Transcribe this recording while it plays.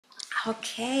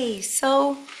Okay,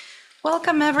 so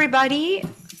welcome everybody.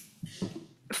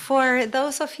 For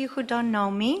those of you who don't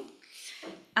know me,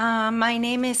 my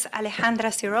name is Alejandra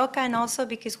Siroka, and also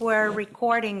because we're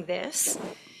recording this,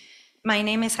 my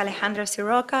name is Alejandra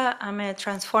Siroka. I'm a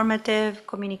transformative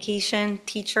communication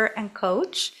teacher and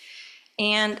coach,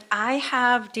 and I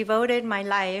have devoted my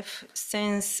life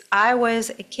since I was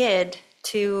a kid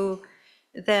to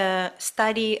the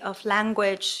study of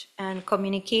language and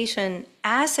communication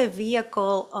as a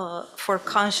vehicle for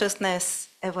consciousness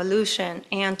evolution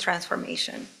and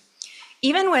transformation.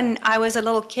 Even when I was a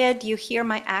little kid, you hear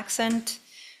my accent.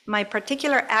 My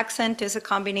particular accent is a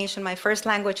combination. My first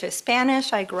language is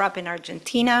Spanish. I grew up in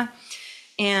Argentina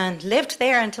and lived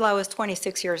there until I was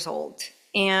 26 years old.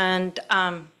 And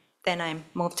then I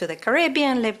moved to the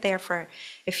Caribbean, lived there for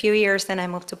a few years. Then I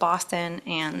moved to Boston,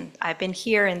 and I've been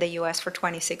here in the US for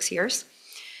 26 years.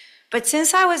 But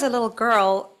since I was a little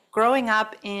girl, growing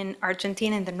up in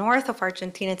Argentina, in the north of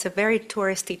Argentina, it's a very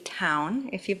touristy town.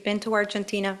 If you've been to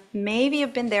Argentina, maybe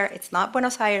you've been there. It's not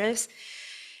Buenos Aires.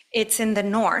 It's in the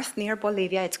north, near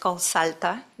Bolivia. It's called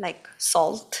Salta, like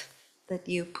salt that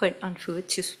you put on food,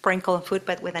 to sprinkle on food,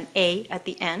 but with an A at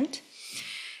the end.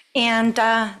 And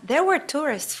there were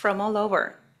tourists from all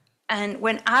over. And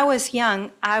when I was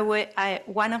young,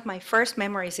 one of my first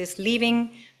memories is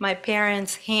leaving my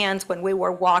parents' hands when we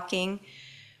were walking,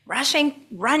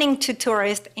 running to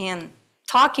tourists and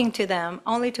talking to them,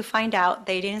 only to find out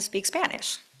they didn't speak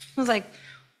Spanish. I was like,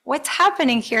 what's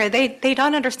happening here? They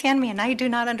don't understand me, and I do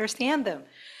not understand them.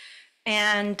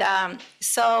 And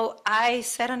so I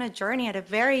set on a journey at a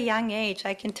very young age.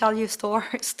 I can tell you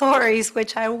stories,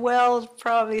 which I will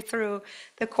probably through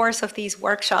the course of these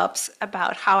workshops,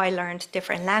 about how I learned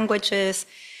different languages,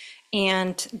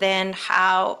 and then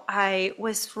how I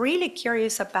was really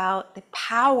curious about the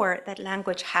power that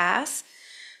language has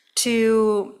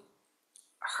to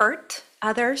hurt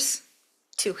others,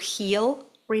 to heal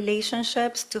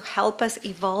relationships, to help us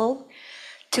evolve,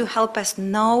 to help us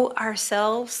know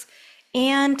ourselves,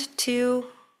 and to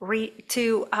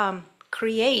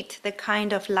create the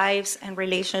kind of lives and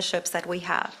relationships that we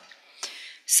have.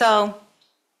 So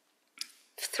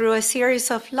through a series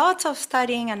of lots of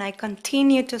studying, and I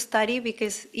continue to study,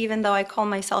 because even though I call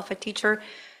myself a teacher,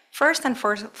 first and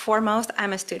foremost,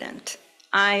 I'm a student.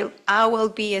 I will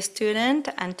be a student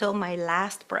until my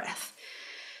last breath.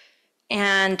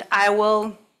 And I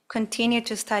will continue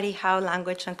to study how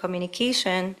language and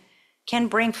communication can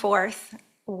bring forth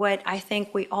what I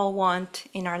think we all want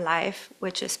in our life,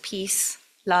 which is peace,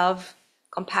 love,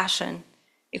 compassion,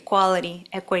 equality,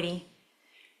 equity,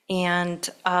 and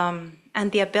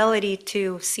the ability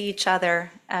to see each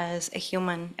other as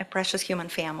a precious human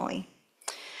family.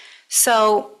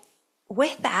 So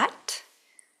with that,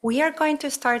 we are going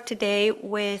to start today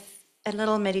with a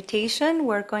little meditation.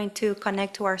 We're going to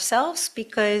connect to ourselves,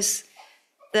 because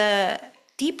the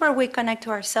deeper we connect to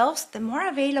ourselves, the more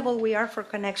available we are for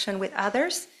connection with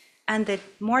others, and the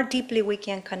more deeply we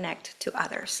can connect to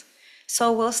others.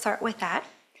 So we'll start with that.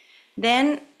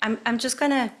 Then I'm just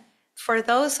gonna, for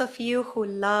those of you who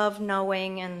love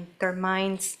knowing and their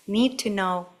minds need to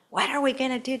know, what are we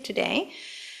gonna do today?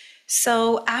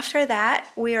 So after that,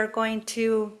 we are going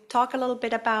to talk a little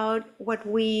bit about what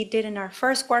we did in our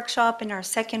first workshop, in our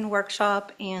second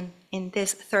workshop, and in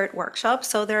this third workshop.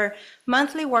 So they're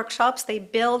monthly workshops. They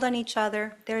build on each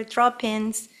other. They're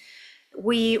drop-ins.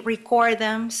 We record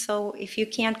them, so if you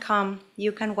can't come,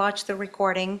 you can watch the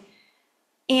recording.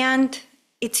 And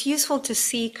it's useful to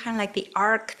see kind of like the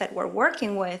arc that we're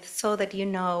working with, so that you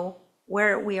know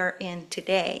where we are in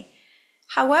today.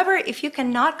 However, if you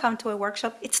cannot come to a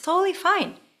workshop, it's totally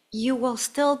fine. You will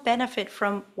still benefit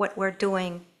from what we're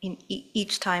doing in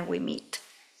each time we meet.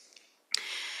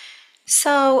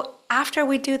 So after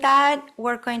we do that,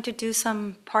 we're going to do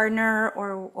some partner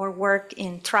or work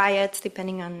in triads,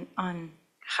 depending on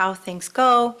how things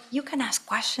go. You can ask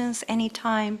questions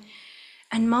anytime.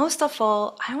 And most of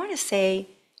all, I want to say,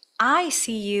 I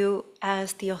see you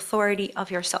as the authority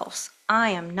of yourselves.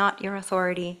 I am not your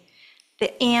authority.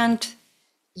 And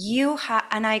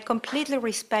I completely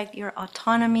respect your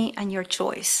autonomy and your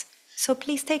choice. So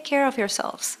please take care of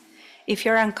yourselves. If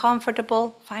you're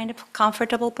uncomfortable, find a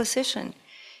comfortable position.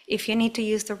 If you need to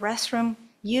use the restroom,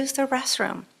 use the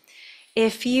restroom.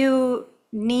 If you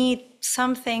need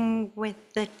something with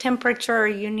the temperature,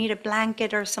 you need a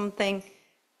blanket or something,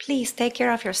 please take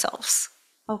care of yourselves,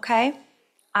 okay?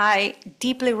 I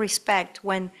deeply respect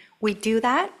when we do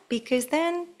that, because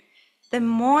then the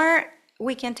more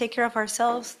we can take care of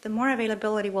ourselves, the more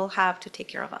availability we'll have to take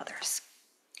care of others.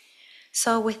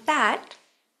 So with that,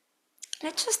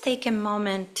 let's just take a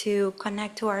moment to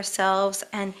connect to ourselves.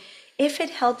 And If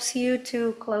it helps you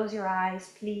to close your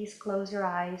eyes, please close your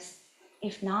eyes.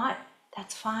 If not,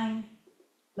 that's fine.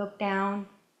 Look down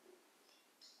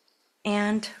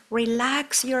and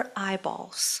relax your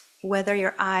eyeballs, whether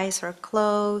your eyes are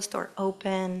closed or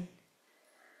open.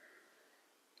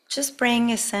 Just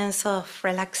bring a sense of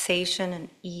relaxation and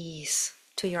ease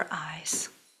to your eyes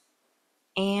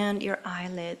and your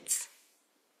eyelids.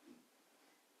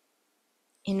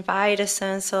 Invite a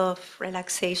sense of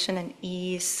relaxation and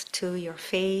ease to your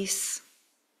face,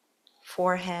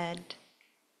 forehead,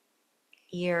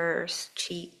 ears,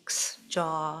 cheeks,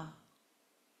 jaw,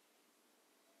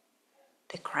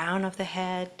 the crown of the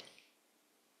head,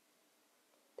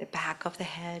 the back of the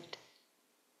head,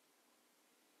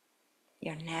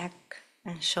 your neck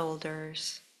and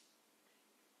shoulders,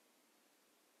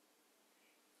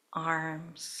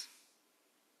 arms,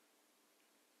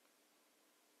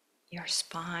 your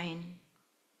spine,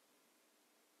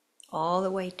 all the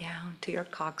way down to your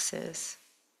coccyx,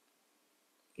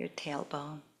 your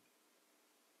tailbone,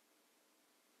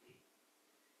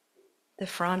 the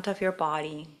front of your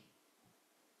body,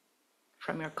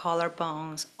 from your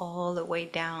collarbones all the way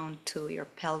down to your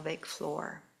pelvic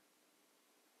floor.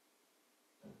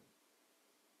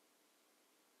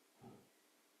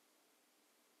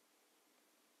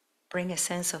 Bring a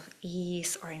sense of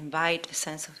ease, or invite a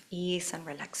sense of ease and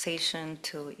relaxation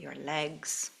to your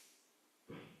legs,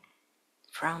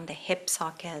 from the hip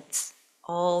sockets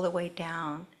all the way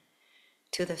down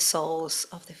to the soles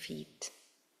of the feet.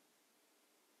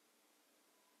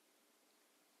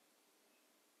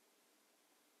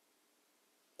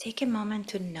 Take a moment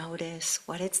to notice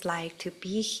what it's like to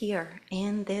be here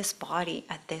in this body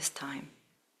at this time.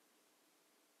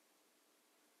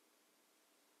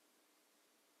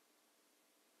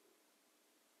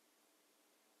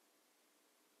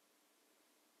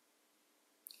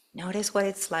 Notice what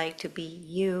it's like to be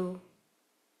you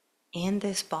in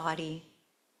this body,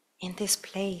 in this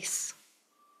place.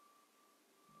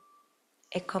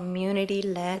 A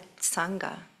community-led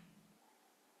Sangha,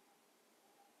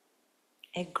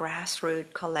 a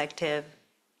grassroots collective,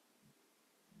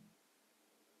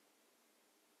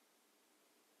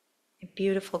 a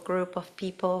beautiful group of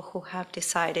people who have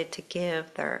decided to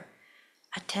give their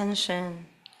attention,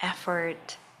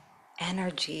 effort,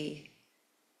 energy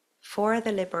for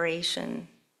the liberation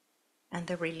and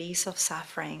the release of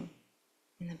suffering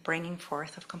and the bringing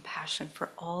forth of compassion for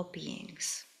all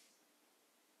beings.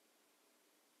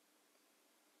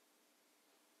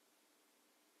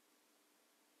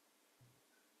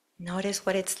 Notice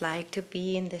what it's like to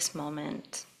be in this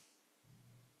moment,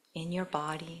 in your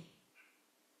body,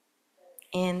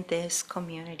 in this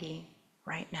community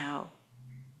right now,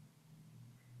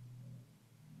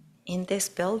 in this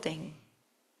building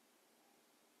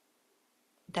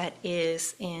that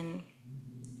is in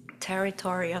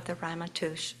territory of the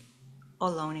Ramaytush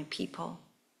Ohlone people.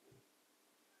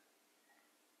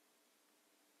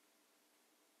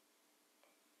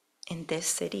 In this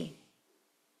city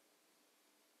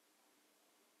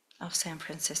of San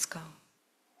Francisco,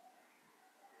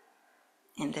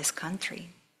 in this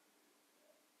country,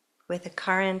 with the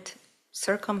current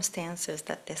circumstances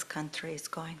that this country is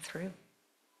going through,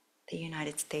 the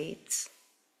United States.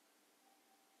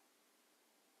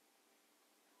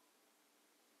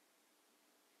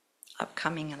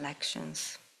 Upcoming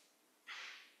elections.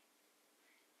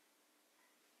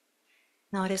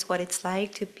 Notice what it's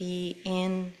like to be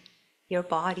in your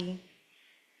body,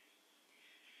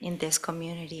 in this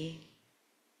community,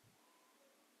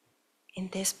 in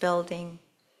this building,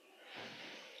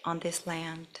 on this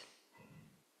land,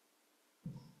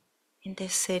 in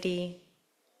this city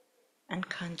and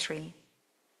country,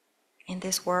 in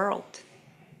this world,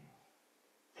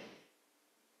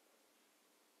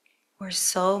 where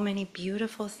so many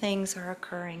beautiful things are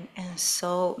occurring and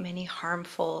so many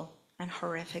harmful and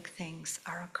horrific things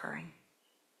are occurring.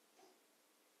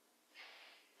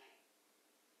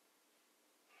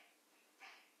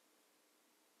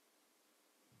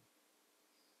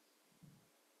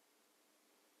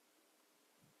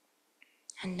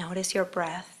 And notice your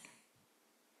breath.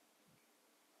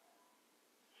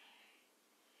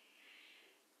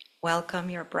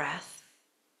 Welcome your breath.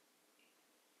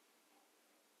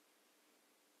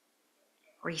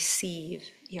 Receive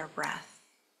your breath.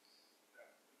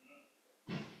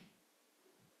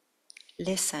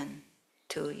 Listen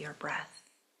to your breath.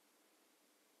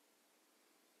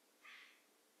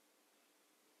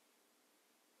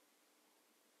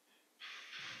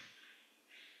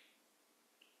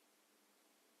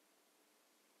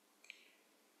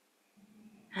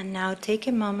 And now take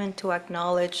a moment to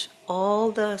acknowledge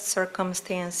all the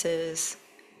circumstances,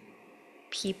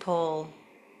 people,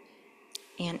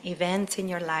 and events in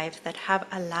your life that have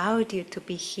allowed you to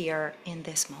be here in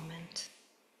this moment.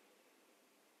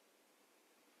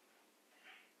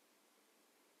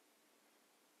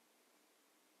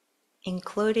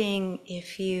 Including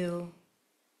if you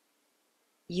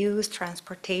use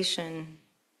transportation,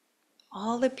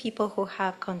 all the people who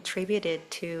have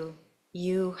contributed to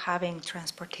you having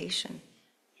transportation.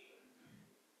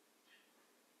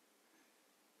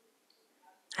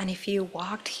 And if you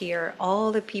walked here,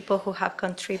 all the people who have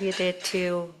contributed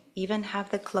to even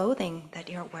have the clothing that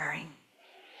you're wearing.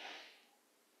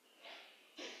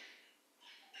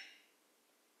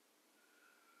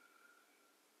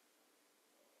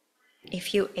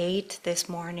 If you ate this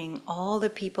morning, all the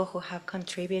people who have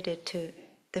contributed to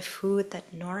the food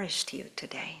that nourished you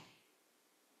today.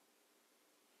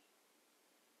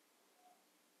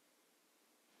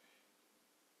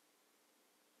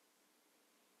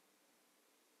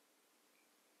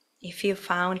 If you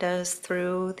found us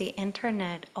through the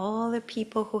internet, all the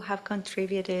people who have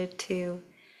contributed to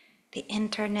the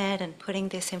internet and putting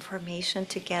this information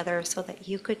together so that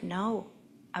you could know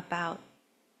about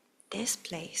this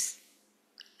place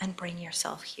and bring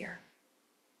yourself here.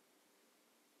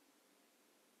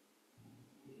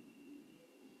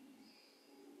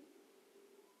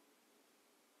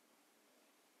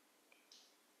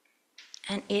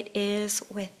 And it is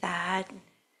with that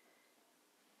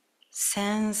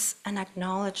sense and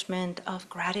acknowledgement of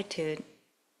gratitude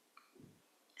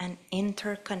and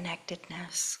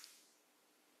interconnectedness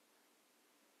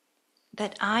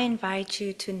that I invite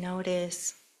you to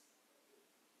notice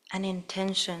an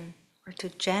intention or to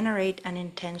generate an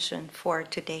intention for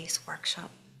today's workshop.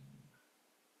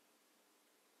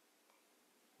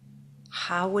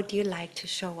 How would you like to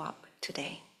show up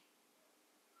today?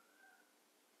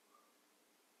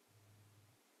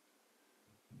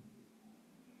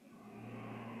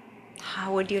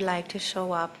 How would you like to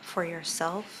show up for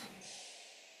yourself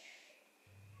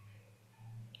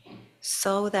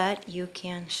so that you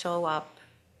can show up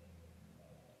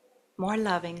more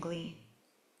lovingly,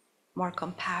 more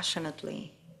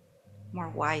compassionately, more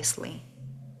wisely,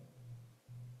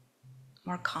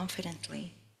 more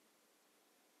confidently,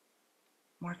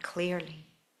 more clearly,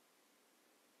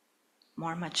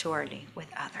 more maturely with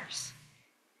others?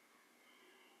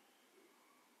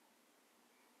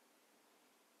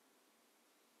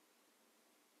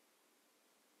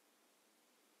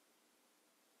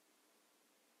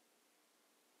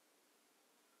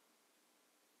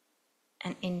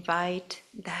 And invite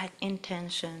that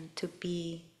intention to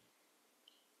be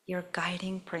your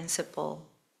guiding principle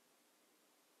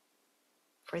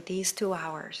for these 2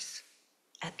 hours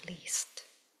at least.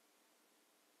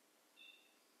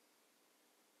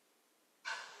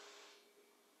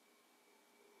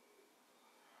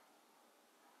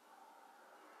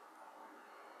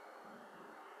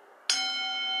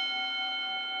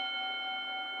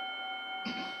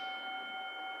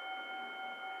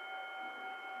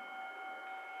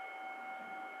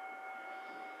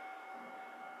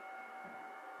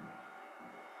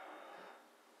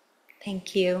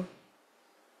 Thank you.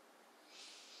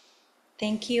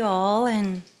 Thank you all,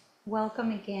 and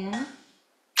welcome again.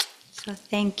 So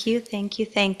thank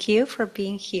you for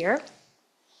being here.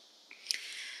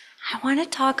 I want to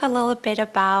talk a little bit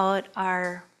about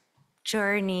our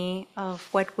journey of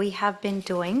what we have been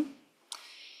doing.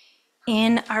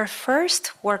 In our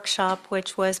first workshop,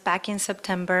 which was back in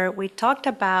September, we talked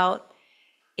about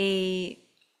I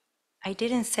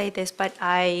didn't say this, but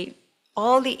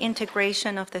all the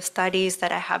integration of the studies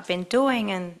that I have been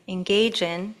doing and engage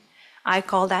in, I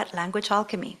call that language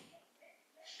alchemy.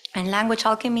 And language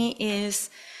alchemy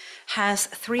has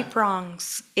 3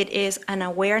 prongs. It is an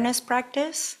awareness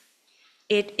practice,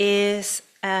 it is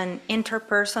an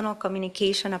interpersonal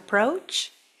communication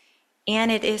approach,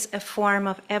 and it is a form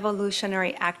of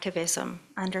evolutionary activism,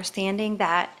 understanding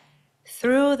that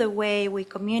through the way we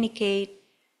communicate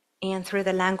and through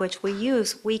the language we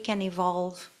use, we can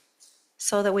evolve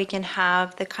so that we can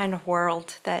have the kind of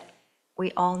world that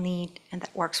we all need and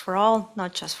that works for all,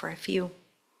 not just for a few.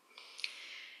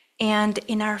 And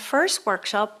in our first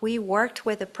workshop, we worked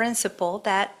with the principle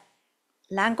that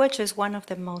language is one of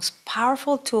the most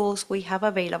powerful tools we have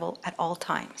available at all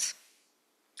times.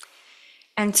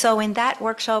 And so in that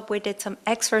workshop, we did some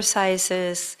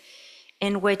exercises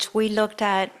in which we looked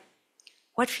at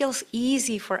what feels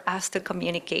easy for us to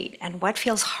communicate and what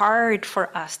feels hard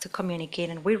for us to communicate.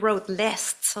 And we wrote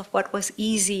lists of what was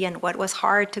easy and what was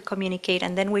hard to communicate.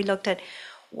 And then we looked at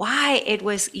why it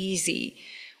was easy,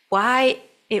 why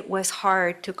it was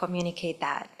hard to communicate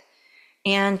that.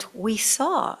 And we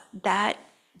saw that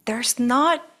there's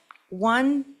not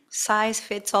one size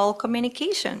fits all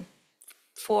communication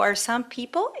For some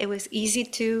people, it was easy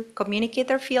to communicate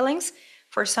their feelings.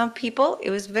 For some people, it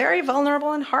was very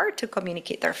vulnerable and hard to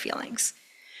communicate their feelings.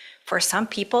 For some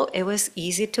people, it was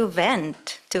easy to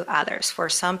vent to others. For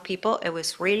some people, it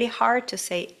was really hard to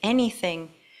say anything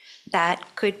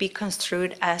that could be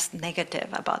construed as negative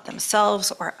about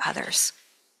themselves or others.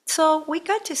 So we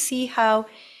got to see how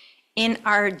in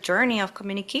our journey of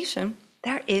communication,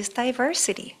 there is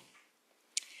diversity.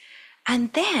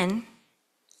 And then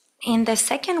in the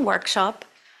second workshop,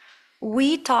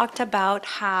 we talked about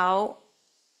how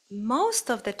most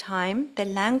of the time the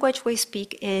language we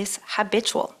speak is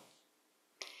habitual.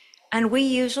 And we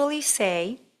usually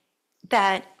say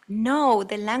that, no,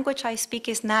 the language I speak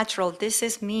is natural. This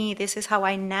is me. This is how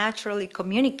I naturally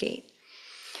communicate.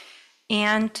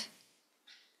 And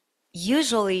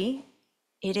usually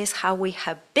it is how we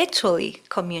habitually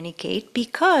communicate,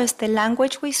 because the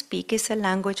language we speak is a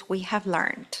language we have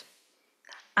learned.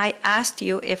 I asked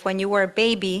you if when you were a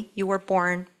baby, you were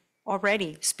born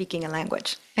already speaking a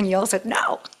language. And you all said,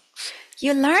 no,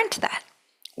 you learned that.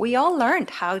 We all learned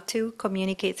how to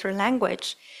communicate through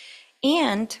language.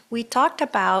 And we talked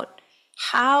about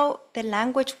how the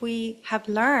language we have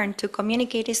learned to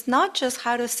communicate is not just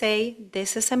how to say,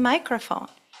 this is a microphone,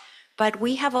 but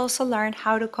we have also learned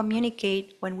how to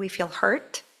communicate when we feel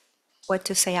hurt, what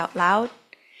to say out loud,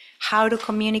 how to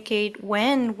communicate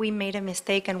when we made a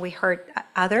mistake and we hurt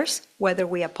others, whether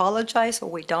we apologize or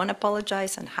we don't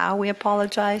apologize, and how we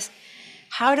apologize,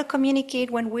 how to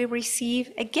communicate when we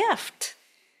receive a gift.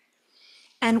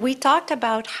 And we talked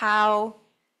about how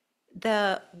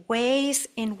the ways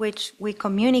in which we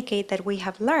communicate that we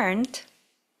have learned,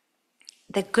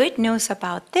 the good news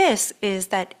about this is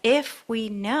that if we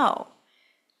know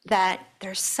that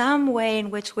there's some way in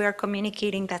which we are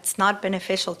communicating that's not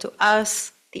beneficial to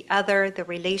us, the other, the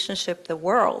relationship, the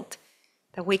world,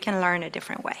 that we can learn a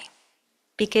different way.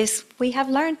 Because we have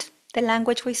learned the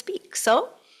language we speak. So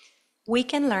we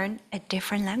can learn a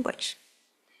different language.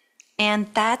 And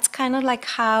that's kind of like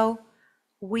how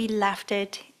we left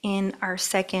it in our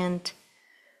second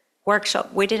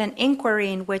workshop. We did an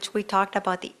inquiry in which we talked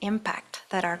about the impact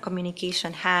that our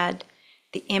communication had,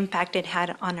 the impact it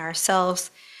had on ourselves.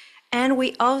 And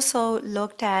we also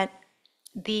looked at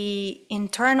the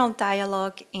internal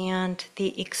dialogue and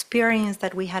the experience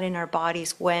that we had in our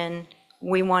bodies when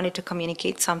we wanted to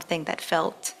communicate something that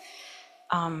felt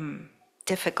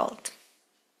difficult.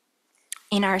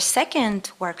 In our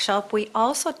second workshop, we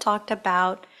also talked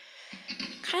about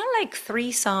kind of like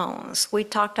 3 zones. We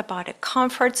talked about a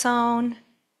comfort zone,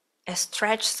 a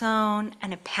stretch zone,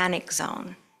 and a panic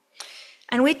zone.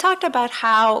 And we talked about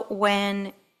how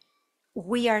when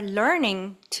we are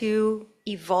learning to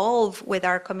evolve with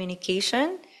our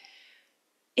communication,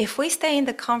 if we stay in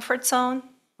the comfort zone,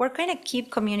 we're going to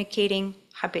keep communicating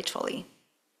habitually.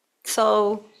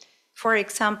 So, for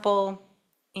example,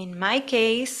 in my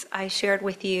case, I shared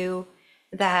with you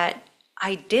that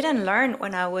I didn't learn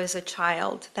when I was a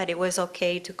child that it was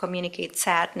okay to communicate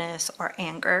sadness or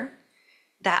anger.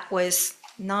 That was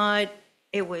not,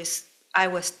 I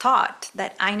was taught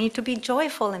that I need to be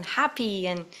joyful and happy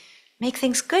and make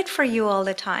things good for you all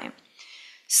the time.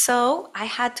 So I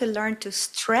had to learn to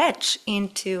stretch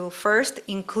into first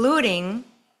including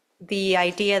the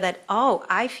idea that, oh,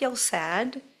 I feel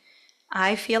sad,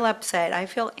 I feel upset, I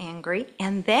feel angry,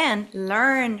 and then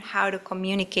learn how to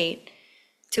communicate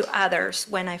to others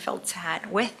when I felt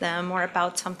sad with them or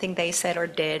about something they said or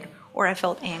did, or I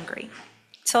felt angry.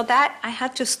 So that I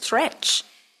had to stretch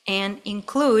and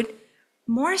include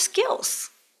more skills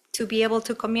to be able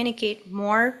to communicate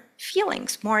more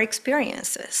feelings, more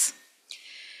experiences.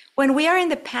 When we are in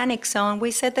the panic zone,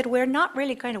 we said that we're not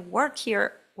really going to work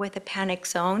here with the panic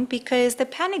zone, because the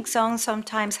panic zone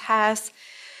sometimes has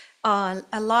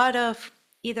a lot of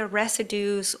either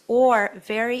residues or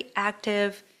very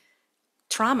active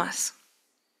traumas.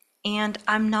 And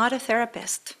I'm not a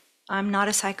therapist. I'm not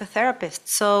a psychotherapist.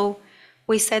 So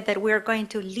we said that we're going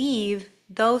to leave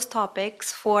those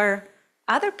topics for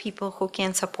other people who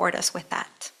can support us with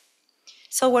that.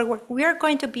 So what we're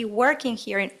going to be working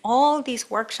here in all these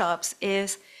workshops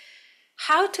is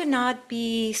how to not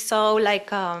be so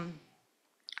the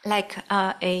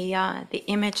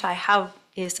image I have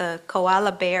is a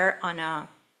koala bear on a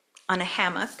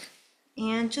hammock,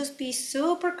 and just be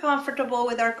super comfortable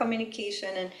with our communication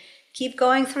and keep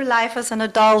going through life as an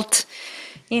adult,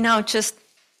 just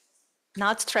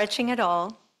not stretching at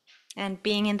all and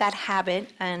being in that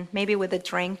habit, and maybe with a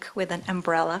drink, with an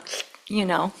umbrella,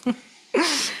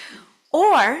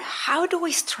 Or how do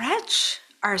we stretch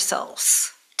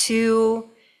ourselves to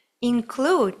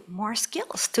include more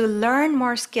skills, to learn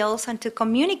more skills, and to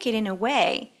communicate in a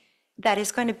way that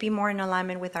is going to be more in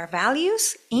alignment with our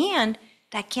values and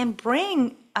that can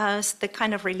bring us the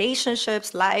kind of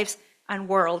relationships, lives, and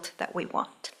world that we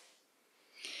want.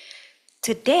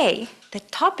 Today, the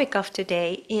topic of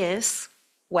today is,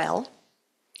 well,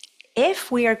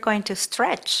 if we are going to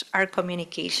stretch our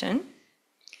communication,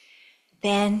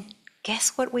 then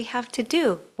guess what we have to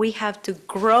do? We have to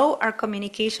grow our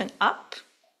communication up.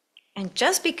 And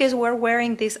just because we're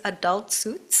wearing these adult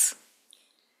suits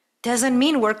doesn't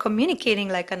mean we're communicating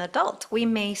like an adult. We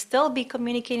may still be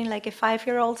communicating like a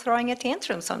 5-year-old throwing a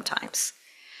tantrum sometimes.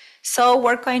 So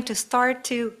we're going to start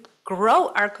to grow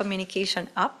our communication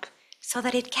up so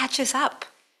that it catches up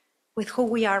with who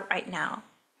we are right now.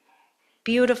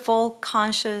 Beautiful,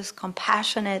 conscious,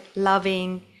 compassionate,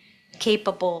 loving,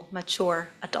 capable, mature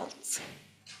adults.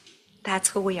 That's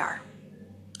who we are.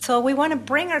 So we want to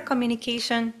bring our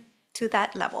communication to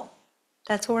that level.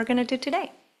 That's what we're going to do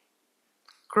today.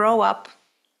 Grow up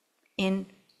in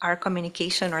our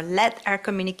communication, or let our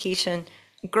communication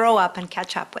grow up and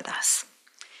catch up with us.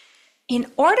 In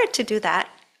order to do that,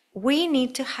 we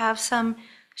need to have some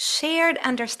shared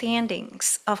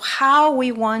understandings of how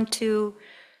we want to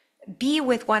be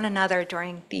with one another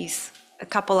during these a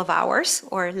couple of hours,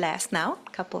 or less now, a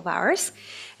couple of hours.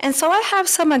 And so I have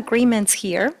some agreements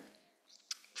here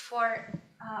for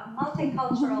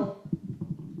multicultural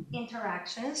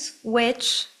interactions,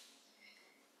 which,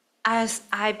 as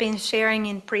I've been sharing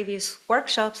in previous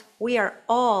workshops, we are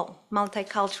all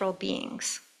multicultural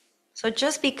beings. So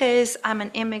just because I'm an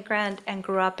immigrant and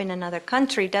grew up in another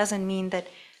country doesn't mean that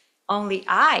only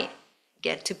I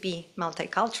get to be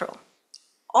multicultural.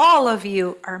 All of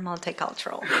you are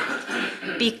multicultural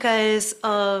because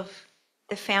of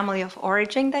the family of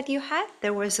origin that you had.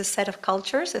 There was a set of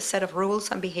cultures, a set of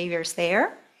rules and behaviors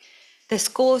there. The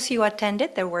schools you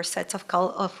attended, there were sets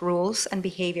of rules and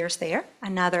behaviors there,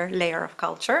 another layer of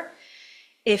culture.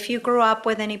 If you grew up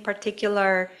with any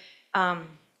particular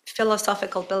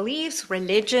philosophical beliefs,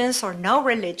 religions or no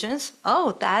religions,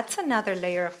 oh, that's another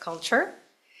layer of culture.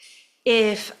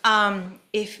 If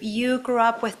you grew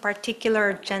up with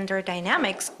particular gender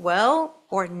dynamics, well,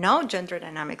 or no gender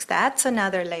dynamics, that's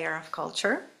another layer of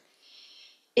culture.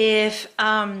 If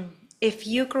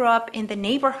you grew up in the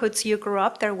neighborhoods you grew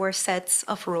up, there were sets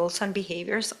of rules and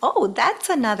behaviors, oh, that's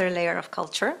another layer of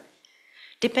culture.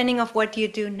 Depending on what you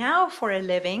do now for a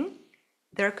living,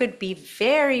 there could be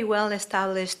very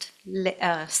well-established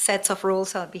sets of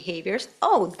rules and behaviors.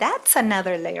 Oh, that's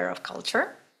another layer of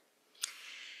culture.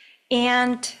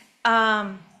 And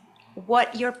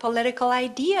what your political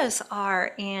ideas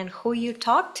are, and who you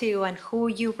talk to, and who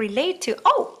you relate to.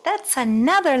 Oh, that's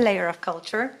another layer of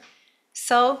culture.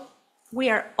 So we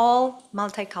are all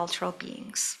multicultural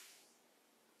beings.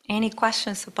 Any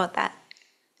questions about that?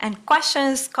 And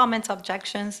questions, comments,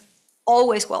 objections,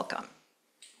 always welcome.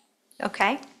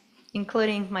 Okay?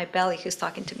 Including my belly who's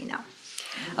talking to me now.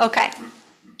 Okay.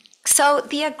 So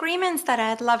the agreements that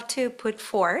I'd love to put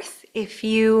forth, if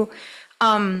you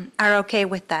are okay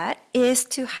with that, is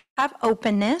to have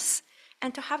openness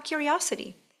and to have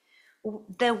curiosity.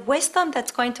 The wisdom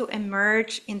that's going to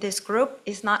emerge in this group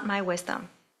is not my wisdom.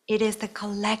 It is the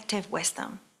collective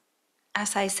wisdom.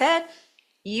 As I said,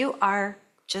 you are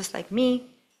just like me,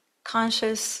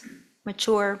 conscious,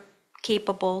 mature,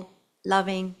 capable,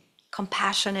 loving,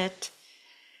 compassionate,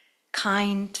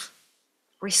 kind,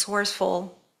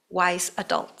 resourceful, wise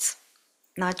adults.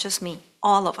 Not just me,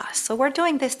 all of us. So we're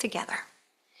doing this together.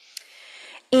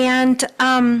 And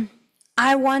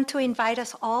I want to invite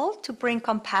us all to bring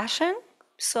compassion.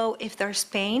 So if there's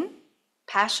pain,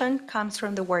 passion comes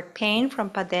from the word pain, from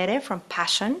padere, from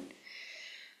passion.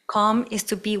 Calm is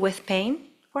to be with pain.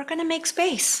 We're going to make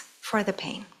space for the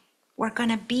pain. We're going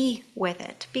to be with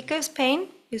it because pain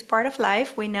is part of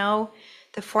life. We know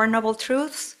the Four Noble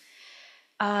Truths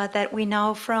that we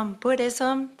know from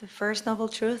Buddhism. The first noble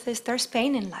truth is there's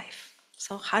pain in life.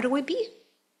 So how do we be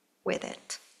with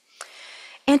it?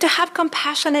 And to have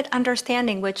compassionate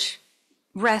understanding, which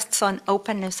rests on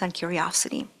openness and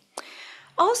curiosity.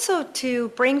 Also to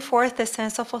bring forth the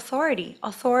sense of authority.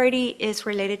 Authority is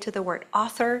related to the word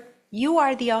author. You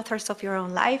are the authors of your own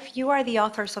life. You are the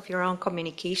authors of your own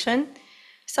communication.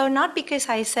 So not because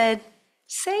I said,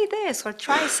 say this or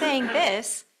try saying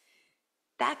this,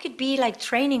 that could be like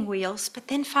training wheels, but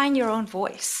then find your own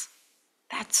voice.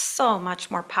 That's so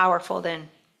much more powerful than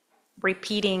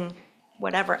repeating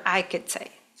whatever I could say.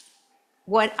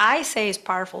 What I say is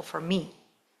powerful for me,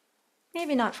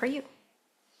 maybe not for you.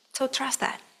 So trust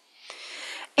that.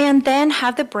 And then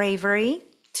have the bravery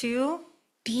to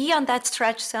be on that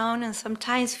stretch zone and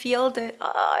sometimes feel that,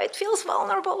 oh, it feels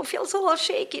vulnerable, it feels a little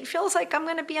shaky, it feels like I'm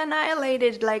going to be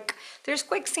annihilated, like there's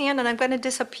quicksand and I'm going to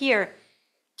disappear.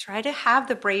 Try to have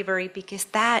the bravery, because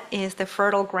that is the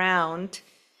fertile ground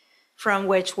from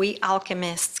which we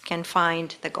alchemists can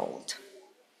find the gold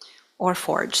or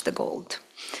forge the gold.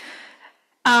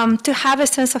 To have a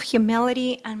sense of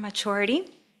humility and maturity.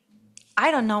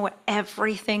 I don't know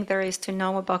everything there is to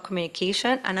know about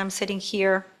communication, and I'm sitting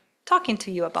here talking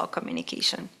to you about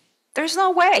communication. There's no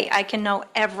way I can know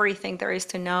everything there is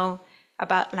to know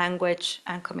about language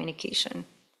and communication,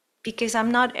 because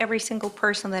I'm not every single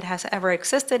person that has ever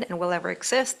existed and will ever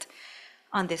exist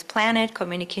on this planet,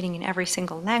 communicating in every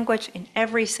single language, in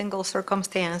every single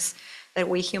circumstance that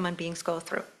we human beings go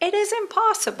through. It is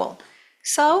impossible.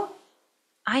 So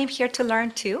I am here to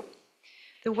learn too.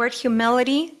 The word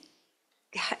humility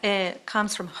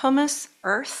comes from humus,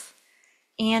 earth,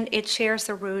 and it shares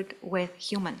the root with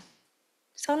human.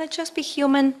 So let's just be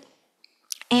human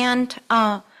and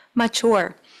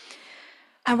mature.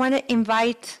 I want to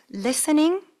invite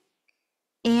listening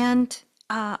and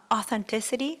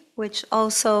authenticity, which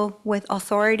also with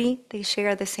authority, they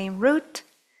share the same root.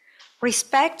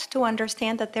 Respect, to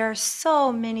understand that there are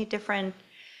so many different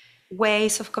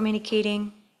ways of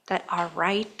communicating that are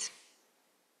right,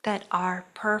 that are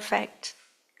perfect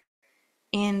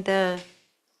in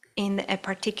a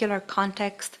particular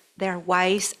context. They're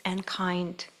wise and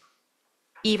kind,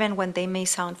 even when they may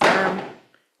sound firm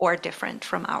or different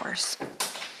from ours.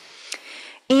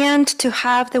 And to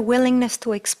have the willingness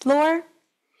to explore,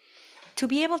 to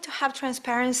be able to have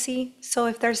transparency. So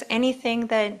if there's anything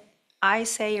that I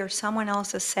say or someone else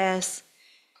says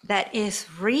that is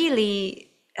really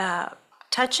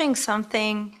touching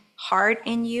something hard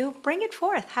in you, bring it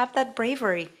forth. Have that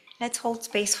bravery. Let's hold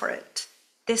space for it.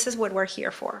 This is what we're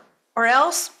here for. Or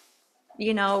else,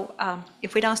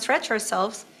 if we don't stretch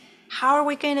ourselves, how are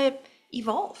we going to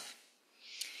evolve?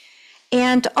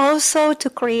 And also to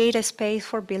create a space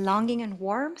for belonging and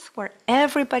warmth where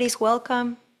everybody's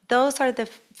welcome. Those are the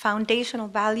foundational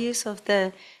values of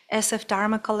the SF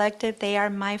Dharma Collective. They are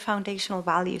my foundational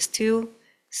values too.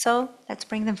 So let's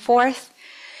bring them forth.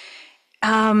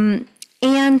 And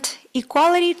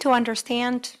equality, to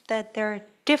understand that there are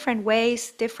different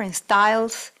ways, different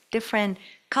styles, different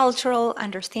cultural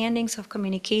understandings of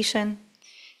communication.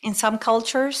 In some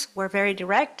cultures, we're very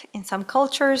direct. In some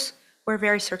cultures, we're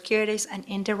very circuitous and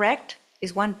indirect.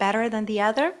 Is one better than the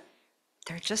other?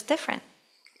 They're just different.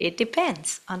 It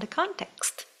depends on the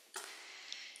context.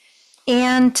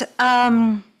 And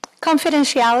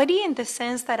confidentiality, in the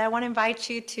sense that I want to invite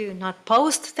you to not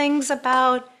post things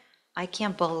about, I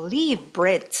can't believe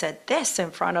Britt said this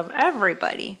in front of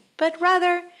everybody, but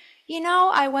rather,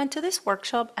 I went to this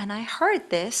workshop and I heard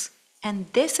this, and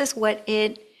this is what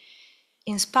it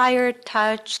inspired,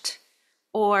 touched,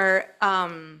 or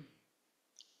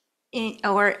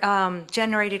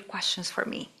generated questions for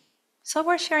me. So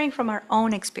we're sharing from our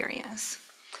own experience.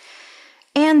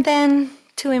 And then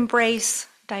to embrace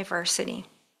diversity.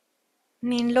 I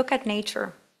mean, look at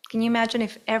nature. Can you imagine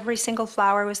if every single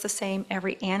flower was the same,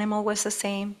 every animal was the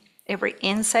same, every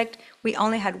insect, we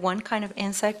only had one kind of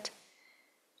insect?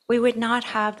 We would not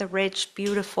have the rich,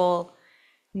 beautiful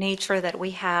nature that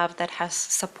we have, that has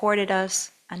supported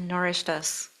us and nourished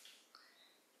us,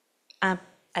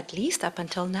 at least up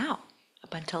until now,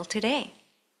 up until today.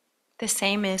 The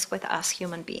same is with us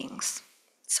human beings.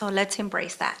 So let's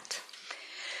embrace that.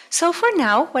 So for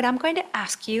now, what I'm going to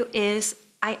ask you is,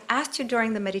 I asked you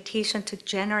during the meditation to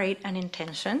generate an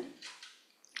intention,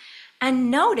 and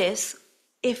notice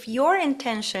if your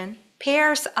intention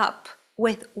pairs up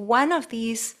with one of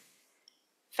these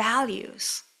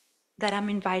values that I'm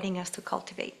inviting us to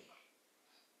cultivate.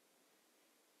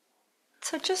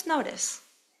 So just notice.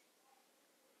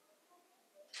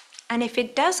 And if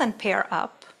it doesn't pair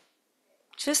up,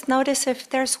 just notice if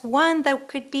there's one that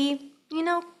could be,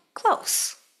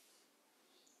 close.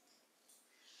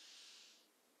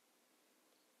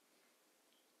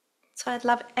 So I'd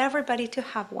love everybody to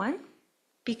have one,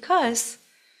 because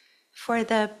for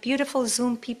the beautiful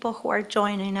Zoom people who are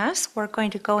joining us, we're going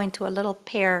to go into a little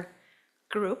pair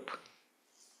group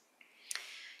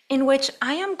in which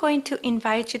I am going to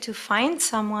invite you to find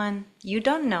someone you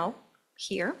don't know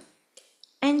here,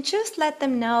 and just let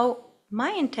them know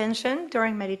my intention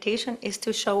during meditation is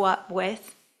to show up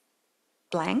with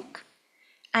blank,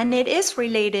 and it is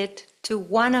related to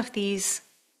one of these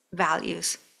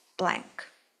values, blank.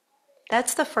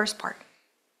 That's the first part.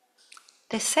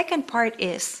 The second part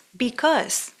is,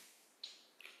 because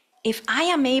if I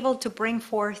am able to bring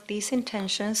forth these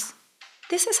intentions,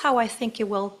 this is how I think it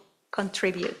will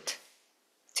contribute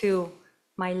to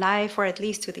my life, or at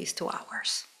least to these 2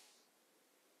 hours.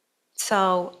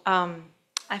 So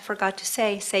I forgot to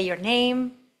say your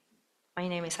name. My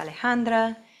name is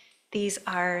Alejandra. These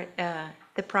are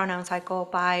the pronouns I go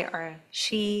by are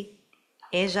she,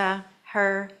 ella,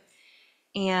 her.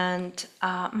 And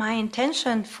my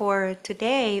intention for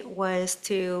today was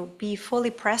to be fully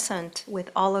present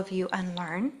with all of you and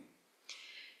learn.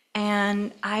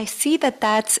 And I see that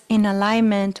that's in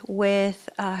alignment with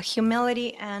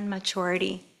humility and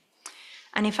maturity.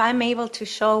 And if I'm able to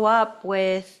show up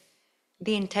with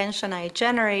the intention I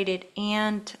generated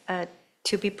and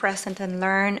to be present and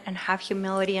learn and have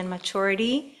humility and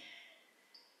maturity,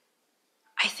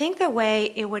 I think the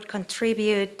way it would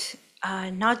contribute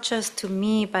not just to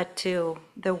me, but to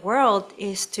the world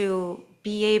is to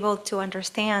be able to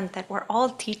understand that we're all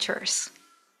teachers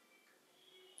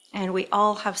and we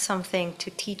all have something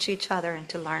to teach each other and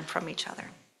to learn from each other.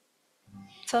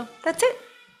 So that's it,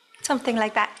 something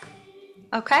like that.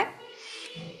 Okay?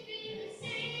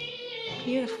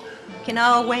 Beautiful. You can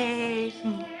all wave.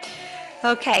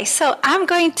 Okay, so I'm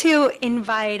going to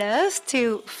invite us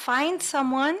to find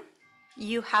someone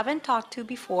you haven't talked to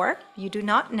before, you do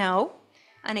not know,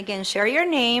 and again, share your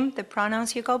name, the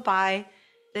pronouns you go by,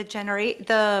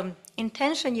 the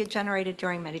intention you generated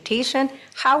during meditation,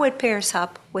 how it pairs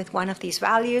up with one of these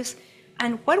values,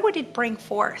 and what would it bring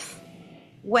forth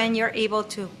when you're able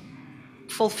to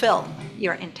fulfill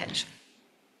your intention.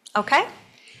 Okay?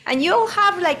 And you'll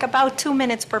have like about 2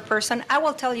 minutes per person. I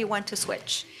will tell you when to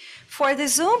switch. For the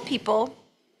Zoom people,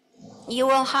 you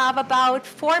will have about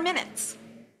 4 minutes.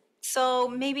 So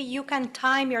maybe you can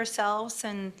time yourselves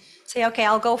and say, okay,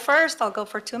 I'll go first, I'll go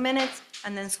for 2 minutes,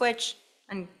 and then switch,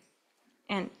 and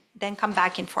then come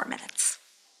back in 4 minutes.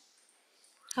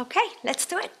 Okay, let's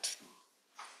do it.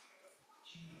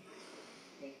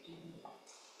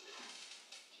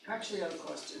 Actually, I have a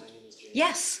question.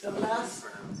 Yes. The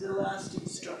last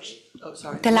instruction, oh,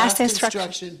 sorry. The last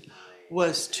instruction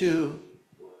was to,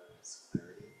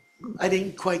 I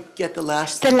didn't quite get the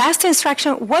last. The last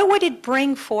instruction, what would it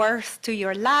bring forth to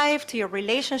your life, to your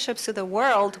relationships, to the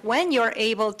world, when you're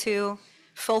able to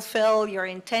fulfill your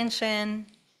intention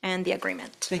and the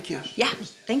agreement? Thank you. Yeah,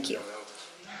 thank you.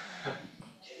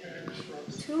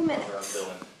 2 minutes.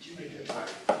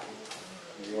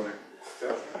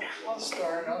 I'll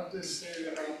start. I'll just say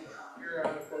that you're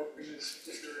out of openness.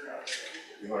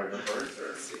 You want to go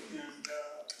first, or? And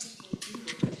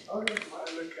I look at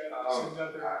it as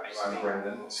another I'm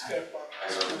Brendan. step on I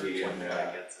the don't spiritual and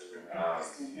path. I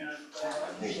think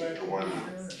And the one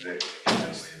that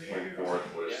went forth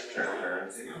was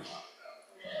transparency.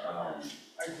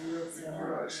 I grew up in New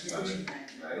York City,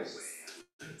 Nice.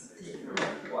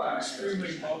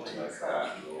 extremely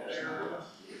multicultural area.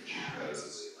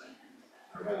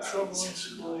 I had trouble in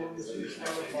school, there was a lot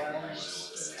of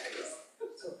violence.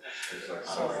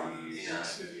 Sorry, New York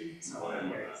City.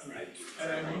 And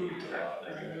I moved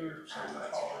from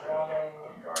Colorado,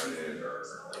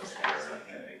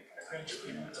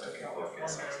 eventually moved to California.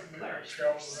 I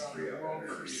traveled around the world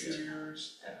for 2 years,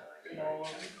 been all over.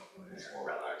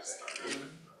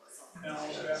 Now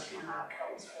I'm back here in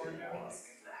California.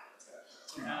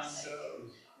 And I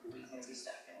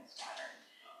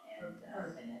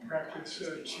practice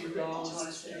Qigong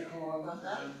at home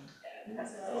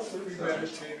and we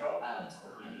meditate often.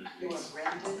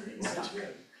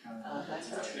 How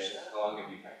long have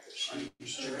you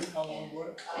practiced? How long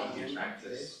what? You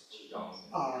practice Qigong?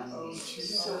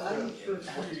 So I'm for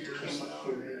 3 years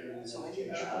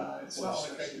now. It's not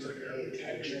like I do it every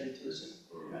day.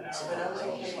 An hour is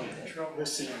also in trouble.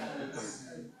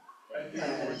 I do it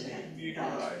when the need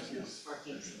arises.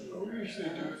 But we usually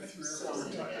do it 3 or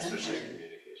 4 times a day.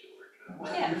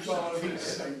 We follow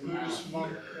this Buddhist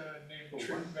monk named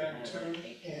Trip Bantu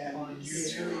on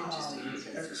YouTube.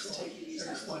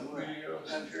 Excellent videos.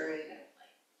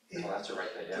 I'll have to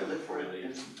write that down before you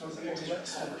leave. Okay,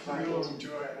 you'll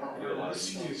enjoy it.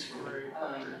 He's great.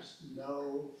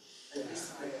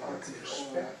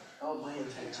 All my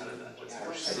intention. I did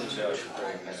show it.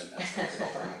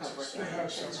 I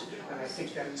have some. And I think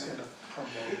that's gonna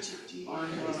promote.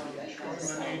 I'm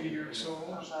 80 years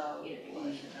old.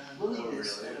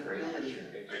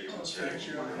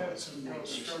 Actually, I've had some real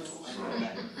struggles.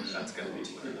 That's gonna be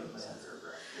fun.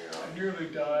 I nearly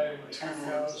died in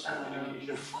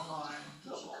 2009.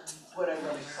 What I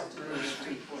want to come to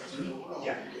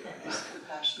yeah.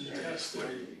 Tested. It was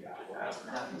pretty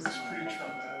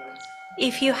traumatic.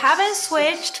 If you haven't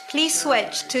switched, please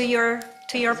switch to your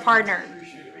partner.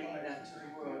 Bringing that to the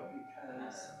world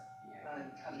because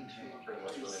I'm coming to a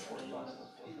place where a lot of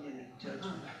opinion and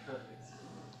judgment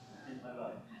in my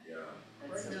life.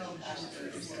 Right now, I'm just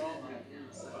pretty well.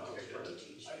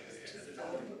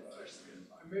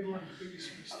 made one of the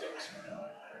biggest mistakes in my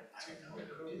life, right? Taking away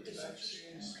the COVID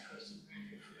vaccines because of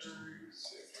being very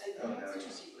sick.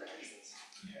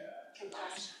 Yeah. I think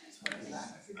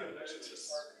it led to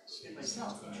Parkinson's and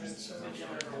some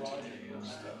neurological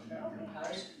stuff happening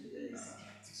right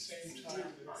at the same time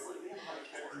that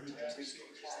the vaccines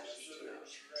were spreading.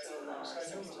 Because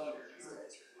I know a lot of people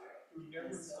who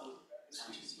never got the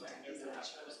vaccine,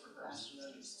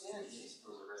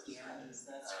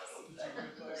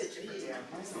 never got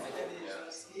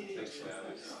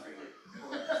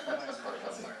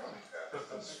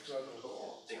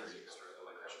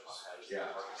Yeah,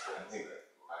 I think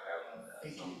I have.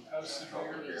 how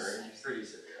severe. Pretty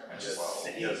severe. Well,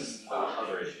 he has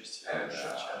other issues too.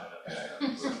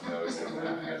 And those that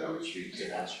would treat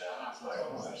him. And so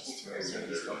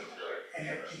he's going through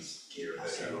it. Here, trying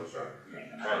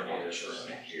to get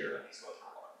it here.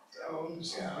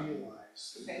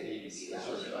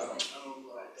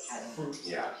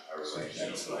 Yeah, I was like,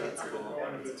 It's like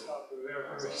going to the top of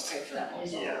Everest.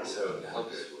 yeah, so it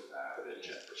helps with that.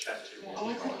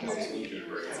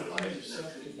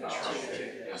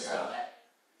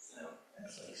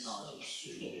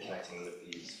 Connecting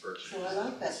with these virtues. I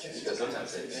like that. Because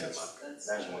sometimes it's,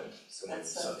 imagine when someone's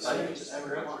subsiding just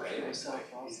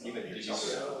even did you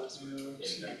see in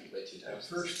late 2000s? At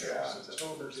first, I was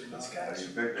told there's a It's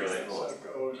really cool.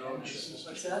 like, oh no, this is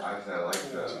What's that? I like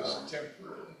the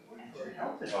temporary.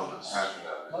 passion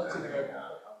of Luckily, it.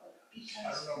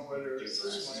 I don't know whether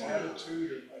it's my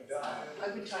attitude or my diet,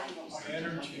 I've been talking about my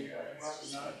energy,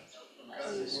 it's not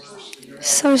gotten worse.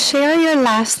 So share your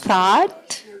last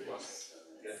thought.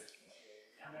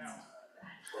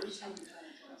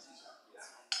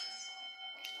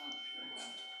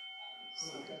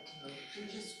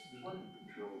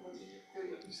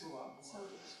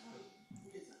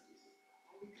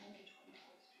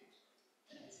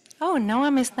 Oh,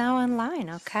 Noam is now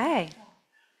online. Okay.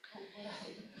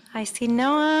 I see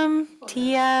Noam,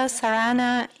 Tia,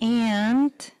 Sarana,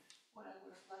 and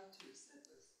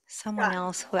someone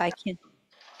else who I can.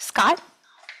 Scott?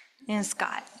 And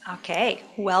Scott. Okay,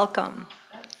 welcome.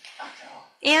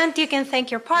 And you can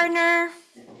thank your partner.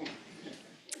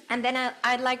 And then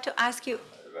I'd like to ask you,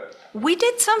 we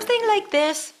did something like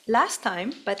this last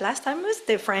time, but last time was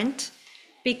different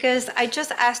because I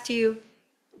just asked you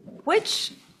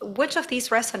which of these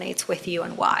resonates with you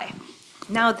and why.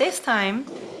 Now this time,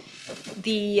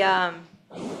 the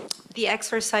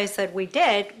exercise that we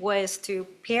did was to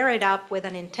pair it up with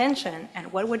an intention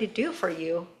and what would it do for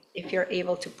you if you're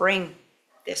able to bring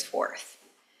this forth?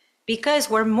 Because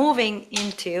we're moving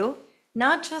into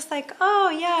not just like, oh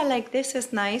yeah, like this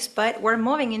is nice, but we're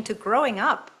moving into growing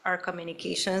up our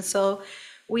communication. So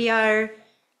we are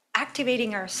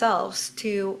activating ourselves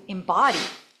to embody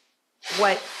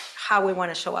how we want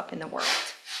to show up in the world.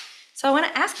 So I want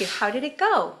to ask you, how did it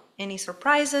go? Any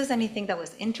surprises, anything that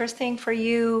was interesting for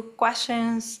you,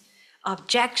 questions,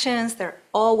 objections? They're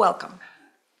all welcome.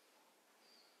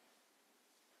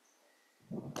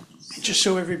 Just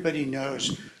so everybody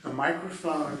knows, a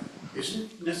microphone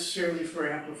isn't necessarily for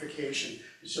amplification,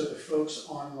 so the folks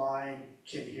online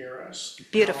can hear us.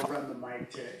 Beautiful. I'll run the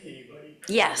mic to anybody.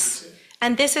 Yes,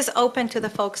 and this is open to the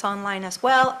folks online as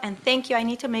well. And thank you. I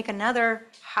need to make another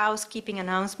housekeeping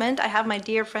announcement. I have my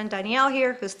dear friend Danielle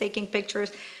here who's taking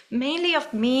pictures mainly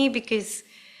of me because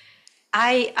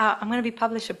I'm going to be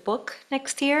publishing a book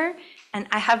next year, and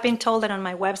I have been told that on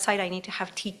my website I need to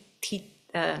have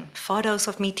photos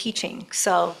of me teaching.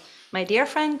 So my dear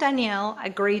friend Danielle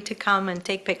agreed to come and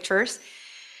take pictures,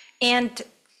 and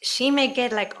she may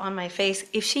get like on my face.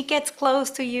 If she gets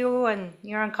close to you and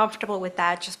you're uncomfortable with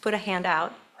that, just put a hand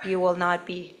out. You will not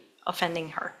be offending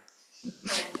her.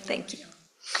 Thank you.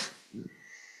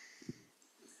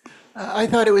 I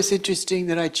thought it was interesting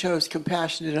that I chose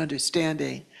compassionate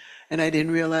understanding, and I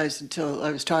didn't realize until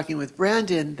I was talking with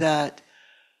Brandon that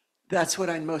that's what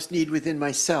I most need within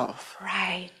myself.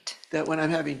 Right. That when I'm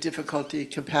having difficulty,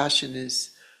 compassion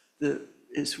is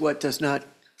what does not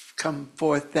come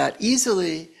forth that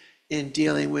easily in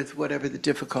dealing with whatever the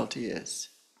difficulty is.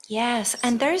 Yes,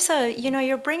 and there's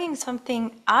you're bringing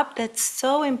something up that's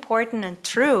so important and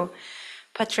true,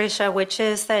 Patricia, which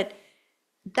is that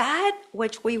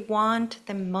which we want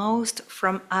the most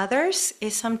from others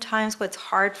is sometimes what's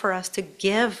hard for us to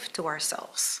give to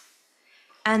ourselves.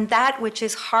 And that which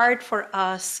is hard for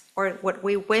us, or what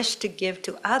we wish to give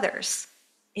to others,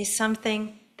 is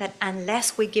something that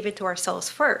unless we give it to ourselves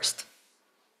first,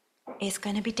 it's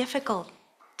going to be difficult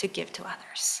to give to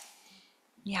others.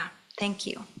 Yeah, thank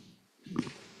you.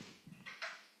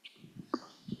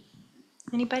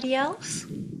 Anybody else?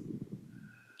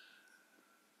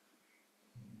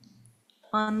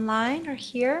 online or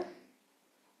here?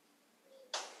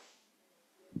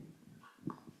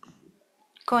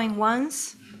 Going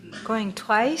once, going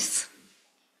twice?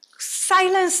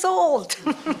 Silent sold.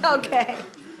 Okay.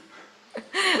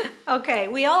 Okay,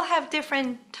 we all have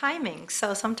different timings,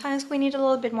 so sometimes we need a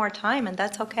little bit more time, and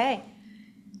that's okay.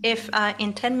 If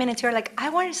in 10 minutes you're like, I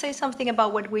want to say something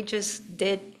about what we just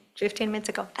did 15 minutes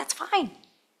ago, that's fine.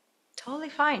 Totally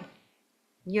fine.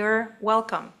 You're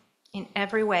welcome in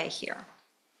every way here.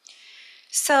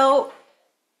 So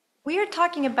we are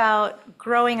talking about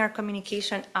growing our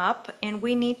communication up, and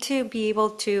we need to be able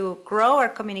to grow our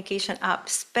communication up,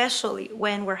 especially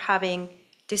when we're having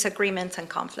disagreements and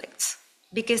conflicts,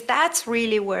 because that's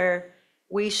really where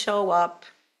we show up.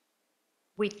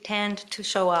 We tend to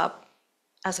show up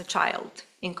as a child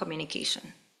in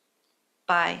communication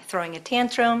by throwing a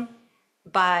tantrum,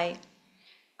 by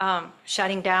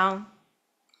shutting down.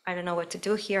 I don't know what to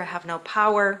do here. I have no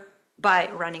power.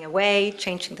 By running away,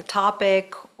 changing the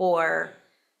topic, or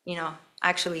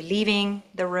actually leaving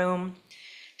the room.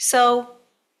 So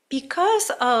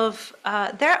because of,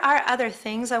 there are other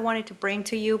things I wanted to bring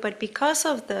to you, but because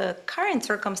of the current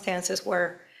circumstances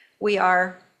where we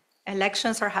are,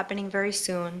 elections are happening very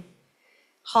soon,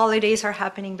 holidays are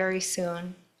happening very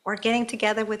soon, we're getting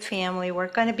together with family, we're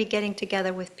going to be getting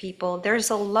together with people.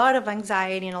 There's a lot of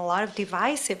anxiety and a lot of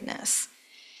divisiveness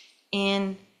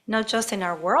in not just in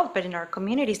our world, but in our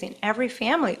communities, in every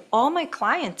family. All my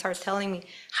clients are telling me,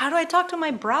 how do I talk to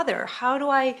my brother? How do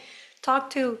I talk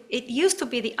to, it used to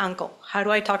be the uncle. How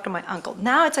do I talk to my uncle?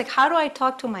 Now it's like, how do I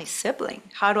talk to my sibling?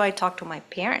 How do I talk to my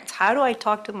parents? How do I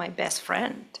talk to my best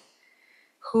friend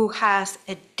who has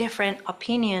a different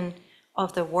opinion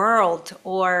of the world,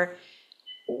 or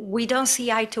we don't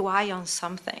see eye to eye on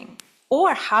something?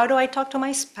 Or how do I talk to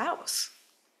my spouse?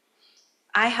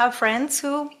 I have friends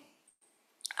who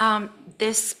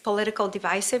this political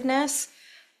divisiveness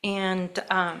and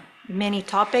many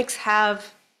topics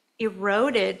have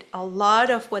eroded a lot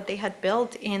of what they had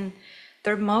built in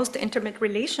their most intimate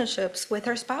relationships with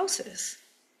their spouses.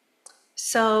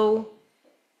 So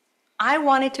I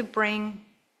wanted to bring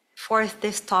forth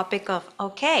this topic of,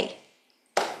 okay,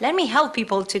 let me help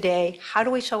people today. How do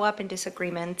we show up in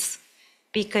disagreements?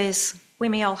 Because we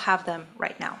may all have them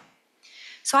right now.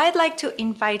 So I'd like to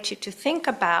invite you to think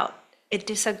about a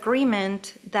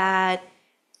disagreement that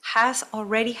has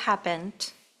already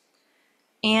happened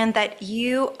and that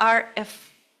you are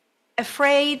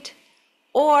afraid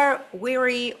or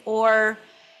weary or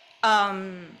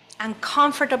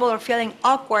uncomfortable or feeling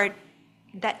awkward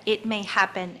that it may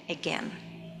happen again.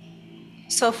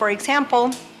 So for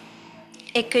example,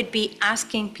 it could be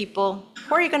asking people,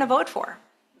 who are you going to vote for?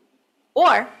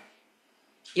 Or,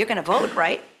 you're going to vote,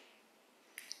 right?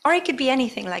 Or it could be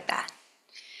anything like that.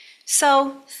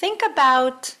 So think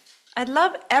about, I'd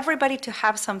love everybody to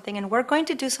have something, and we're going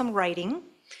to do some writing.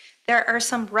 There are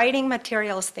some writing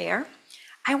materials there.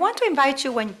 I want to invite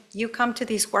you, when you come to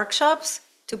these workshops,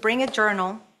 to bring a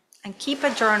journal and keep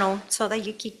a journal so that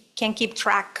you can keep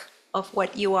track of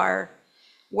what you are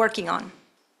working on.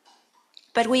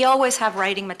 But we always have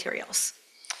writing materials.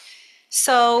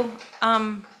 So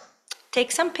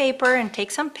take some paper and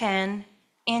take some pen,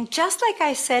 and just like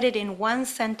I said it in one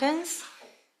sentence,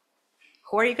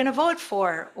 who are you going to vote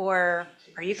for? Or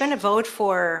are you going to vote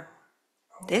for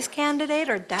this candidate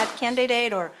or that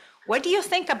candidate? Or what do you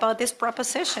think about this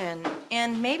proposition?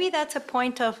 And maybe that's a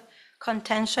point of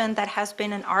contention that has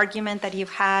been an argument that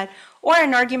you've had, or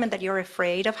an argument that you're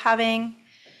afraid of having.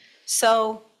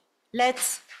 So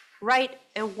let's write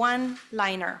a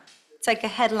one-liner. It's like a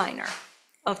headliner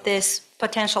of this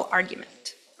potential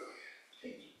argument.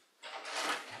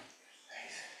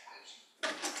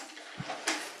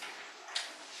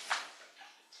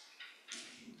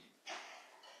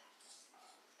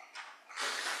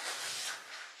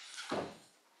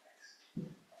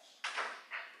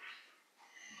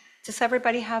 Does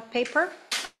everybody have paper?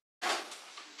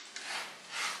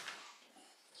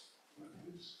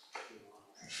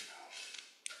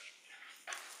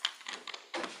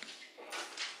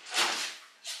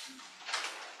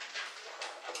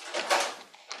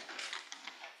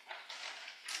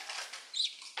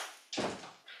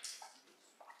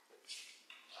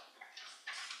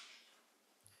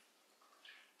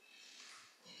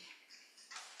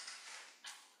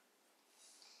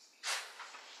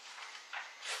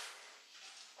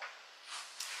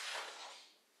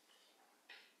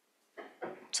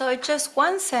 So it's just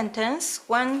one sentence,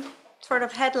 one sort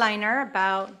of headliner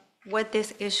about what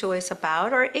this issue is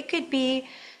about, or it could be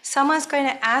someone's going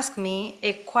to ask me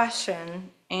a question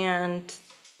and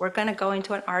we're going to go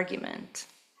into an argument.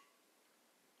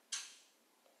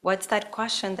 What's that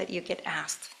question that you get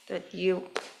asked that you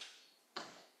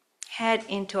head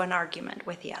into an argument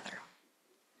with the other?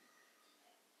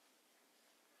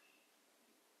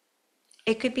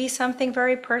 It could be something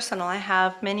very personal. I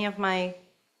have many of my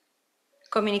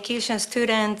communication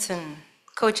students and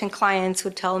coaching clients who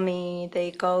tell me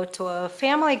they go to a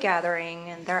family gathering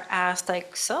and they're asked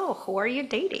like, so who are you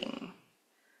dating?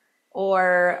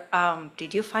 Or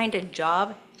did you find a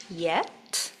job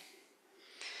yet?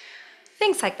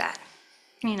 Things like that,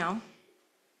 you know.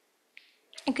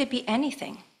 It could be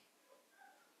anything.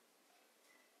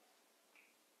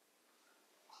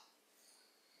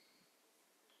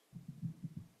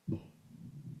 It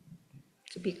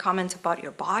could be comments about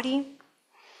your body,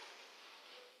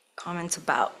 comments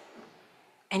about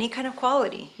any kind of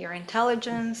quality, your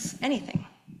intelligence, anything.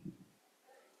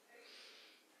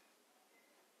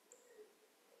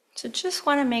 So just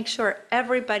want to make sure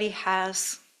everybody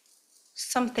has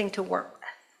something to work with.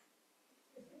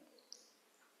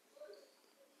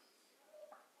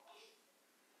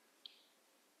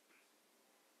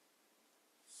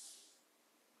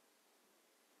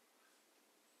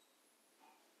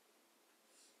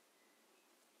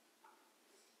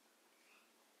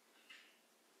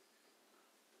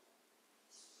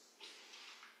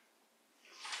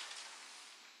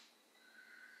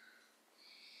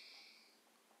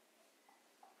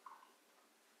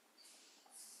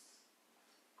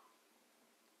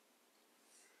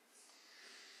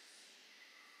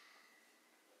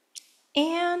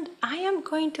 And I am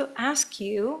going to ask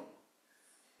you,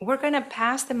 we're going to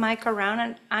pass the mic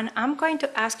around and I'm going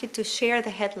to ask you to share the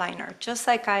headliner. Just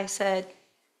like I said,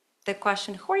 the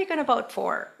question, who are you going to vote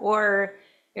for? Or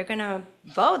you're going to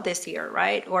vote this year,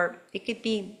 right? Or it could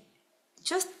be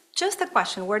just a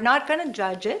question. We're not going to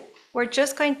judge it. We're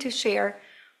just going to share,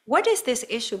 what is this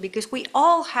issue? Because we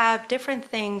all have different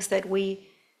things that we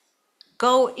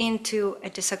go into a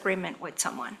disagreement with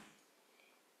someone.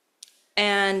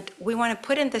 And we want to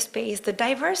put in the space the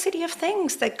diversity of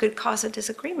things that could cause a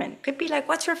disagreement. It could be like,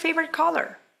 what's your favorite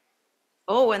color?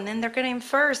 Oh, and then they're going to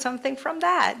infer something from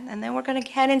that. And then we're going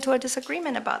to head into a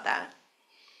disagreement about that.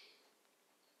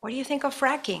 What do you think of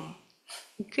fracking?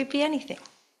 It could be anything.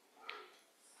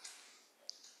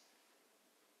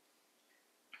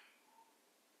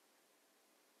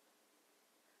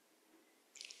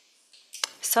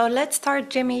 So let's start.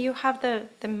 Jimmy, you have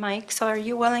the mic. So are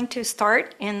you willing to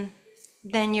start? And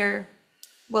then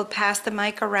we'll pass the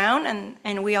mic around.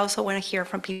 And we also want to hear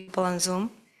from people on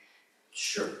Zoom.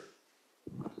 Sure.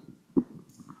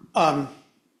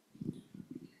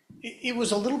 It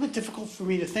was a little bit difficult for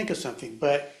me to think of something,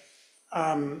 but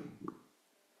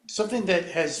something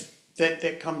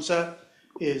that comes up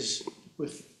is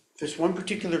with this one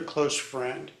particular close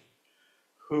friend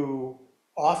who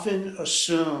often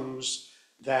assumes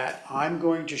that I'm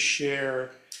going to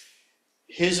share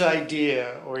his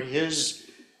idea or his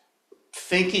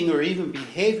thinking or even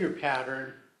behavior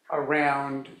pattern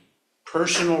around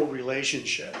personal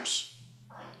relationships.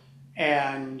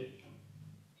 And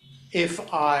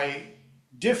if I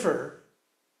differ,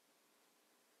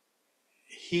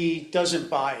 he doesn't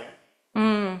buy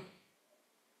it.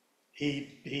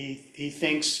 He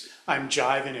thinks I'm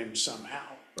jiving him somehow.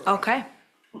 Okay.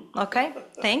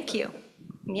 Thank you.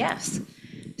 Yes.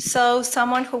 So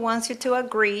someone who wants you to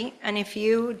agree, and if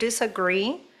you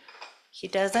disagree, he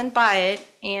doesn't buy it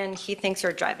and he thinks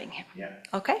you're driving him. Yeah.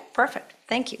 Okay, perfect.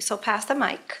 Thank you. So pass the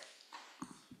mic.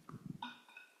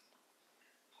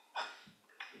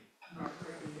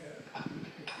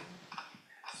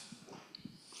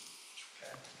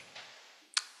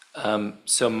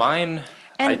 So mine.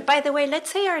 And by the way,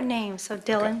 let's say our names. So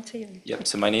Dylan, to you. Yep.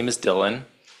 So my name is Dylan,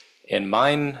 and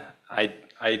mine,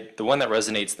 the one that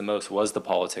resonates the most was the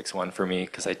politics one for me,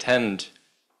 because I tend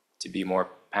to be more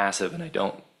passive and I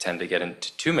don't tend to get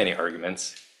into too many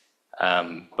arguments.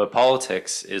 But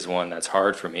politics is one that's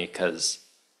hard for me because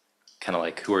kind of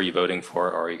like, who are you voting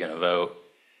for? Or are you going to vote?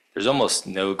 There's almost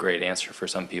no great answer for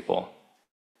some people,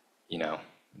 you know,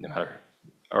 no matter,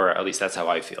 or at least that's how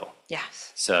I feel.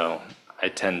 Yes. So I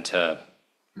tend to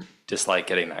dislike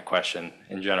getting that question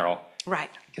in general. Right.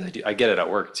 Because I get it at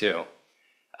work too.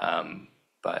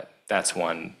 But that's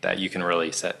one that you can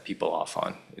really set people off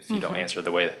on if you don't answer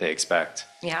the way that they expect.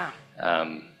 Yeah.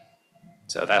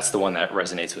 So that's the one that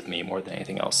resonates with me more than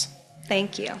anything else.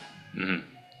 Thank you.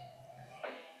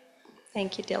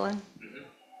 Thank you, Dylan.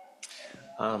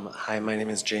 Hi, my name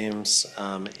is James,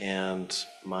 and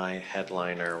my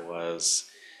headliner was,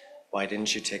 why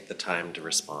didn't you take the time to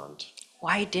respond?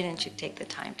 Why didn't you take the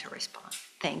time to respond?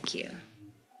 Thank you.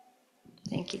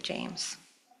 Thank you, James.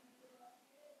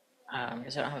 I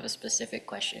guess I don't have a specific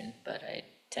question, but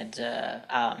tend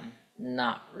to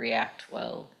not react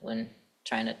well when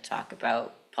trying to talk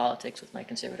about politics with my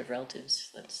conservative relatives.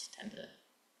 That's tend to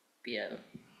be a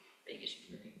big issue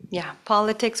for me. Yeah,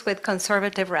 politics with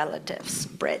conservative relatives.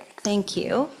 Britt, thank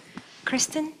you.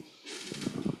 Kristen?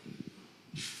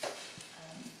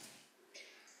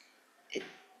 I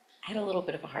had a little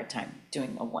bit of a hard time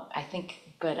doing a one, I think,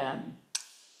 but I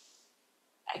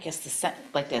guess the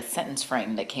sentence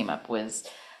frame that came up was,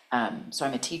 so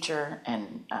I'm a teacher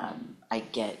and I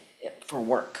get, for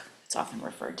work, it's often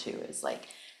referred to as like,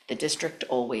 the district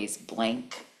always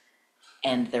blank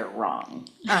and they're wrong.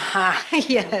 Aha,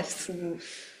 yes.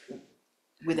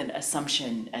 With an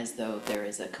assumption as though there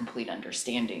is a complete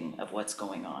understanding of what's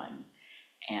going on.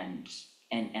 And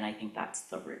I think that's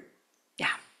the root, Yeah,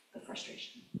 the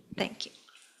frustration. thank you.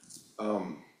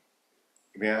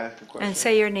 May I ask a question? And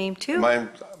say your name too, My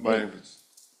name is,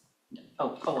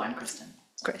 Oh, I'm Kristen.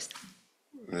 Kristen.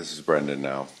 this is Brendan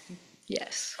now,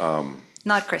 Yes.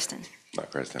 Not Kristen. not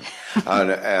Kristen.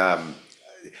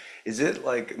 Is it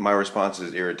like my response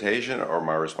is irritation or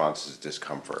my response is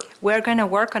discomfort? We're going to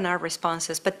work on our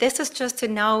responses, but this is just to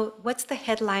know what's the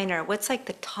headliner, what's like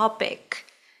the topic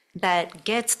that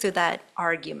gets to that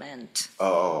argument.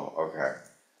 Oh, okay.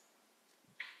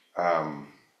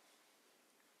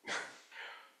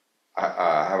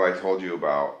 Have I told you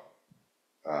about,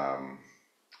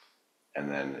 and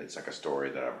then it's like a story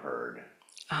that I've heard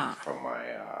from my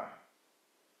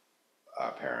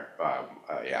parent,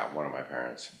 one of my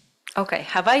parents. Okay,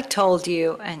 have I told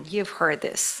you, and you've heard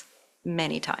this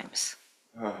many times?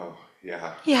 Oh,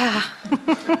 yeah. Yeah.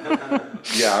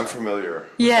 Yeah, I'm familiar with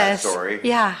that Yes. story.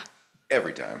 Yeah,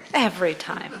 Every time. every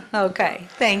time. Okay,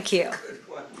 thank you.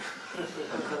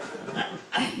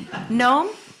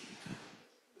 No?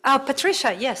 Oh,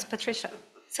 Patricia, yes, Patricia.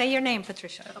 Say your name,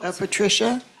 Patricia.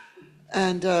 Patricia,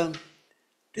 and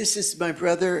this is my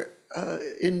brother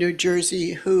in New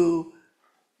Jersey who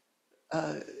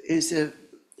is a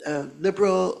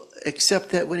liberal, except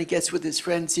that when he gets with his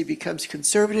friends, he becomes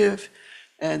conservative.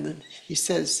 And he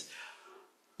says,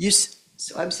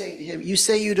 so I'm saying to him, you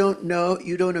say you don't know,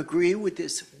 you don't agree with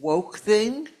this woke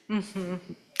thing?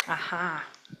 Aha.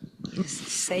 You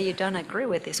say you don't agree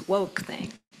with this woke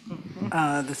thing.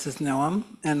 This is Noam,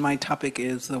 and my topic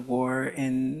is the war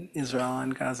in Israel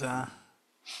and Gaza.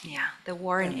 Yeah, the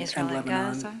war in And Israel and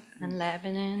Lebanon. Gaza and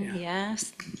Lebanon, Yeah.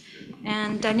 yes.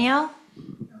 And Danielle?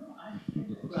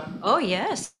 Oh,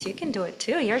 yes, you can do it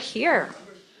too. You're here.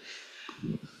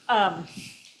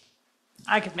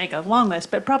 I could make a long list,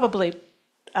 but probably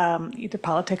either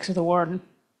politics or the war.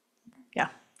 Yeah.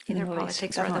 in the Either Middle East,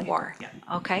 politics or the definitely. war. Yeah.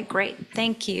 Okay, great.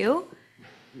 Thank you.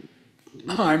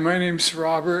 Hi, my name's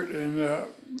Robert, and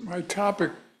my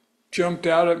topic jumped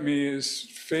out at me is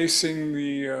facing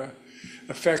the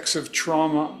effects of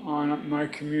trauma on my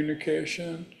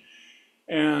communication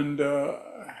and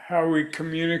how we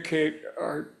communicate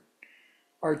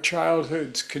our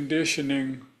childhood's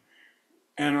conditioning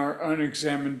and our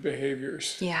unexamined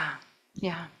behaviors.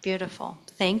 Yeah, beautiful.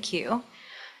 Thank you.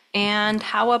 And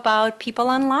how about people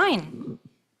online?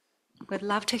 Would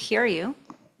love to hear you.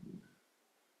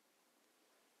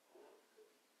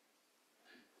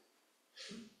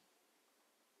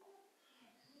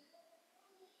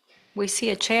 We see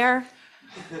a chair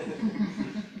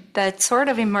that's sort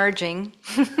of emerging.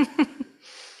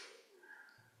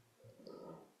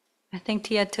 I think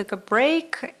Tia took a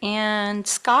break. And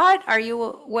Scott, are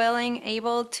you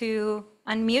able to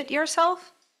unmute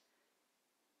yourself?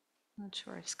 Not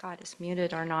sure if Scott is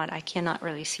muted or not. I cannot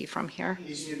really see from here.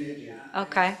 He's muted, yeah.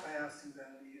 Okay. I asked him to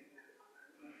unmute, I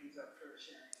don't know if he's up for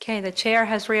sharing. Okay, the chair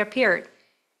has reappeared.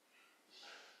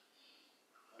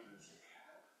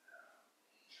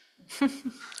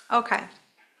 Okay.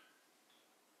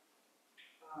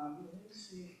 Let me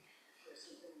see if there's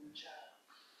something in the chat.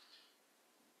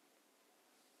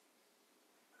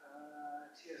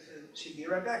 Tia said she'd be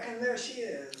right back, and there she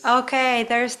is. Okay,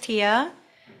 there's Tia.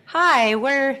 Hi,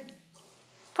 we're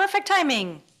perfect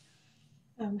timing.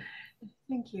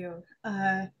 Thank you.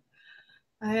 I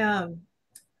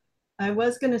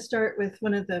was going to start with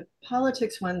one of the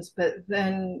politics ones, but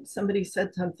then somebody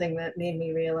said something that made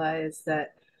me realize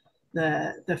that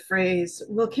the phrase,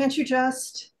 well, can't you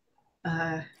just,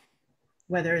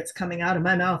 whether it's coming out of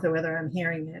my mouth or whether I'm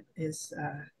hearing it, is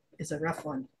a rough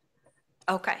one.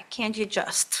 Okay, can't you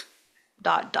just ...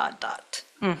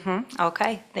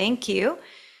 Okay, thank you.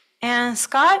 And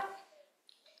Scott,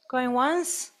 going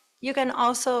once, you can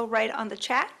also write on the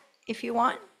chat if you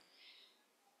want.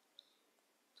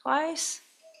 Twice.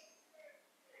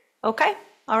 Okay,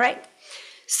 all right.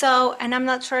 So, and I'm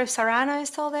not sure if Sarana is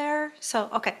still there. So,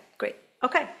 okay, great.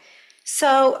 Okay,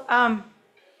 so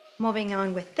moving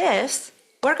on with this,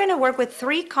 we're going to work with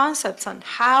 3 concepts on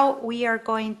how we are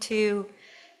going to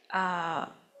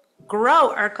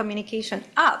grow our communication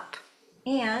up.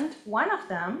 And one of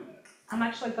them, I'm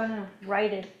actually going to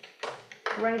write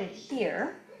it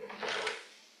here.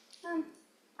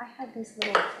 I have these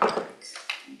little cards.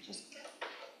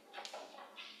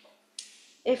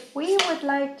 If we would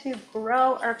like to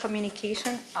grow our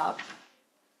communication up,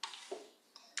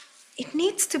 it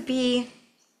needs to be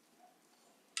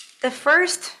the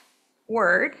first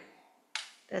word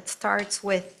that starts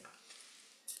with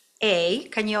A.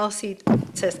 Can you all see it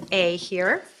says A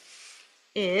here?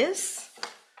 Is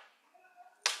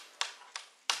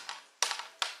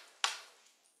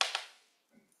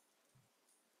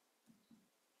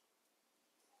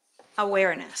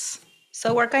awareness.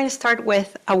 So we're going to start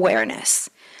with awareness.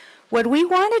 What we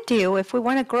want to do, if we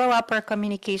want to grow up our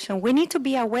communication, we need to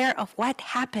be aware of what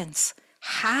happens,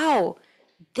 how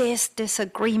this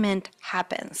disagreement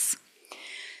happens.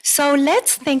 So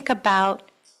let's think about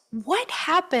what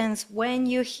happens when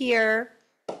you hear,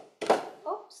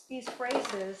 these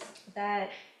phrases that,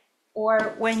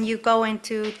 or when you go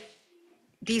into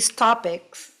these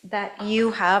topics that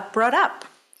you have brought up.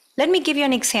 Let me give you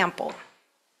an example.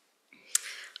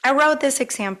 I wrote this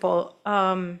example.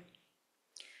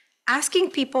 Asking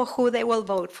people who they will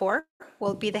vote for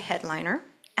will be the headliner.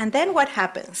 And then what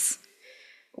happens?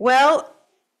 Well,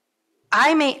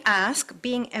 I may ask,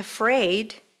 being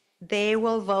afraid they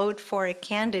will vote for a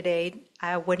candidate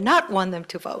I would not want them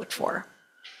to vote for.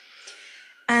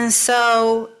 And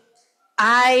so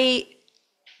I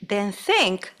then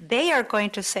think they are going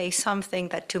to say something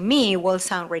that to me will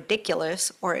sound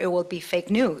ridiculous or it will be fake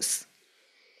news.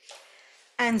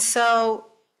 And so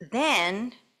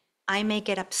then I may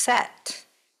get upset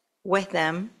with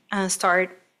them and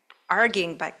start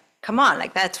arguing, but come on,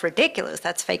 like that's ridiculous,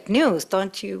 that's fake news.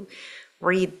 Don't you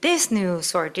read this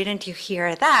news, or didn't you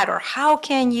hear that, or how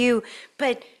can you,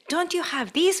 but don't you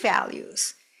have these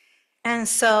values? And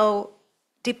so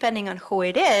depending on who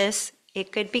it is,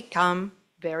 it could become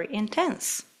very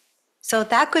intense. So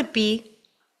that could be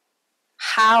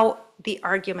how the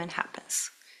argument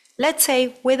happens. Let's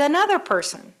say with another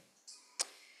person,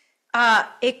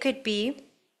 it could be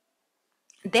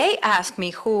they ask me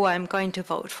who I'm going to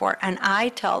vote for, and I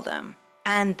tell them.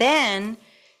 And then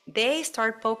they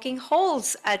start poking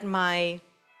holes at my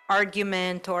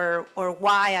argument or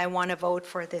why I want to vote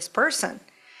for this person.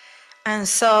 And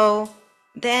so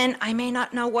then I may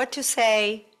not know what to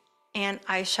say, and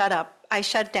I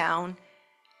shut down,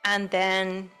 and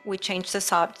then we change the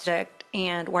subject,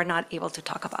 and we're not able to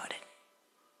talk about it.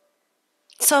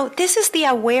 So this is the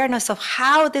awareness of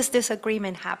how this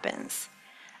disagreement happens.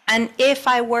 And if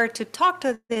I were to talk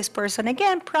to this person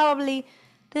again, probably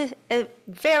a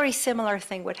very similar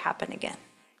thing would happen again.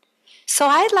 So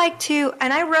I'd like to,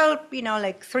 and I wrote,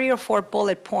 like 3 or 4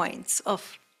 bullet points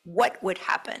of what would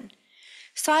happen.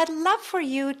 So I'd love for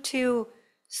you to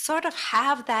sort of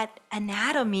have that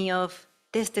anatomy of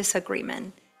this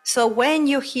disagreement. So when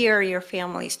you hear your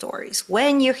family stories,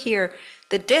 when you hear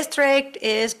the district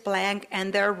is blank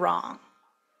and they're wrong,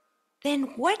 then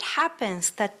what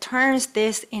happens that turns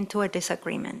this into a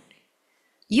disagreement?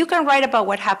 You can write about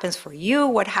what happens for you,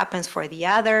 what happens for the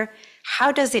other,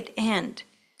 how does it end?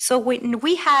 So when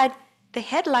we had, the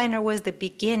headliner was the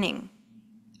beginning.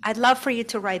 I'd love for you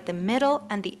to write the middle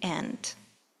and the end.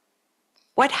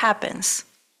 What happens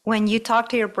when you talk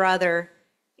to your brother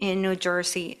in New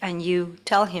Jersey and you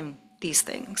tell him these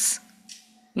things?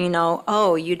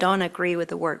 Oh, you don't agree with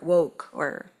the word woke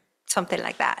or something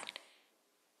like that.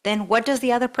 Then what does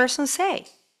the other person say?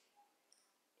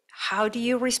 How do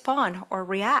you respond or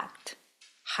react?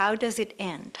 How does it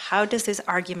end? How does this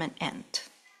argument end?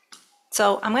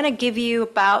 So I'm going to give you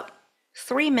about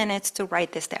 3 minutes to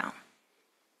write this down.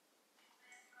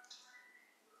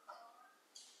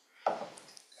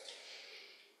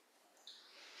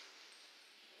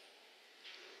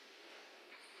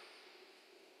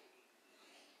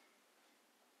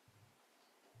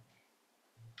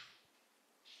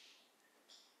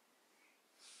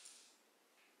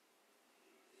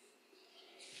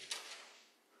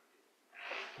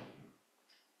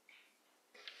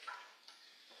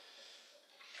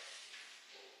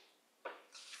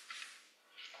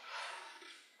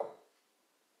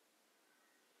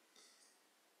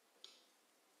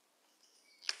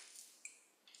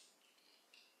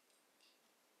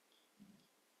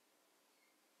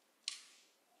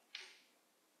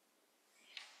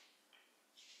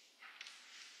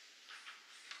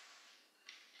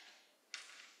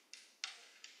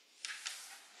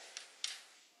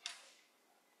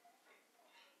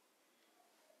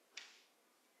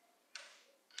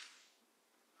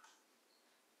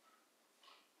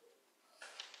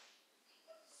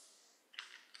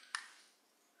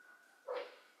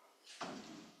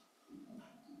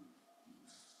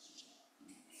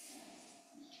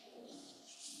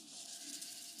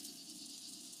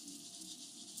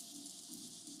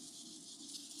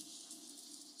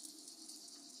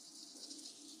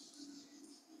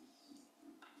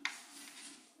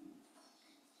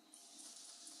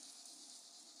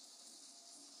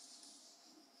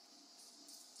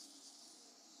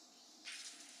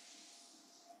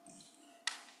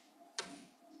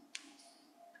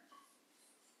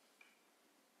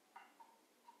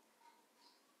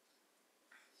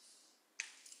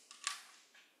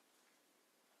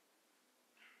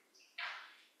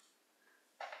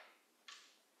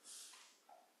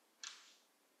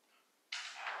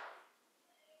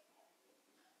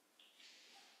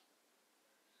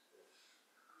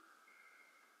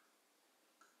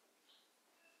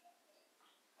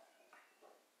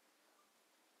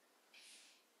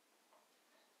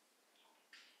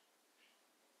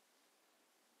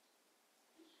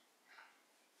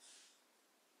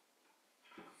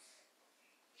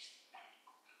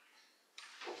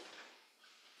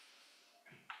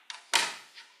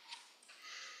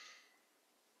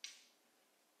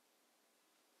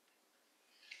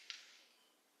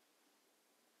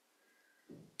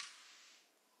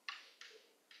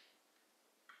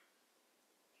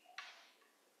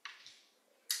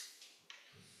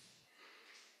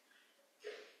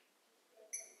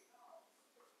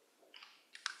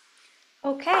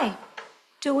 Okay.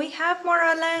 Do we have more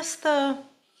or less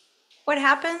what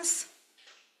happens?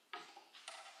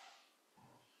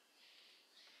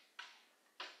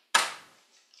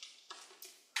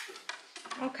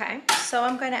 Okay,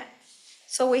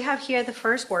 so we have here the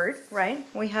first word, right?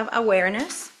 We have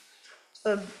awareness,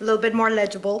 a little bit more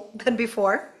legible than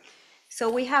before. So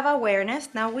we have awareness,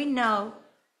 now we know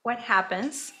what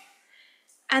happens.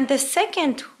 And the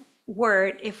second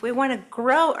word, if we want to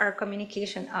grow our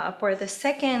communication up, or the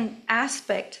second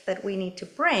aspect that we need to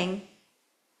bring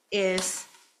is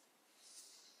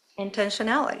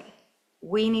intentionality.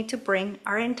 We need to bring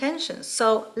our intentions.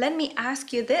 So let me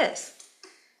ask you this.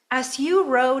 As you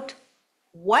wrote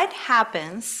what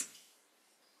happens,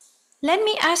 let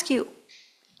me ask you,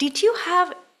 did you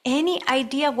have any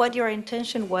idea what your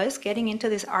intention was getting into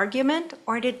this argument,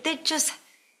 or did it just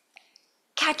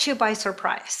catch you by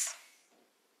surprise?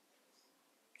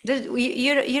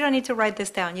 You don't need to write this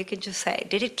down. You can just say,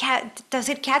 does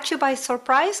it catch you by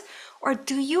surprise? Or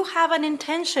do you have an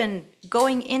intention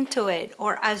going into it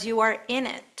or as you are in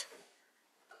it?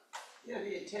 Yeah,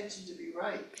 the intention to be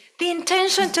right. The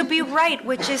intention to be right,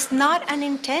 which is not an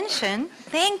intention,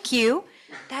 thank you,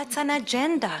 that's an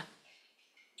agenda.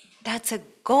 That's a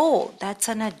goal, that's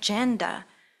an agenda.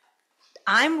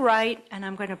 I'm right and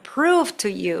I'm going to prove to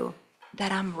you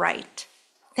that I'm right.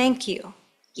 Thank you.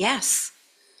 Yes.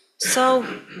 So,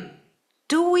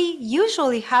 do we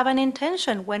usually have an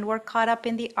intention when we're caught up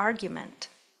in the argument?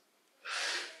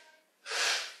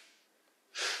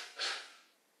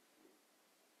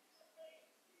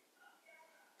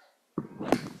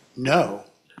 No,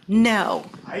 No,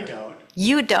 I don't.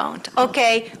 you don't.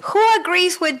 Okay, who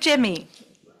agrees with Jimmy?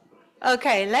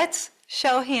 Okay, let's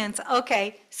show hands.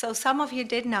 Okay, so some of you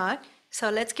did not, so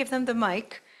let's give them the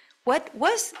mic. What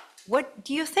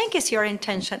do you think is your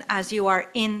intention as you are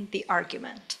in the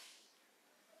argument?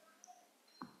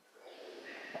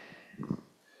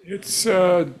 It's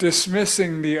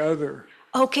dismissing the other.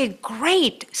 Okay,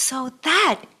 great. So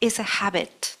that is a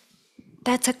habit.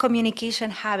 That's a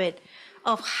communication habit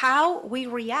of how we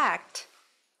react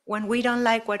when we don't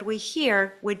like what we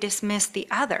hear, we dismiss the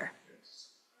other.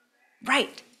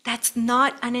 Right, that's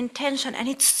not an intention. And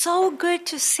it's so good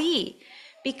to see.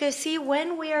 Because see,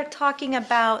 when we are talking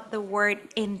about the word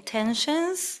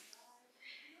intentions,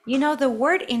 you know, the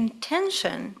word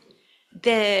intention,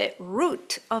 the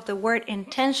root of the word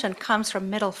intention comes from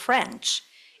Middle French.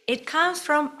 It comes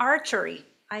from archery.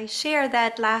 I shared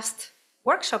that last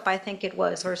workshop, I think it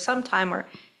was, or sometime, or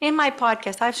in my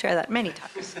podcast, I've shared that many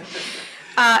times.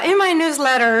 In my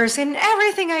newsletters, in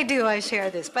everything I do, I share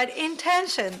this. But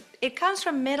intention, it comes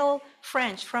from Middle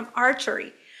French, from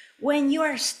archery. When you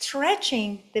are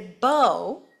stretching the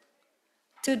bow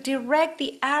to direct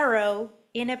the arrow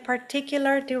in a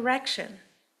particular direction.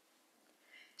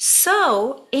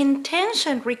 So,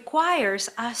 intention requires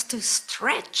us to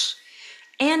stretch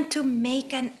and to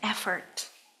make an effort.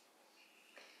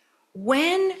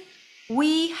 When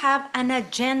we have an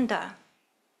agenda,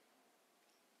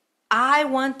 I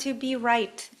want to be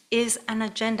right is an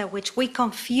agenda which we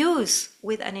confuse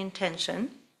with an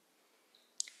intention.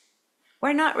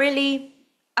 We're not really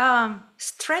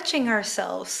stretching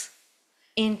ourselves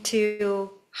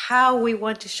into how we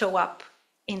want to show up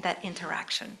in that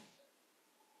interaction.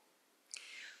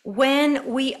 When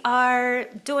we are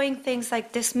doing things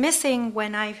like dismissing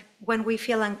when we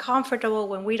feel uncomfortable,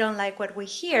 when we don't like what we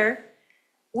hear,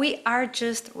 we are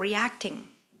just reacting.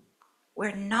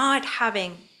 We're not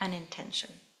having an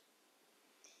intention.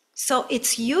 So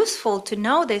it's useful to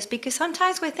know this because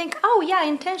sometimes we think, oh yeah,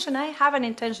 intention, I have an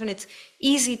intention. It's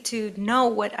easy to know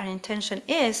what an intention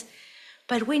is,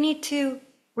 but we need to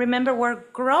remember we're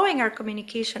growing our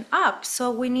communication up,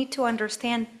 so we need to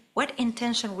understand what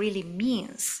intention really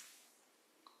means.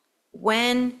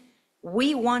 When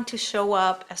we want to show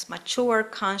up as mature,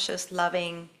 conscious,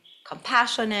 loving,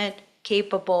 compassionate,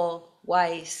 capable,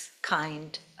 wise,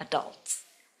 kind adults,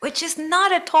 which is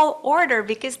not a tall order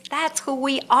because that's who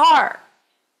we are.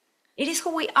 It is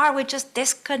who we are, we just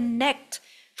disconnect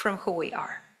from who we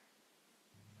are.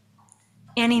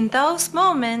 And in those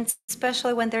moments,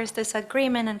 especially when there's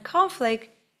disagreement and conflict,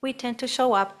 we tend to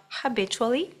show up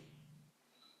habitually,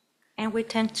 and we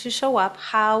tend to show up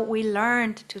how we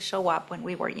learned to show up when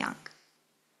we were young,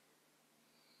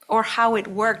 or how it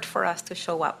worked for us to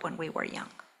show up when we were young.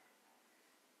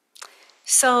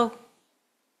 So,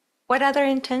 what other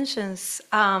intentions,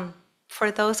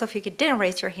 for those of you who didn't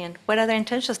raise your hand, what other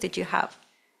intentions did you have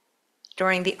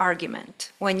during the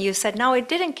argument? When you said, no, it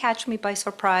didn't catch me by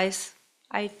surprise,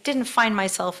 I didn't find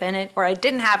myself in it, or I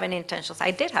didn't have any intentions.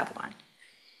 I did have one.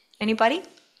 Anybody?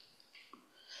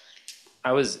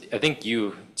 I think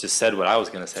you just said what I was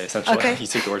going to say, essentially. Okay. You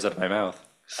took the words out of my mouth.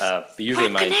 But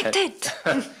usually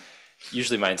We're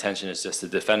usually my intention is just to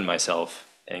defend myself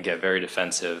and get very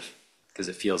defensive because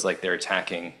it feels like they're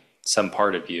attacking some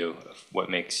part of you, of what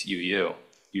makes you you,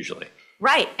 usually.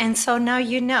 Right, and so now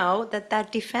you know that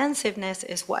that defensiveness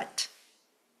is what?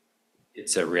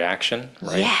 It's a reaction,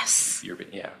 right? Yes.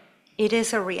 Yeah. It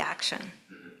is a reaction.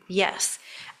 Yes.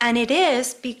 And it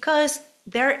is because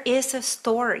there is a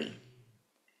story.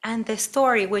 And the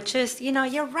story, which is,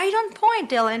 you're right on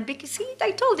point, Dylan, because see, I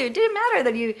told you, it didn't matter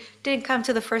that you didn't come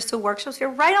to the first 2 workshops.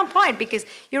 You're right on point because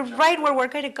you're right where we're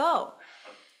going to go.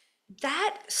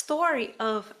 That story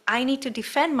of I need to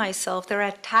defend myself, they're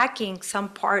attacking some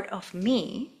part of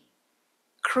me,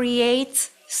 creates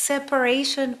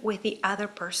separation with the other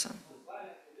person.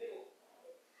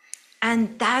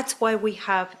 And that's why we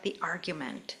have the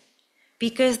argument.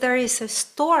 Because there is a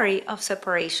story of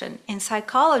separation. In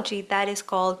psychology, that is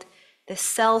called the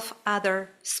self-other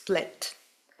split.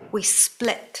 We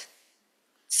split.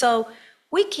 So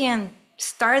we can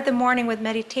start the morning with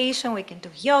meditation, we can do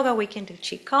yoga, we can do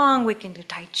qigong, we can do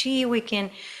tai chi, we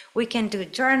can do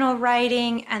journal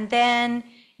writing, and then,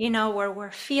 where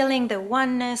we're feeling the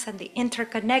oneness and the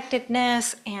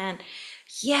interconnectedness, and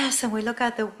yes, and we look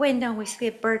out the window and we see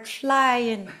a bird fly,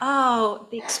 and oh,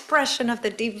 the expression of the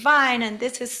divine, and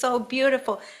this is so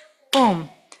beautiful.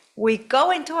 Boom. We go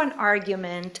into an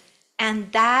argument,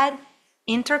 and that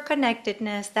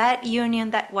interconnectedness, that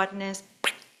union, that oneness,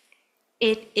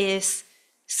 it is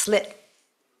slit.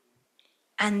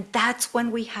 And that's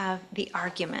when we have the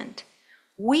argument.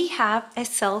 We have a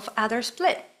self-other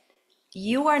split.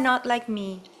 You are not like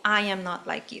me, I am not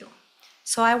like you.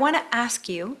 So I want to ask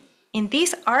you, in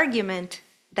this argument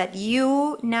that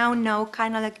you now know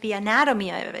kind of like the anatomy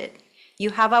of it,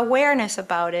 you have awareness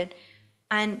about it,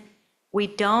 and we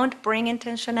don't bring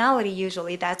intentionality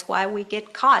usually. That's why we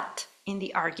get caught in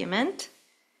the argument.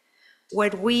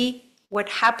 What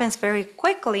happens very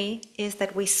quickly is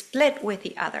that we split with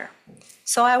the other.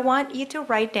 So I want you to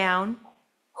write down,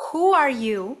 who are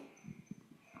you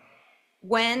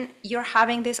when you're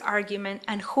having this argument,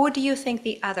 and who do you think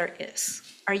the other is?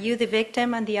 Are you the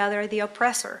victim and the other the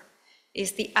oppressor?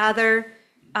 Is the other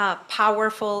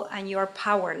powerful and you're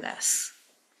powerless?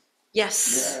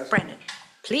 Yes, Brennan,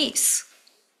 please.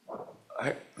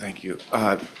 Thank you.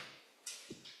 How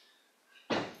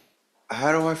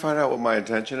do I find out what my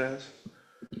intention is?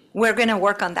 We're going to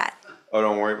work on that. Oh,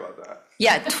 don't worry about that.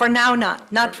 Yeah, for now,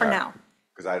 not for now.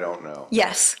 Because I don't know.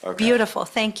 Yes, Okay. beautiful,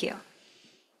 thank you.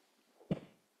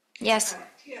 Yes.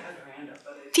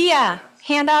 Tia,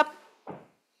 hand up.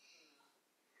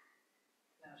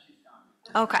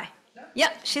 Okay.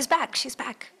 Yep, she's back.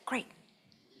 Great.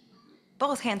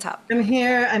 Both hands up. I'm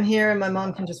here, and my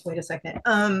mom can just wait a second.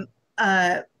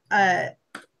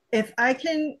 If I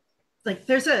can, like,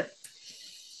 there's a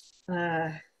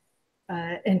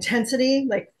intensity,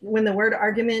 like when the word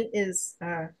argument is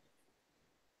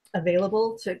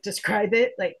available to describe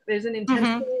it, like there's an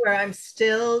intensity where I'm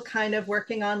still kind of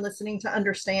working on listening to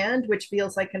understand, which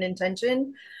feels like an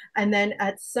intention. And then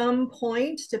at some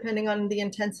point, depending on the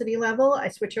intensity level, I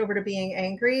switch over to being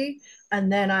angry,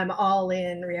 and then I'm all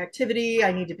in reactivity.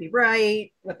 I need to be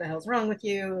right. What the hell's wrong with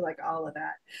you? Like all of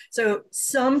that. So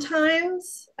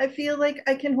sometimes I feel like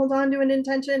I can hold on to an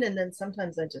intention, and then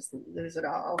sometimes I just lose it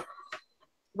all.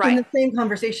 Right. In the same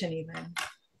conversation even.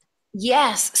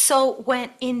 Yes, so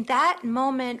when in that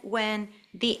moment when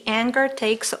the anger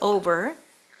takes over,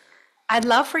 I'd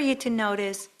love for you to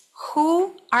notice,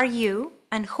 who are you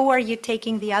and who are you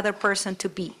taking the other person to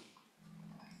be?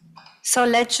 So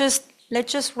let's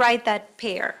just write that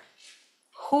pair.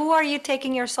 Who are you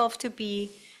taking yourself to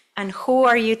be, and who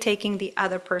are you taking the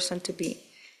other person to be?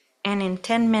 And in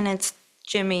 10 minutes,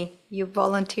 Jimmy, you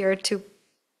volunteered to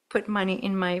put money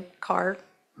in my car.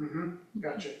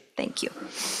 Gotcha. Thank you.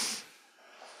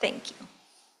 Thank you.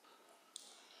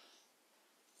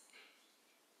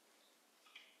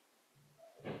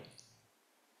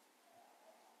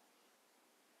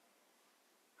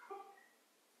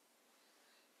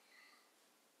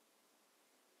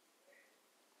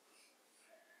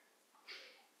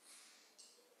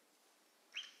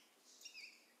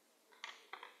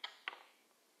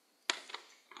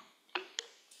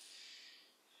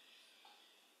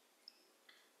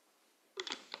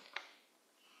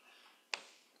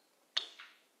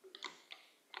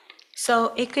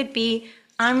 So it could be,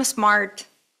 I'm smart,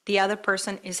 the other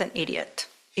person is an idiot.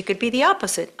 It could be the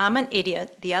opposite. I'm an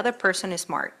idiot, the other person is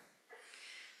smart.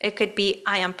 It could be,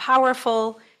 I am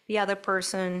powerful, the other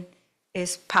person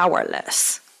is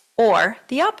powerless. Or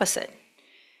the opposite.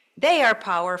 They are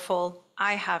powerful,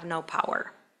 I have no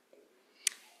power.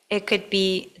 It could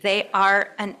be they are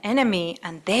an enemy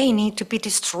and they need to be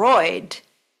destroyed,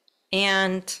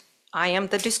 and I am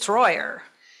the destroyer.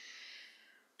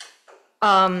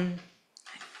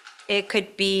 It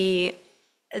could be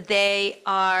they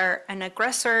are an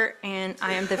aggressor and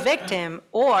I am the victim,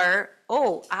 or,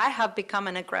 oh, I have become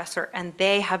an aggressor and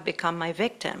they have become my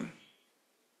victim.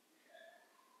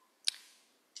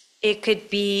 It could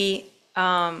be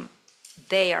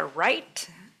they are right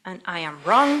and I am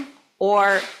wrong,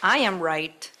 or I am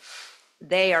right,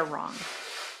 they are wrong.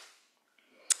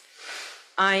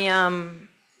 I am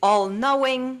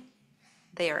all-knowing,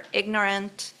 they are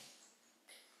ignorant.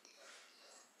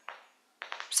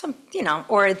 Some,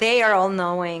 or they are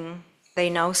all-knowing, they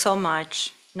know so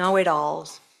much,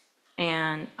 know-it-alls,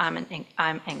 and I'm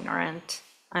ignorant,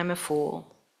 I'm a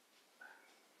fool.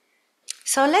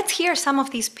 So let's hear some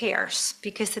of these pairs,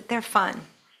 because they're fun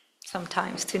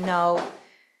sometimes to know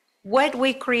what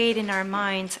we create in our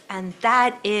minds, and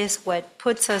that is what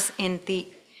puts us in the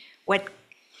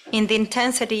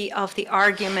intensity of the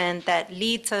argument that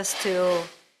leads us to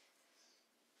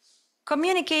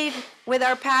communicate with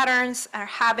our patterns, our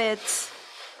habits,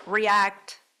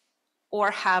 react, or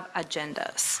have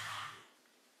agendas.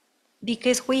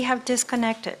 Because we have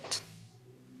disconnected.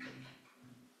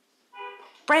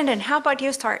 Brandon, how about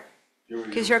you start?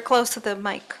 Because you're close to the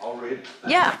mic. I'll read.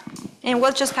 Yeah, and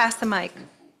we'll just pass the mic.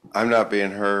 I'm not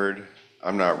being heard.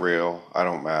 I'm not real. I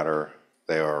don't matter.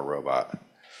 They are a robot.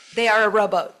 They are a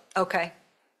robot. Okay.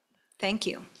 Thank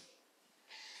you.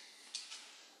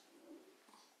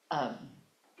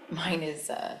 Mine is,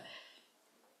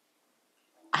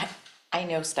 I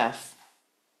know stuff.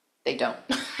 They don't.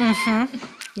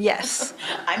 Yes.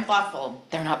 I'm thoughtful.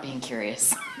 They're not being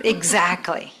curious.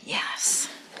 Exactly. Yes.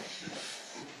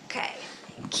 Okay.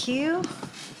 Thank you.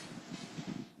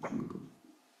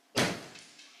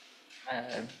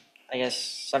 I guess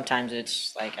sometimes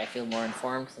it's like I feel more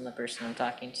informed than the person I'm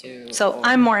talking to. So or,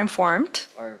 I'm more informed.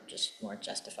 Or just more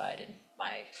justified in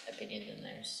my opinion than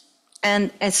theirs.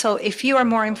 And so if you are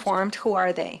more informed, who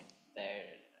are they? They're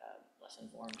less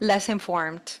informed. Less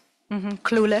informed.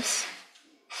 Clueless.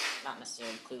 Not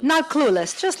necessarily clueless. Not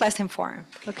clueless, just less informed.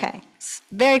 Okay. It's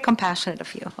very compassionate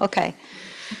of you. Okay.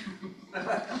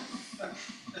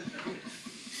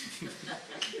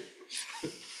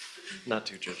 Not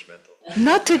too judgmental.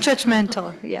 Not too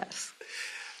judgmental, yes.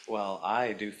 Well,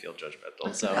 I do feel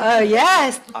judgmental, so. Oh,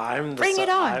 yes. Bring it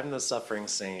on. I'm the suffering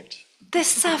saint. The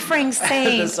suffering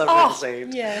saint. The suffering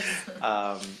saint. Yes.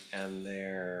 And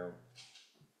they're,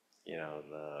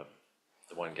 the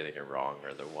one getting it wrong,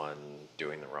 or the one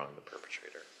doing the wrong, the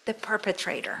perpetrator. The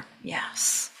perpetrator,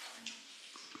 yes.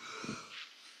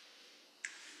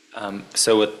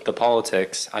 So with the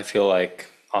politics, I feel like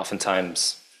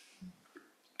oftentimes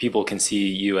people can see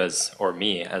you as, or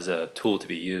me, as a tool to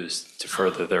be used to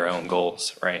further their own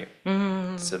goals, right?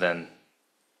 So then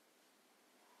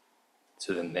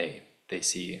they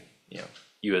see,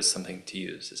 you as something to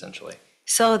use, essentially.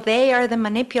 So they are the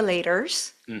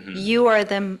manipulators. You are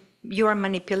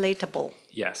manipulatable.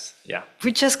 Yes, yeah.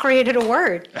 We just created a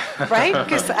word, right?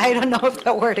 Because I don't know if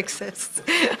that word exists.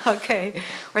 Okay.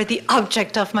 Or the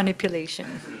object of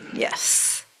manipulation.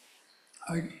 Yes.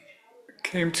 I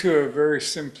came to a very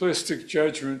simplistic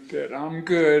judgment that I'm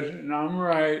good and I'm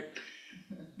right.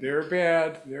 They're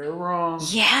bad, they're wrong.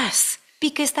 Yes,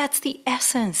 because that's the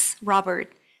essence,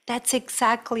 Robert. That's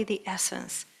exactly the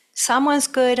essence. Someone's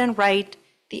good and right,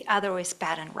 the other is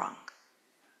bad and wrong.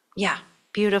 Yeah,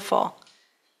 beautiful.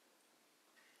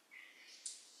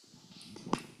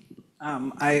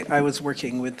 I was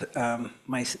working with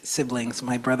my siblings,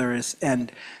 my brothers,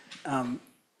 and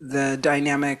the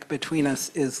dynamic between us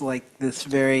is like this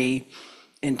very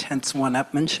intense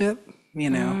one-upmanship,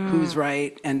 who's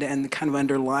right, and kind of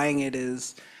underlying it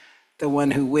is the one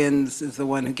who wins is the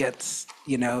one who gets,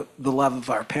 the love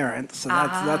of our parents. So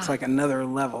that's like another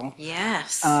level.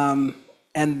 Yes. And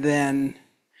then,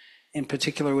 in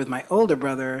particular with my older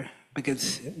brother,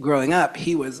 because growing up,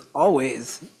 he was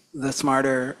always the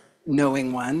smarter,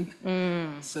 knowing one.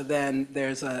 So then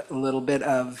there's a little bit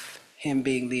of him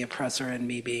being the oppressor and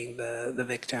me being the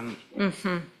victim.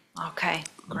 Okay,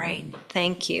 great.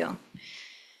 Thank you.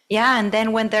 Yeah, and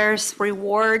then when there's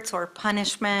rewards or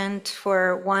punishment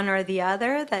for one or the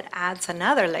other, that adds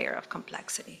another layer of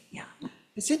complexity. Yeah.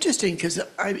 It's interesting because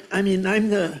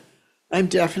I'm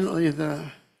definitely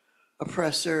the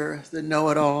oppressor, the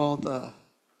know-it-all, the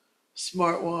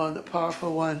smart one, the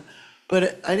powerful one.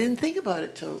 But I didn't think about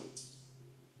it till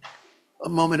a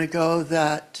moment ago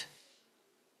that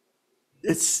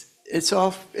it's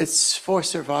for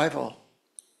survival.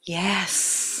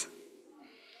 Yes.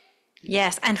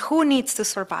 Yes, and who needs to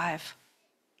survive?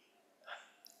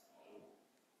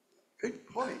 Good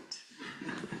point.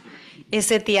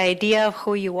 Is it the idea of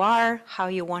who you are, how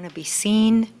you want to be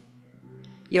seen,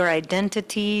 your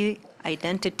identity,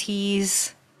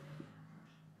 identities?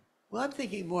 Well, I'm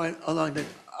thinking more along the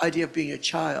idea of being a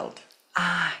child.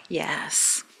 Ah,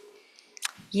 yes.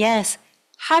 Yes.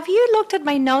 Have you looked at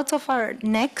my notes of our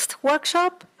next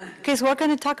workshop? Because we're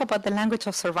going to talk about the language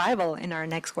of survival in our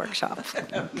next workshop.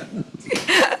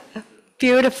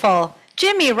 Beautiful.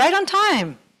 Jimmy, right on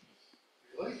time.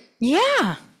 Really?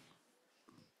 Yeah.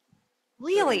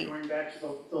 Really. Going back to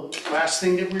the last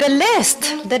thing that we.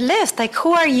 The list, like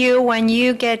who are you when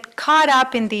you get caught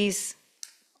up in these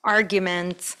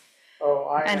arguments? Oh,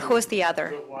 I And am who's the other?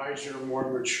 The wiser, more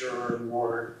mature,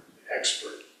 more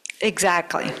expert.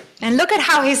 Exactly. And look at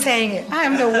how he's saying it.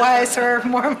 I'm the wiser,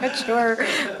 more mature,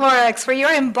 more expert.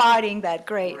 You're embodying that.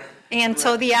 Great. And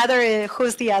so the other is,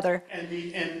 who's the other? And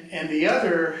the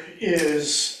other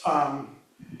is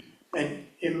an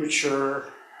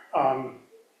immature,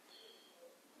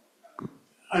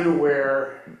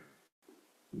 unaware,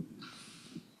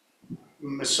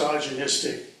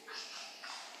 misogynistic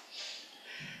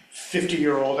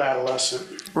 50-year-old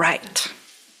adolescent. Right.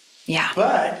 Yeah.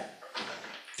 But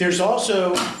there's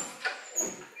also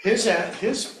his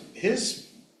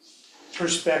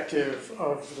perspective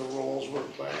of the roles we're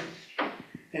playing.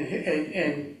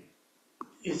 And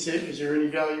is there any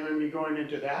value in me going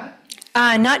into that?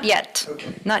 Not yet.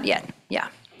 Okay. Not yet. Yeah.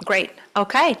 Great.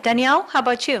 Okay. Danielle, how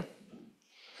about you?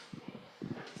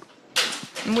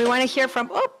 And we want to hear from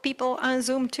people on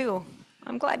Zoom too.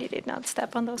 I'm glad you did not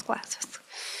step on those glasses.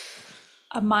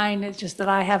 Mine is just that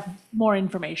I have more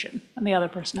information and the other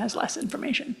person has less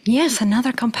information. Yes,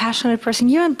 another compassionate person.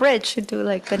 You and Bridge should do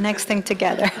like the next thing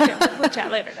together. Okay, we'll chat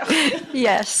later.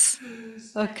 Yes.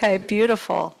 Okay,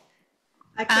 beautiful.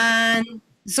 And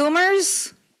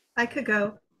Zoomers? I could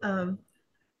go.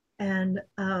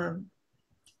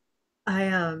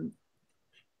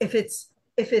 If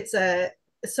it's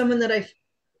someone that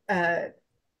I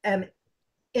am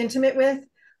intimate with,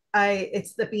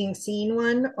 it's the being seen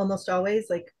one almost always.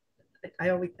 Like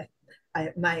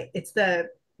it's the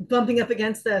bumping up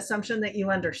against the assumption that you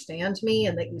understand me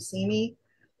and that you see me.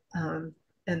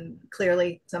 And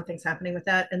clearly something's happening with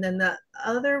that. And then the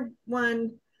other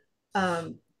one,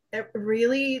 it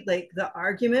really like the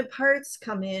argument parts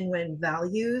come in when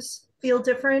values feel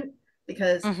different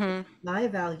because my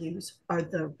values are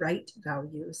the right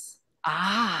values.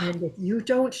 And if you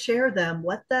don't share them,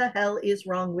 what the hell is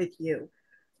wrong with you?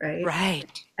 Right.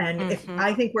 Right. And if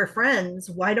I think we're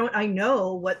friends, why don't I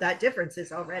know what that difference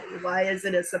is already? Why is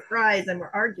it a surprise and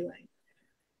we're arguing?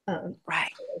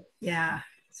 Right. Yeah.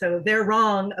 So they're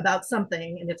wrong about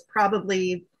something, and it's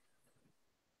probably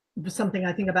something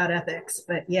I think about ethics,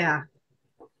 but yeah.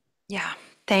 Yeah.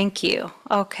 Thank you.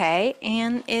 Okay.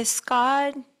 And is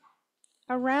Scott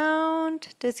around?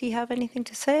 Does he have anything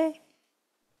to say?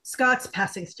 Scott's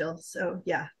passing still. So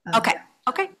yeah. Okay.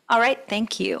 Okay. All right.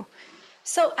 Thank you.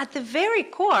 So at the very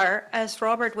core, as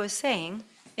Robert was saying,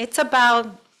 it's about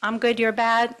I'm good, you're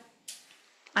bad,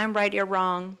 I'm right, you're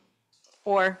wrong,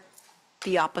 or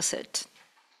the opposite.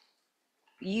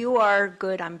 You are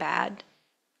good, I'm bad.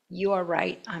 You are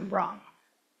right, I'm wrong.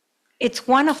 It's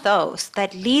one of those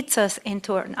that leads us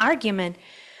into an argument,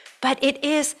 but it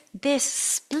is this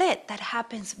split that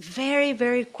happens very,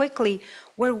 very quickly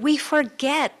where we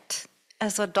forget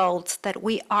as adults that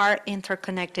we are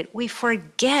interconnected. We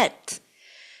forget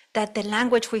that the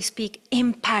language we speak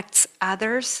impacts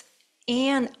others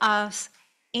and us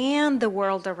and the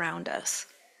world around us.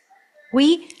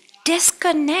 We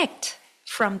disconnect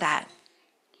from that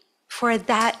for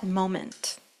that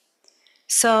moment.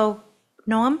 So,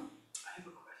 Noam? I have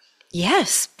a question.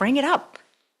 Yes, bring it up.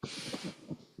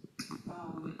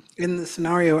 In the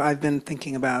scenario I've been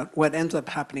thinking about, what ends up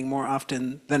happening more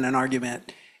often than an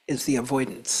argument is the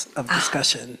avoidance of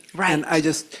discussion. Right. And I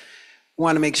just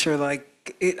want to make sure, like,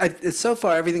 so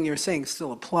far everything you're saying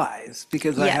still applies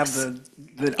because I have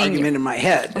the argument in my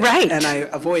head. Right. And I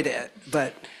avoid it,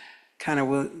 but kind of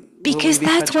will. Because will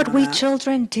we be that's what touching on we that?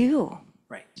 children do.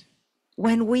 Right.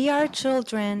 When we are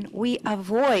children, we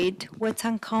avoid what's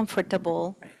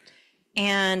uncomfortable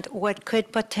and what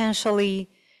could potentially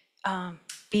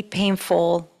be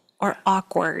painful or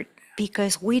awkward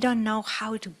because we don't know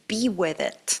how to be with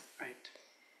it. Right.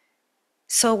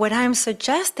 So what I'm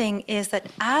suggesting is that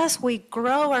as we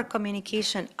grow our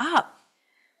communication up,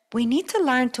 we need to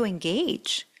learn to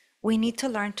engage. We need to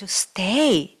learn to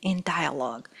stay in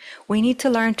dialogue. We need to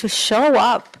learn to show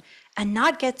up and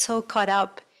not get so caught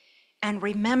up and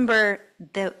remember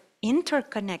the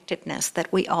interconnectedness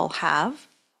that we all have.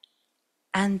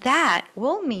 And that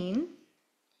will mean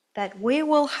that we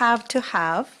will have to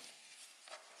have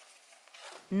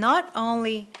not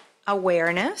only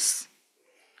awareness,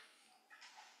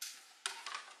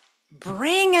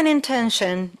 bring an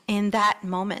intention in that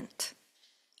moment.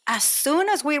 As soon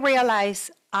as we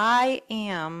realize I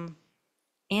am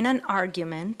in an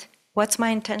argument, what's my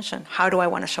intention? How do I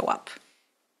want to show up?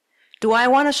 Do I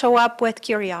want to show up with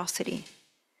curiosity?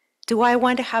 Do I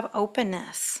want to have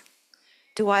openness?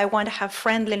 Do I want to have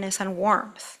friendliness and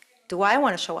warmth? Do I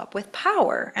want to show up with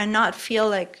power and not feel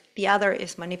like the other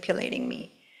is manipulating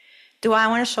me? Do I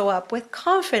want to show up with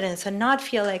confidence and not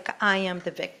feel like I am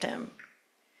the victim?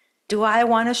 Do I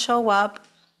want to show up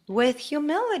with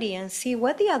humility and see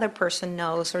what the other person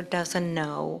knows or doesn't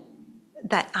know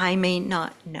that I may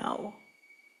not know?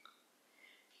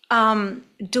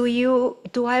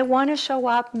 Do I want to show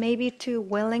up maybe to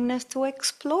willingness to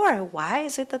explore? Why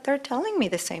is it that they're telling me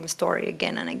the same story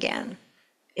again and again?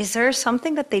 Is there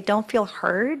something that they don't feel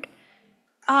heard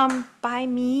by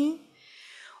me?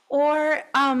 Or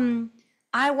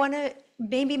I want to,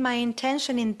 maybe my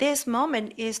intention in this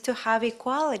moment is to have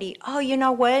equality. Oh, you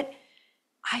know what?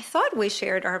 I thought we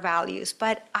shared our values,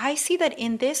 but I see that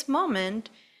in this moment,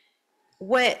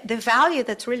 what the value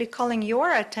that's really calling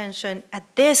your attention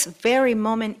at this very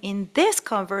moment in this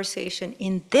conversation,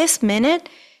 in this minute,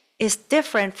 is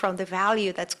different from the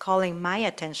value that's calling my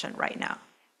attention right now.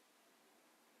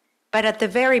 But at the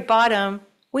very bottom,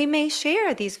 we may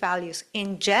share these values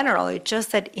in general. It's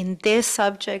just that in this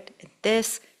subject,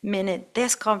 this minute,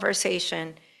 this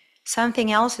conversation,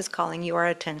 something else is calling your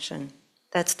attention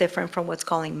that's different from what's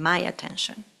calling my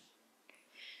attention.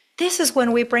 This is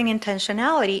when we bring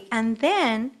intentionality, and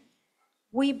then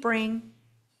we bring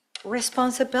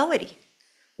responsibility.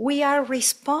 We are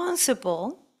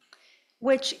responsible,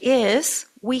 which is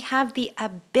we have the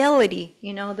ability,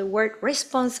 you know, the word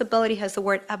responsibility has the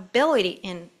word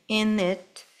ability in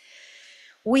it.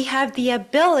 We have the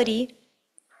ability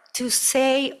to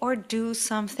say or do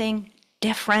something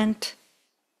different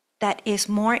that is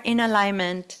more in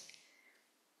alignment.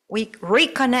 We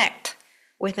reconnect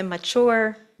with a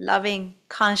mature, loving,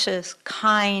 conscious,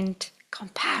 kind,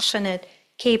 compassionate,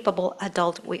 capable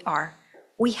adult we are.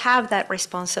 We have that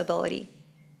responsibility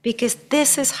because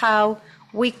this is how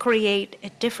we create a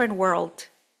different world,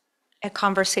 a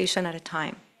conversation at a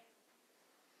time.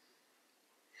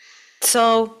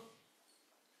 So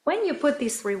when you put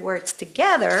these three words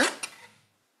together,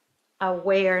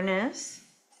 awareness,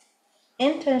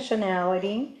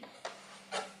 intentionality,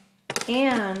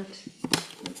 and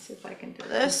let's see if I can do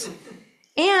this,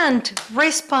 and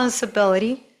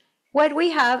responsibility, what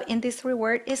we have in these three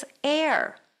words is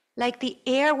air, like the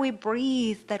air we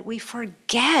breathe that we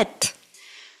forget.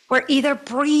 We're either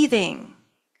breathing.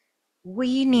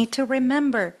 We need to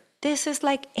remember this is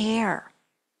like air.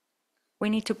 We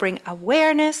need to bring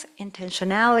awareness,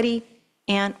 intentionality,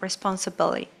 and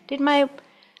responsibility. Did my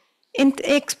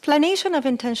explanation of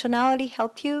intentionality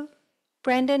help you,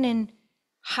 Brendan, in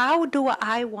how do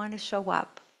I want to show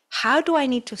up? How do I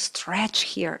need to stretch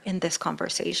here in this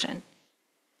conversation?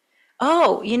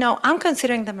 Oh, you know, I'm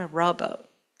considering them a rowboat,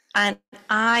 and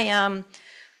I am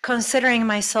considering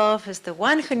myself as the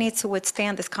one who needs to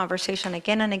withstand this conversation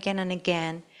again and again and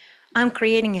again. I'm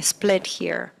creating a split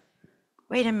here.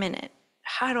 Wait a minute,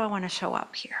 how do I want to show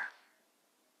up here?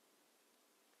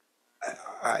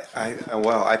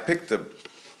 Well, I picked the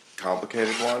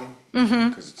complicated one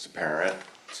because it's apparent.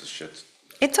 It's just shit.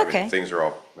 It's I mean, okay. things are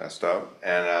all messed up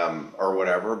and or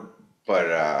whatever. But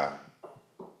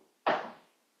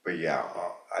yeah,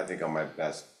 I think on my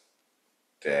best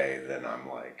day, then I'm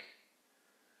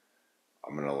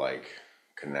gonna like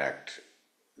connect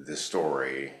the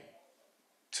story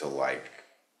to like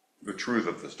the truth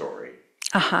of the story.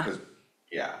 Because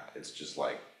yeah, it's just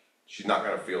like she's not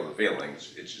gonna feel the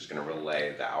feelings. It's just gonna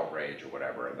relay the outrage or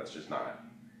whatever, and that's just not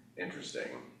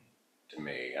interesting to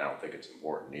me. I don't think it's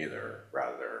important either.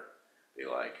 Rather be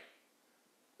like,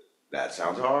 that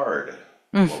sounds hard.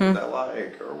 What was that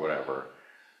like, or whatever.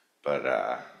 But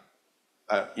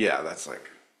yeah, that's like,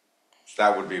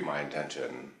 that would be my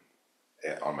intention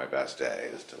on my best day,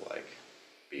 is to like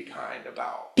be kind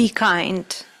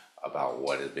about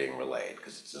what is being relayed,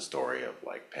 because it's a story of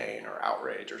like pain or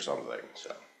outrage or something.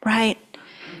 So right.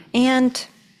 And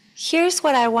here's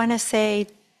what I want to say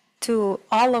to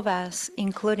all of us,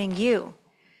 including you.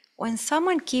 When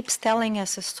someone keeps telling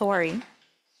us a story,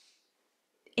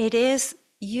 it is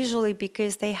usually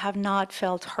because they have not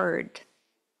felt heard.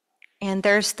 And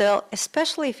there's still,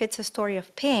 especially if it's a story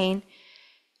of pain,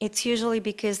 it's usually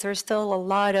because there's still a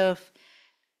lot of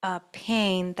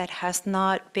pain that has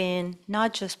not been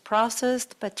not just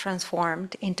processed, but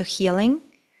transformed into healing.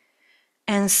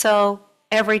 And so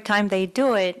every time they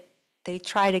do it, they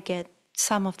try to get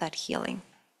some of that healing.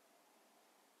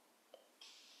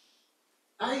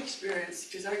 I experience,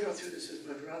 because I go through this with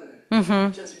my brother,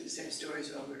 Mm-hmm. tells me the same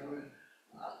stories over and over.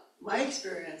 My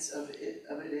experience of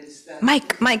it is that.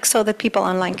 Mike, so that people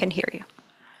online can hear you.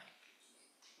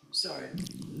 Sorry.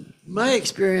 My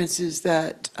experience is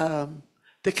that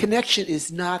the connection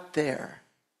is not there.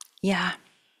 Yeah.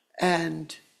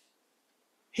 And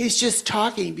he's just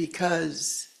talking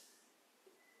because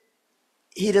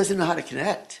he doesn't know how to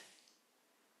connect.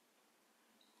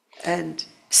 And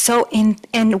so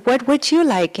and what would you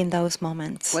like in those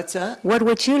moments? What's that? What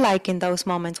would you like in those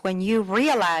moments when you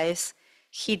realize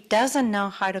he doesn't know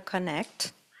how to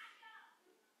connect?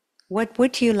 What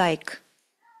would you like?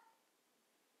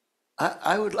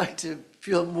 I would like to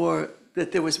feel more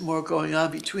that there was more going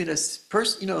on between us,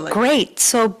 like. Great.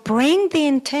 So bring the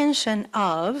intention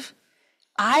of,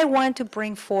 I want to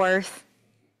bring forth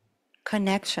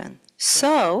connection.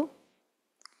 So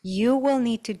you will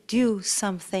need to do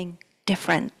something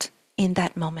different in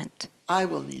that moment. I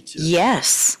will need to.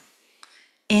 Yes.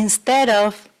 Instead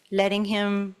of letting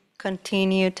him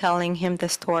continue telling him the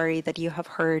story that you have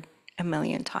heard a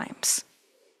million times.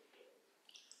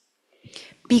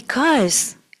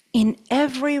 Because in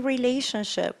every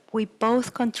relationship, we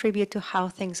both contribute to how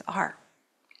things are,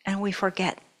 and we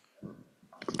forget.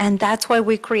 And that's why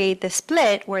we create the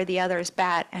split where the other is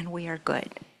bad and we are good.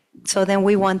 So then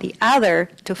we want the other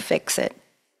to fix it,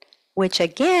 which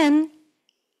again,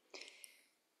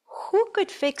 who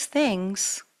could fix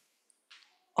things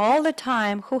all the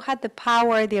time? Who had the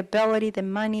power, the ability, the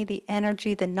money, the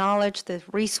energy, the knowledge, the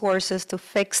resources to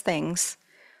fix things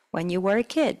when you were a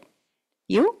kid?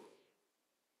 You?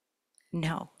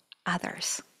 No,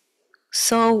 others.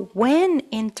 So when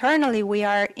internally we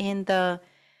are in the,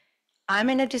 I'm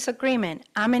in a disagreement,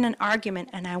 I'm in an argument,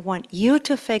 and I want you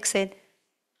to fix it,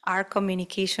 our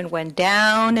communication went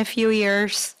down a few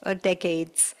years or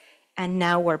decades, and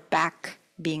now we're back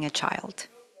being a child.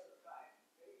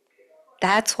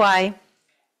 That's why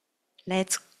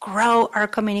let's grow our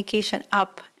communication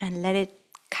up and let it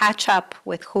catch up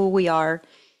with who we are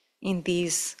in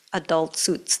these adult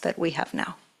suits that we have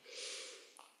now.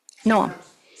 No.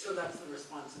 So that's the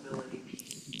responsibility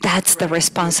piece. That's the Right? You're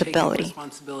responsibility. taking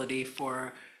responsibility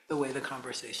for the way the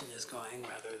conversation is going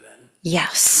rather than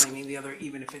Yes. blaming the other,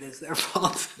 even if it is their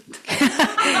fault.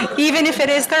 Even if it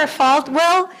is their fault,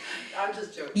 well, I'm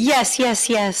just joking.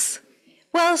 yes.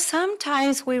 Well,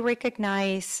 sometimes we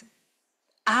recognize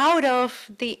out of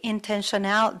the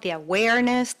intentionality, the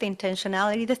awareness, the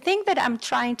intentionality, the thing that I'm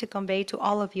trying to convey to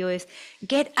all of you is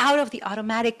get out of the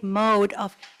automatic mode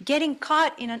of getting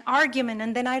caught in an argument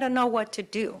and then I don't know what to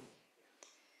do.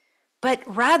 But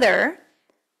rather,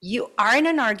 you are in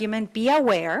an argument, be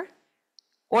aware,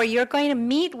 or you're going to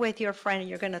meet with your friend,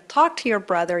 you're going to talk to your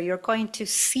brother, you're going to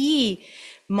see,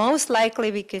 most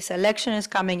likely because election is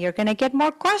coming, you're going to get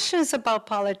more questions about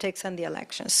politics and the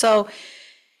election. So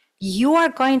you are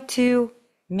going to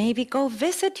maybe go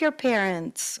visit your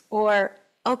parents, or,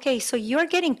 okay, so you're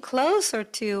getting closer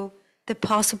to the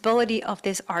possibility of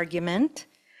this argument,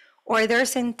 or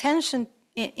there's intensity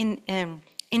in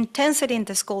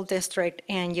the school district,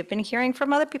 and you've been hearing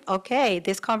from other people, okay,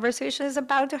 this conversation is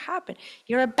about to happen.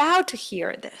 You're about to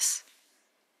hear this.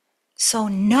 So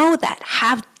know that,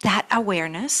 have that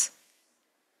awareness,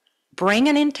 bring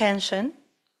an intention.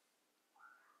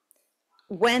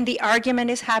 When the argument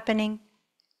is happening,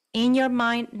 in your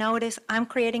mind, notice, I'm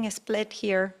creating a split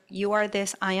here. You are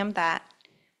this, I am that.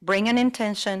 Bring an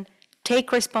intention,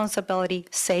 take responsibility,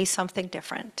 say something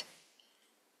different.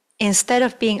 Instead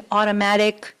of being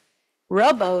automatic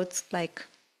robots, like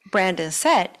Brandon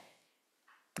said,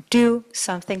 do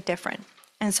something different.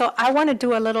 And so I want to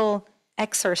do a little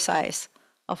exercise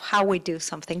of how we do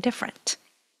something different.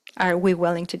 Are we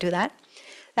willing to do that?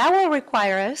 That will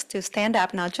require us to stand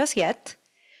up, not just yet,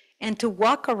 and to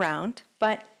walk around,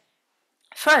 but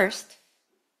first,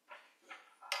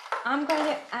 I'm going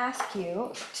to ask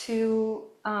you to,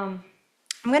 I'm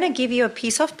going to give you a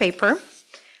piece of paper,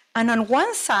 and on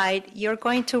one side, you're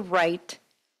going to write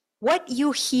what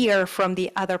you hear from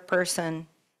the other person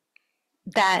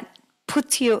that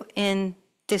puts you in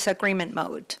disagreement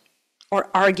mode or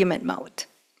argument mode.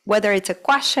 Whether it's a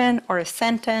question or a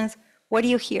sentence, what do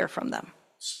you hear from them?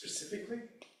 Specifically?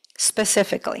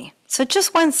 Specifically. So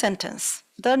just one sentence.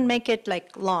 Don't make it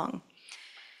like long.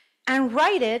 And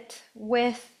write it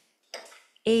with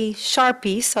a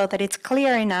Sharpie so that it's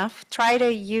clear enough. Try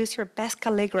to use your best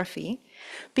calligraphy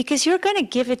because you're going to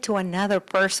give it to another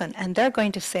person and they're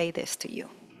going to say this to you.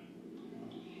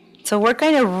 So we're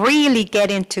going to really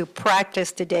get into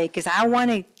practice today because I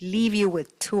want to leave you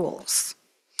with tools.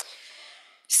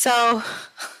 So,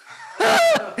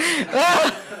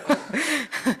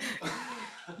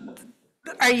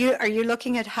 are you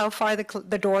looking at how far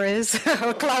the door is?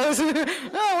 How close?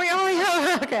 Oh, we only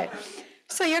have, okay.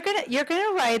 So you're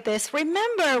gonna write this.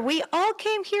 Remember, we all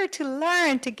came here to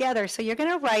learn together. So you're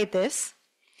gonna write this.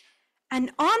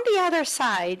 And on the other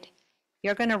side,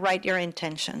 you're gonna write your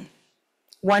intention.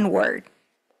 One word.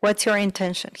 What's your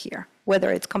intention here?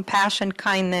 Whether it's compassion,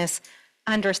 kindness,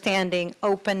 understanding,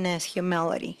 openness,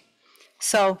 humility.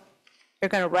 So you're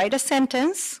gonna write a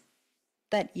sentence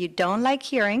that you don't like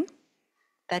hearing,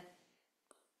 that,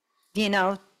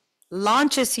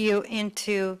 launches you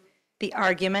into the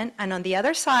argument, and on the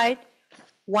other side,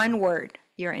 one word,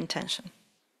 your intention.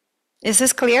 Is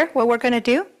this clear what we're going to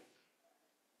do?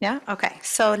 Yeah? Okay.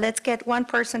 So let's get one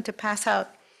person to pass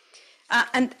out.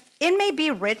 And it may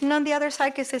be written on the other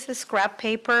side because this is scrap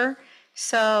paper.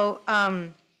 So,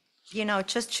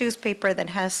 just choose paper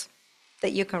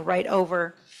that you can write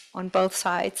over on both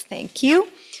sides. Thank you.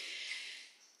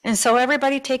 And so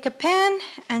everybody take a pen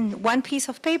and one piece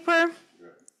of paper.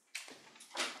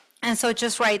 And so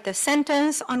just write the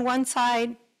sentence on one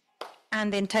side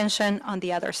and the intention on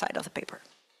the other side of the paper.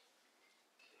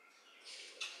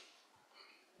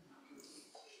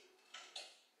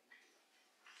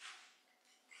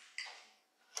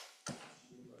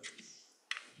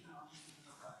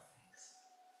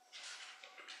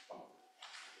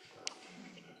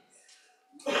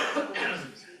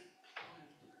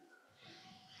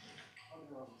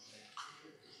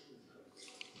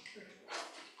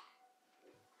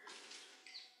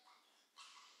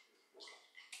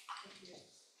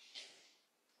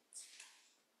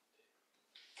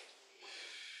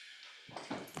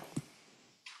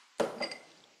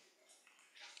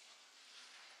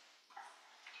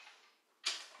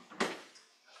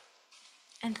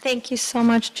 And thank you so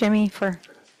much, Jimmy, for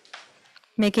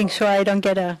making sure I don't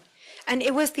get a, and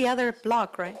it was the other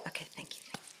block, right? Okay, thank you.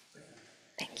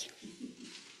 Thank you.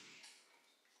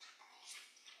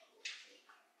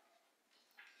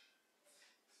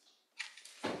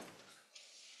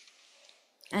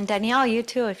 And Danielle, you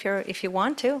too, if you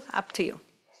want to, up to you.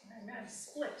 I'm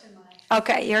split in my.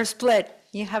 Okay, you're split.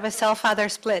 You have a self-other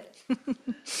split.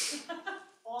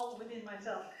 All within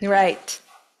myself. Right.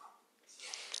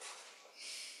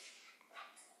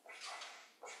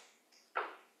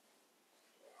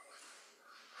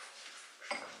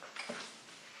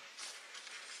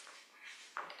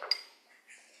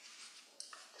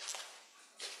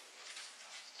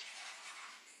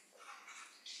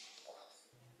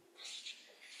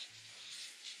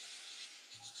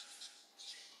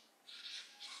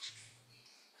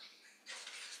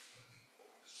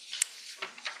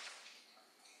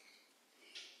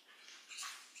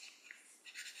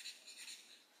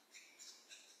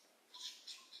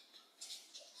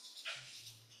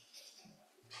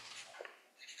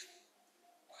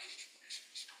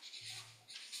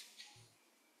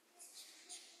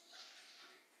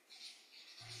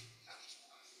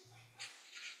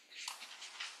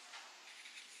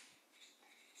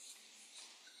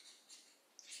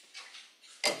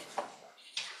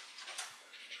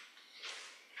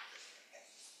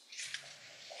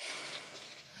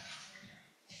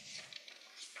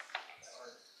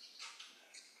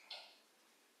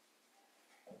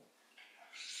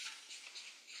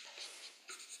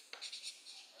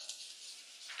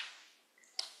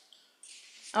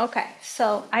 Okay,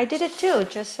 so I did it too,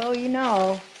 just so you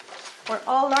know. We're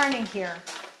all learning here.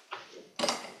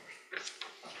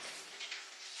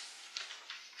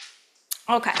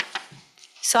 Okay,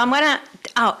 so I'm gonna,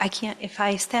 I can't, if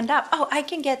I stand up, I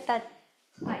can get that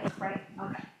mic, right?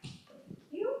 Okay.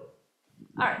 You?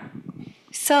 All right.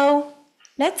 So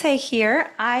let's say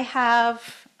here I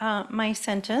have my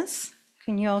sentence.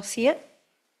 Can you all see it?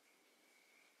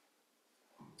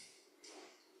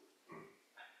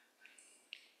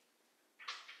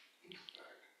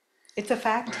 It's a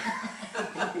fact?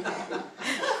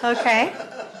 Okay.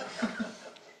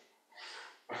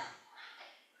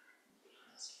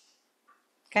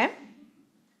 Okay.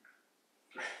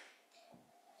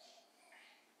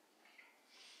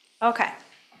 Okay.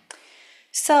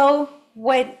 So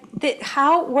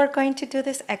how we're going to do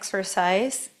this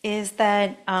exercise is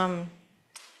that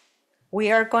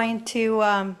we are going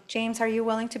to, James, are you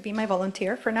willing to be my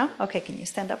volunteer for now? Okay, can you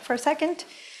stand up for a second?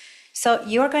 So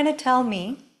you're going to tell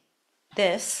me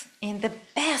this in the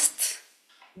best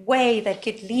way that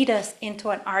could lead us into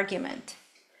an argument.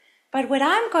 But what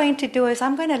I'm going to do is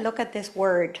I'm going to look at this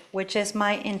word, which is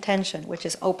my intention, which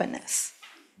is openness.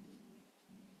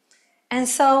 And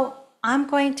so I'm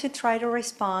going to try to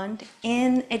respond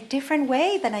in a different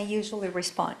way than I usually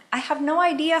respond. I have no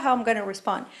idea how I'm going to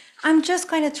respond. I'm just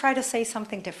going to try to say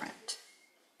something different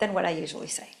than what I usually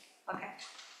say. Okay.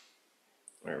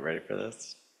 Are you ready for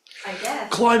this? I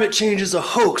guess. Climate change is a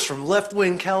hoax from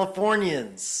left-wing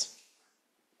Californians.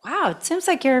 Wow, it seems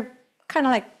like you're kind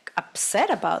of like upset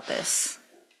about this.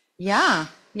 Yeah,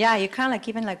 yeah, you kind of like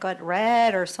even like got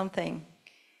red or something.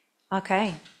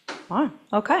 Okay. Oh,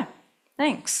 okay.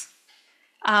 Thanks.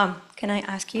 Can I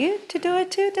ask you to do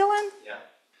it too, Dylan? Yeah.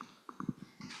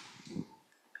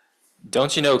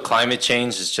 Don't you know climate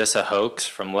change is just a hoax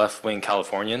from left-wing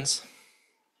Californians?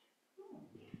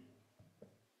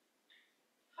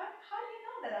 How do you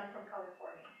know that I'm from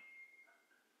California?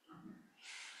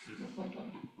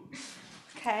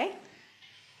 Okay.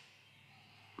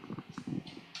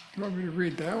 You want me to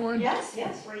read that one? Yes,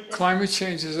 read this. Climate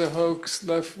change is a hoax,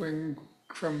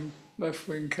 from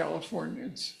left-wing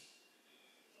Californians.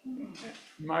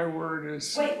 My word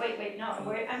is. Wait, no,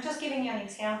 I'm just giving you an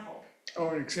example. Oh,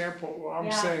 an example. Well, I'm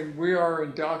Yeah. saying we are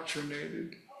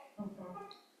indoctrinated,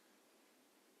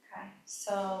 Okay,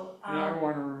 so. and I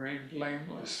want to remain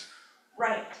blameless.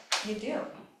 Right, you do.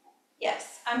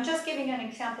 Yes, I'm just giving you an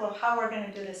example of how we're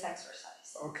going to do this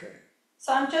exercise. Okay.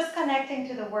 So I'm just connecting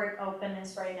to the word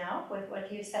openness right now with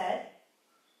what you said.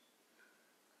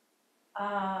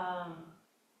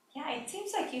 Yeah, it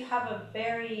seems like you have a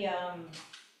very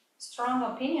strong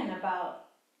opinion about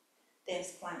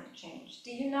this climate change.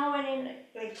 Do you know any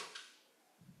like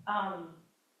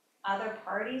other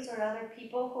parties or other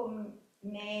people who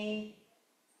may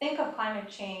think of climate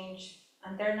change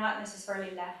and they're not necessarily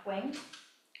left wing?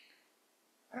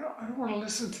 I don't want to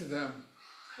listen to them.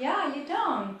 Yeah, you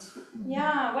don't.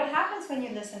 Yeah, what happens when you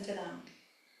listen to them?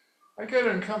 I get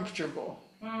uncomfortable.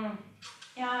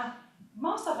 Yeah,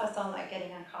 most of us don't like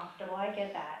getting uncomfortable. I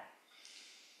get that.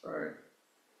 Right.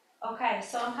 Okay,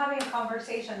 so I'm having a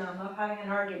conversation now, I'm not having an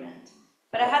argument.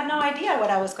 But I had no idea what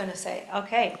I was going to say.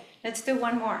 Okay, let's do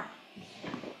one more.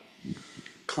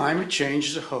 Climate change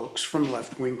is a hoax from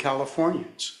left-wing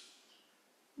Californians.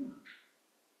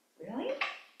 Really?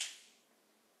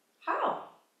 How?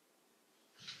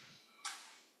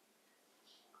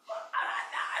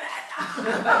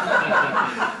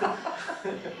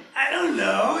 I don't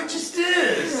know, it just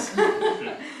is.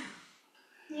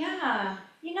 Yeah,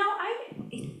 you know,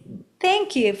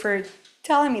 thank you for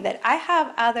telling me that. I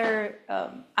have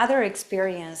other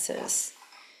experiences,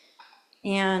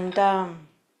 and I'm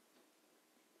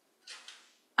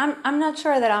not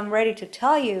sure that I'm ready to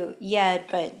tell you yet,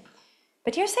 but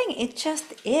you're saying it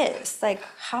just is. Like,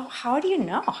 how do you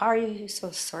know? How are you so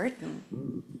certain?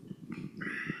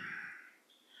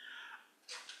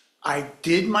 I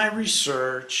did my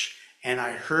research and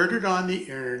I heard it on the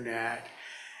internet,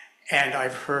 and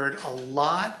I've heard a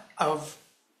lot of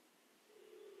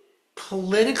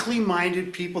politically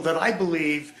minded people that I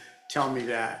believe tell me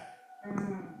that.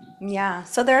 Yeah,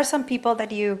 so there are some people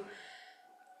that you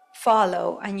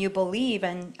follow and you believe,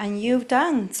 and you've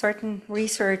done certain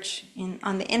research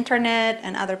on the internet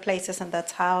and other places, and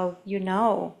that's how you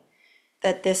know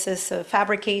that this is a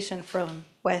fabrication from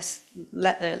left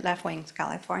wing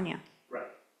California. Right.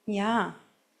 Yeah.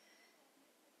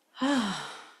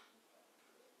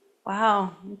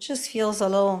 Wow, it just feels a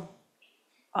little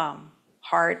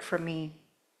hard for me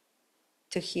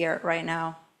to hear right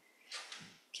now,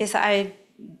 because I've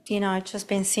just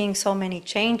been seeing so many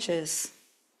changes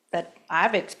that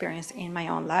I've experienced in my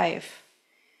own life.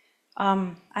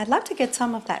 I'd love to get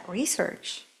some of that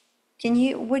research.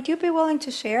 Would you be willing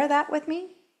to share that with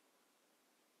me?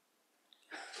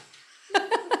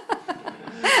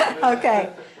 Okay,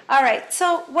 all right.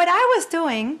 So what I was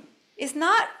doing is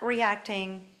not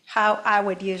reacting how I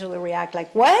would usually react,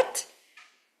 like what?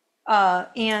 Or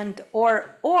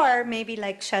maybe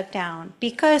like shut down,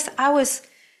 because I was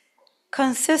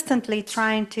consistently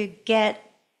trying to get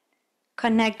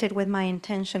connected with my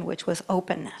intention, which was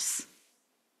openness.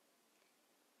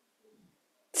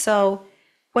 So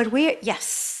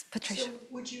yes, Patricia. So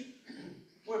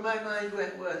where my mind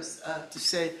went was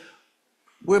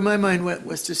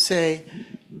to say,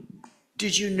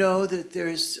 did you know that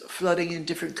there's flooding in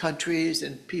different countries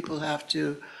and people have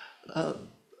to,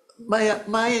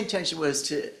 my intention was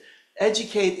to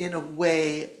educate in a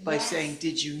way by saying,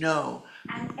 did you know?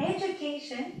 And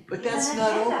education. But that's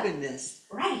not openness.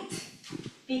 Right.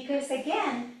 Because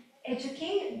again,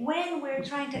 when we're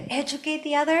trying to educate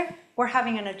the other, we're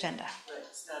having an agenda. Right,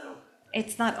 it's not open.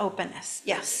 It's not openness,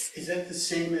 yes. Is that the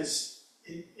same as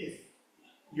if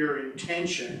your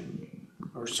intention,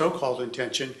 or so-called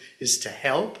intention, is to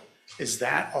help? Is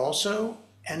that also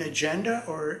an agenda,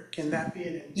 or can that be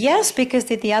an agenda? Yes, because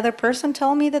did the other person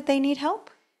tell me that they need help?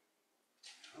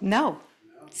 No.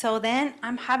 So then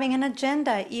I'm having an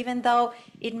agenda, even though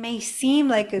it may seem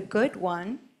like a good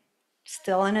one,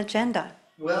 still an agenda.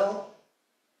 Well,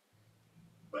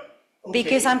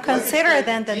 Because I'm considering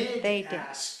then that they did.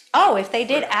 Oh, if they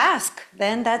did ask,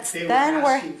 then that's, They were then we're,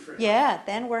 asking for help. yeah,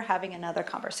 then we're having another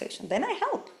conversation. Then I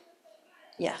help.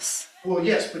 Yes. Well,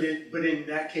 yes, but in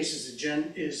that case,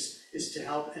 is to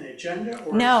help an agenda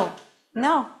or? No,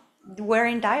 no, we're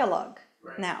in dialogue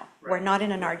now. We're right. not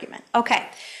in an argument. Okay,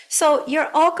 so you're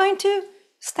all going to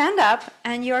stand up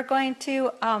and you're going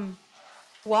to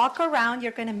walk around.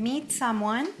 You're going to meet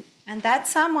someone, and that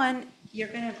someone, you're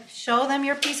going to show them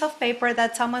your piece of paper.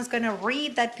 That someone's going to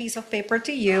read that piece of paper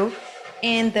to you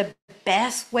in the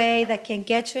best way that can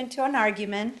get you into an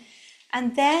argument.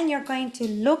 And then you're going to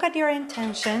look at your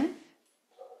intention,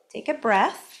 take a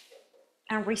breath,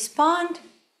 and respond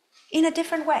in a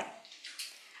different way.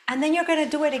 And then you're going to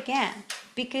do it again,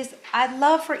 because I'd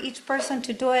love for each person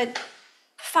to do it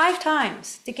 5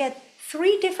 times to get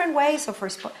 5 different ways of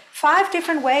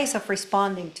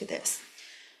responding to this.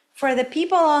 For the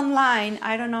people online,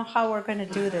 I don't know how we're going to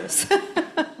do this.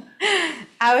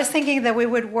 I was thinking that we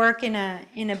would work in a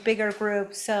bigger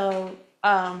group. So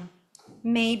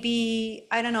maybe,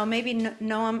 I don't know, maybe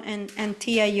Noam and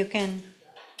Tia, you can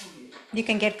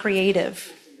get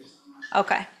creative.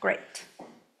 Okay, great.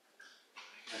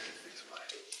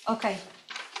 Okay.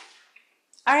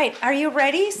 All right, are you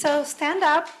ready? So stand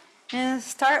up and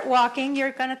start walking.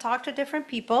 You're going to talk to different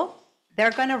people.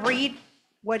 They're going to read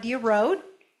what you wrote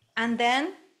and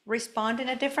then respond in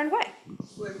a different way.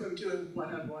 We're doing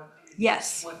one-on-one.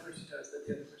 Yes. One person does that,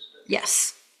 the other person does.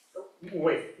 Yes.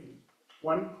 Wait,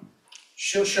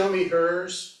 she'll show me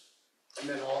hers, and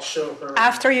then I'll show her.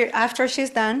 After she's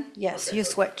done, yes, Okay. you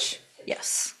switch.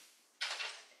 Yes.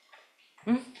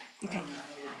 Okay.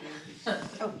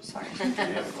 Oh, sorry. I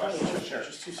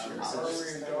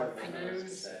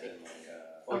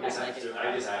guess I have to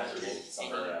read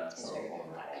some of that, so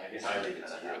I guess I read it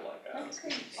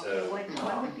so,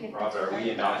 Robert, are we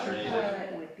indoctrinated?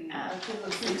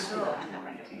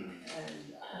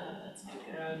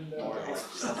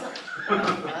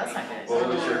 What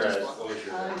was your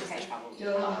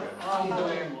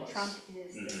Trump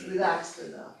is relaxed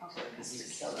enough.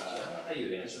 How you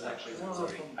answer actually? You wanna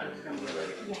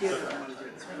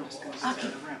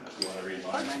read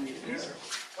mine? I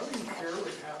don't care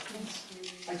what happens.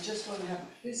 I just want to have a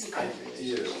physical. I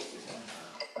do.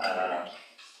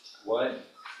 What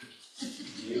do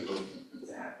you hope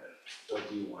to happen? What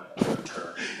do you want to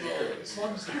occur? As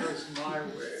long as it goes my way.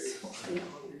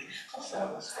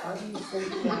 How do you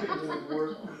think that will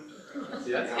work?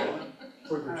 See, that's good.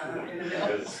 For the two.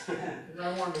 And I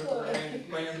want to remain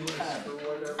blameless for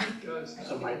whatever it does.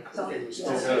 So my, it was So, I-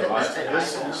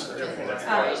 that's why I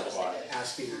was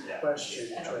asking a question,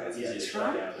 trying to get.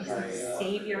 Trump is the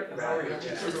savior of our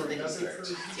Another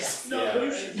person. Yeah.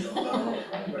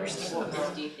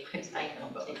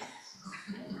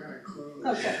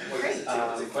 Okay, great. It's a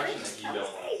question that you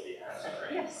don't want to be asked,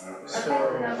 right? Yes. Okay,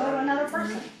 now go to another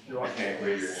person.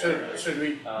 So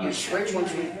do you switch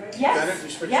once we? Yes, You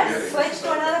switch yes, together? switch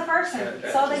to another person,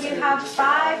 so that you have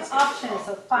 5 options,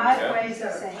 so 5 ways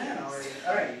of saying it.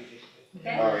 All right.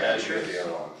 Okay? Oh, yeah, sure, the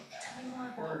other one.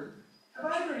 Have I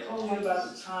ever told you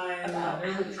about the time?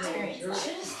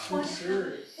 Just one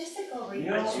physical I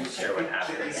do share what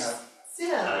happens.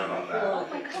 Yeah. Oh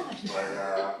my God.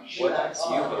 What do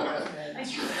you hope?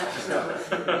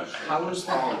 How was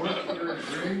that work?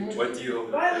 What do you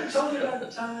hope? Have I ever told you about the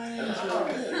times?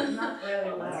 Not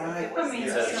really well.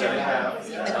 Instead of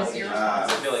 7.5, I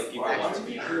feel like people want to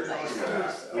be heard.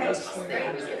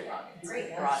 Great.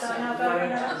 So now go to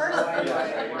another person.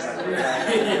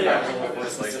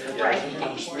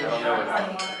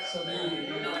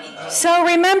 So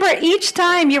remember, each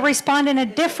time you respond in a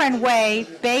different way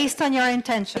based on your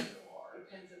intention.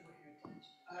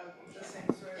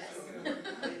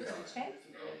 Okay,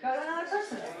 go to another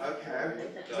person. Okay.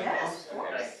 Yes, of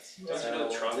course. Don't you know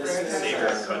Trump is the savior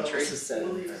of the country?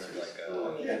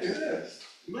 Yeah, do this.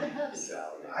 You might have to.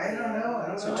 I don't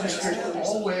know. So just there's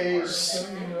always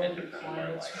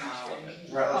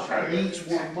needs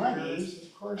more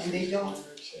money, and they don't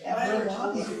ever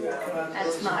lobby for it.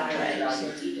 That's not right.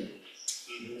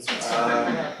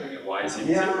 Why is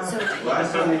he? Yeah,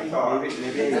 last time we talked,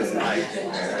 maybe it was night,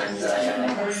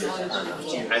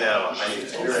 I know,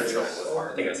 you're in trouble. I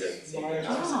think I said.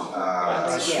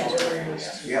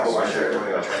 yeah, well, I sure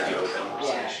I'm trying to be open.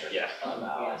 Yeah.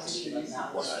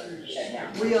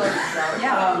 We are.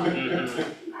 Yeah.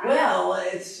 Well,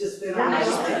 it's just been.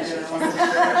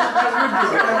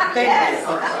 Yes.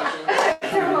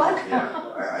 You're welcome. I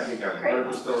think I've heard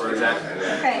the story. story. Exactly.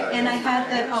 Okay, and I had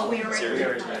the, oh, we already.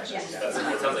 Serious. Yes. It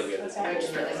sounds like we have. I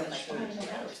just realized I'm like, I don't know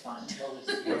how to respond.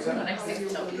 When I say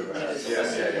tell me.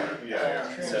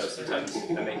 Yeah. So sometimes I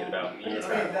make it about me, because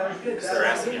they're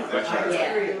asking me a question.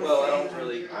 Yeah. Well, I don't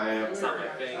really, I am. it's not my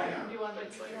thing.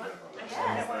 It's like, I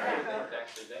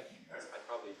actually think, I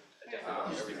probably, I definitely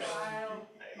don't know everything. I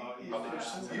probably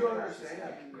just. You understand?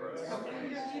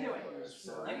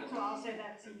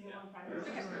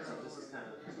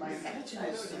 My intention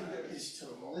is to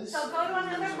listen. So go to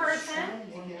another person,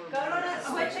 go to another,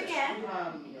 switch again.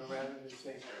 Rather than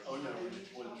say, oh no,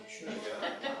 what you should.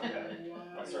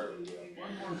 I'll start with you.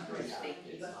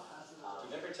 You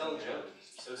never tell a joke,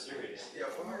 so serious. Yeah,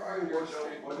 what don't I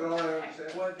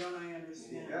understand? What don't I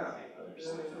understand? Yeah.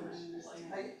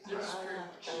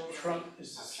 Trump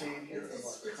is the savior of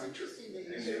our country.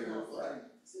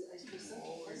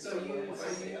 So you.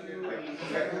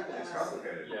 It's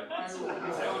complicated.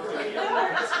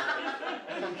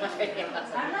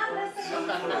 I'm not listening.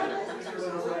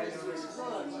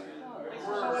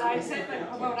 What would I say,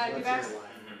 what would I do best?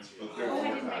 Oh, I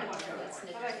didn't make one.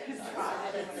 I like his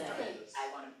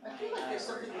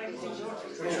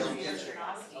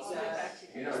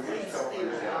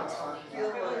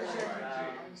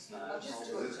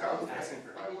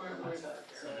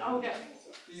Okay.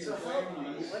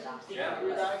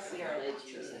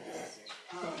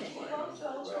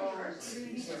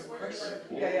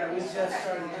 Yeah, we just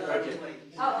started.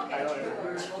 Oh, okay.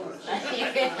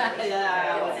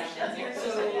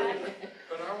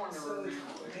 But I want to review.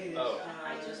 Oh,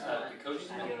 the coach?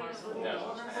 No.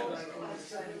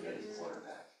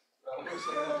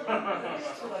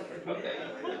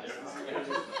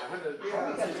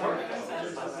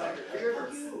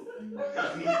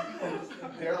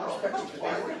 Their perspective,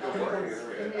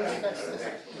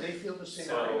 they feel the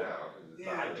same way.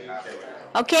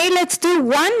 Okay, let's do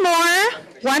one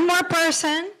more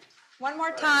person, one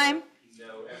more time.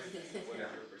 Know everything,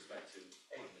 whatever perspective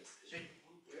on this issue.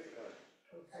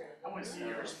 I want to see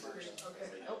yours first.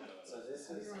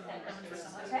 I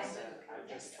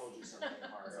just told you something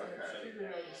hard.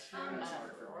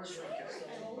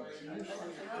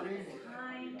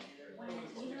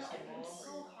 It's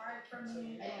so hard for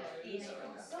me, and it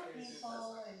was so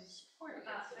painful, and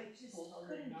I just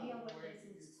couldn't deal with this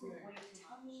in school.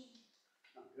 Tell me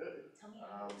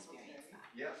how you experienced that.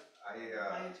 Yeah, My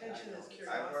intention is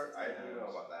I've heard, curiosity. I do know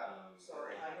about that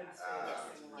story. I would say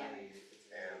that's in line.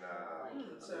 And,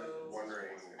 So.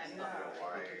 wondering,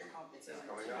 why it's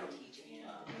coming up.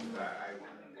 I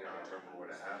remember what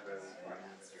happened, and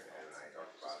I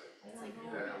talked about it.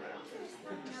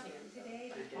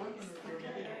 Today, because it's kind of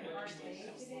a hard day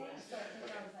today, so I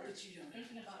think I was like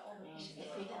thinking about all the things that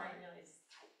I know is.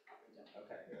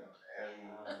 Okay.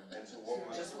 And so what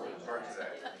was start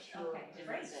today? Okay,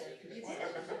 great, you did it.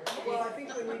 Well, I think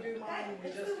when we do mine, we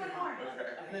just. do one more.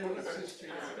 And then we switch to.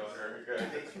 You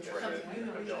read it and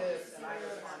I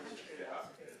respond to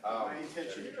curiosity. My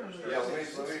intention. Yeah, let me,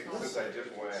 since I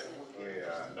just went, okay,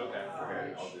 I'll do it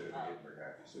again for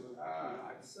that.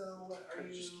 So are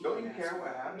you? Don't you care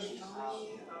what happens? Tell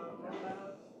me about.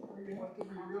 You have to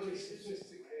be really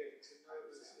sophisticated to know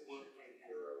this issue.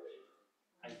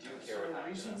 I do Is care there what a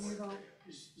reason happens. you don't,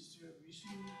 is there a reason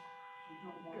you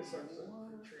don't want Guess I'm more?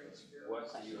 What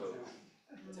do you hope?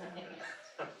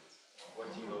 What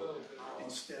do you hope?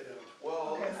 Instead of.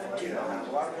 Well, a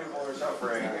lot of people are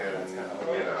suffering and,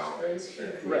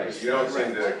 you don't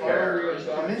seem to care.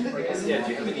 Yeah, do you have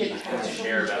anything to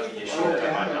share about the issue that I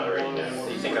might not already know,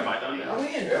 that you think I might not know?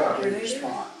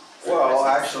 Yeah. Well,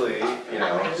 actually,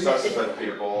 such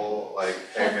people, like,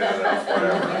 can't get enough,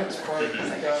 whatever.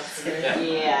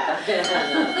 Yeah.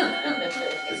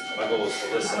 My goal is to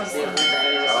listen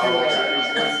Oh, okay.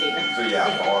 So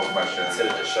yeah, follow-up question. instead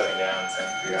of just shutting down and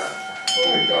saying, Yeah.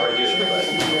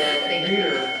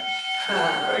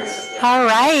 Thanks. All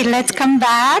right, let's come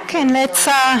back and let's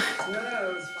No,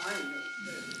 it's fine.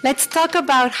 let's talk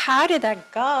about how did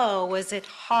that go? Was it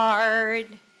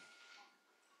hard?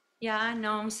 Yeah,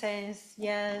 Noam says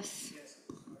yes.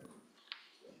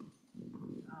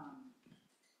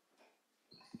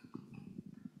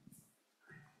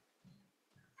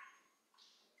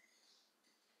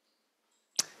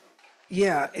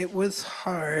 Yeah, it was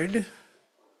hard.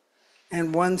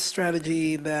 And one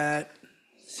strategy that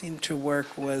seemed to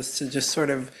work was to just sort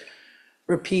of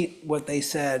repeat what they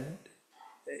said.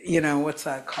 What's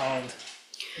that called?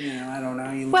 I don't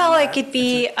know. You Well, learn it that. could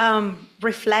be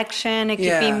reflection, it could be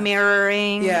Yeah.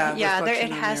 mirroring. Yeah, Yeah, there, it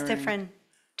reflection and has mirroring.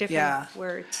 different Yeah.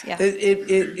 words. Yeah.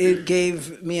 It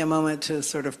gave me a moment to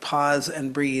sort of pause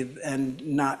and breathe and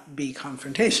not be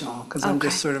confrontational, because I'm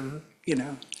just Okay. sort of you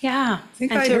know, Yeah,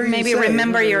 think and I to heard you maybe say it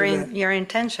remember a your little bit. your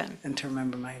intention. and to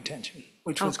remember my intention,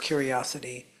 which was Okay.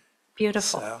 curiosity.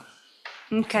 Beautiful. So,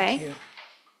 Okay. thank you.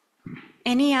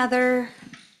 Any other,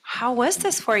 how was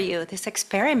this for you, this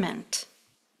experiment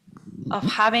of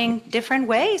having different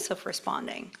ways of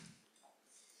responding?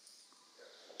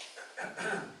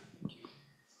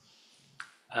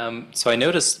 So I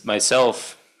noticed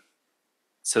myself,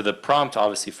 so the prompt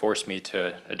obviously forced me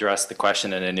to address the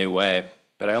question in a new way,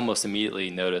 but I almost immediately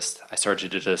noticed I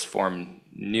started to just form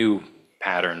new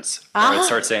patterns. Or I'd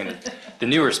start saying the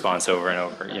new response over and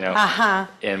over, you know.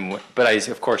 But I,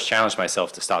 of course, challenged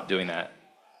myself to stop doing that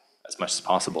as much as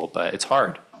possible, but it's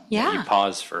hard. Yeah. You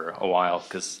pause for a while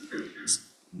because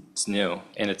it's new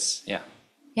and it's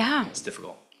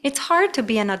difficult. It's hard to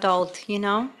be an adult, you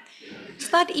know?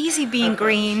 It's not easy being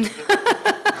green,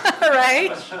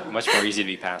 right? Much more easy to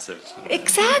be passive.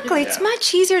 Exactly. It's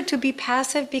much easier to be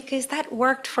passive because that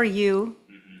worked for you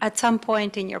at some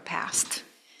point in your past.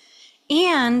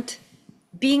 And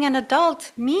being an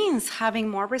adult means having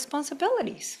more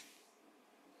responsibilities.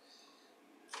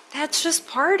 That's just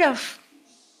part of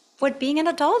what being an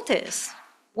adult is.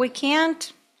 We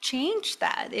can't change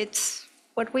that. It's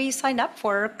what we signed up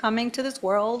for, coming to this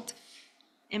world,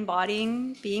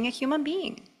 embodying being a human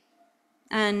being.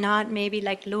 And not maybe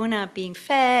like Luna being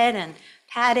fed and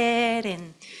patted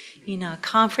and, you know,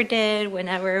 comforted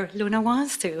whenever Luna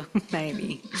wants to,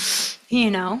 maybe. You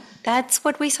know, that's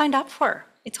what we signed up for.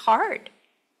 It's hard.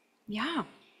 Yeah.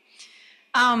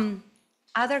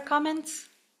 Other comments,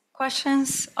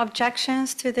 questions,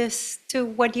 objections to this, to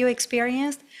what you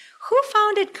experienced? Who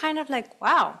found it kind of like,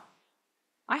 wow,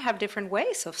 I have different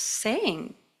ways of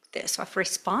saying this, of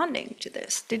responding to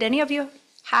this? Did any of you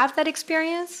have that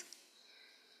experience?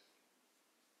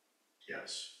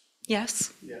 Yes,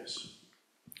 Yes. yes.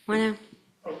 Want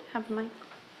to have a mic?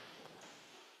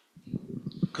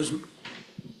 Because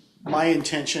my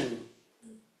intention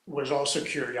was also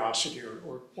curiosity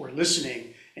or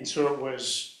listening, and so it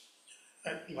was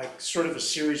like sort of a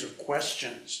series of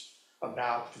questions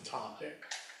about the topic.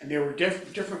 And there were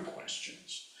different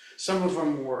questions. Some of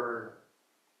them were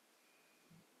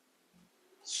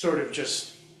sort of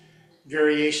just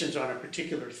variations on a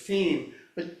particular theme,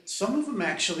 but some of them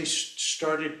actually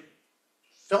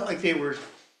felt like they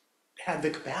had the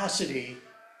capacity,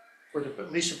 or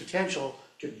at least the potential,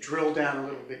 to drill down a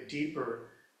little bit deeper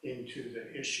into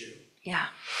the issue. Yeah.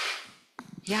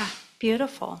 Yeah,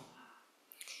 beautiful.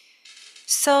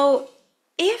 So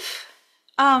if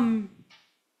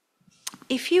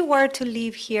you were to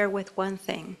leave here with one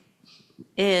thing,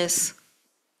 is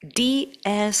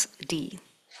DSD.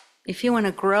 If you want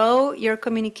to grow your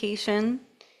communication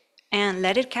and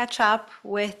let it catch up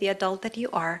with the adult that you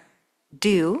are,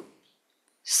 do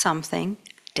something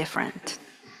different.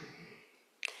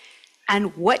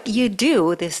 And what you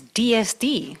do, this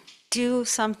DSD, do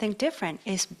something different,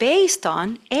 is based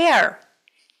on AIR.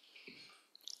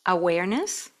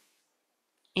 Awareness,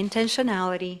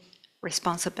 intentionality,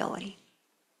 responsibility.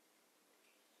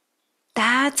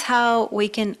 That's how we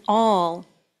can all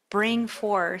bring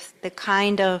forth the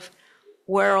kind of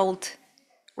world,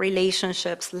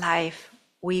 relationships, life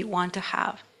we want to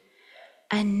have.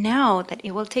 And know that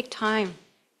it will take time.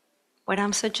 What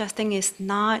I'm suggesting is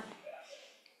not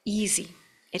easy.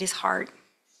 It is hard.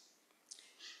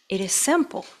 It is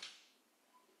simple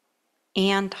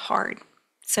and hard.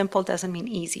 Simple doesn't mean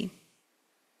easy.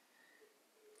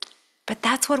 But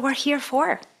that's what we're here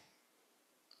for.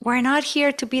 We're not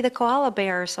here to be the koala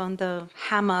bears on the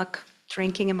hammock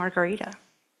drinking a margarita.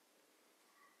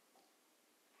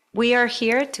 We are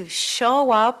here to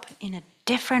show up in a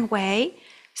different way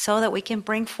so that we can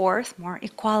bring forth more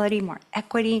equality, more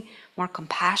equity, more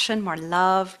compassion, more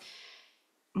love,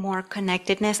 more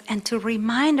connectedness, and to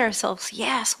remind ourselves,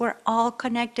 yes, we're all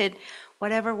connected.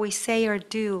 Whatever we say or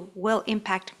do will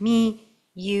impact me,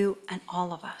 you, and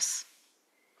all of us.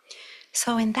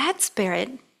 So in that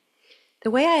spirit,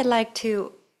 the way I like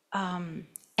to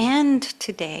end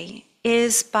today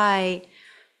is by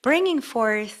bringing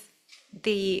forth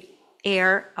the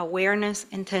AIR, awareness,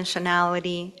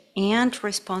 intentionality, and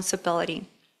responsibility.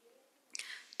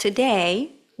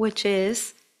 Today, which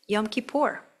is Yom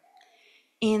Kippur.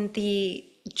 In the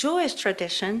Jewish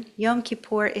tradition, Yom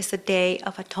Kippur is a day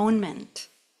of atonement,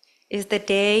 is the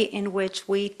day in which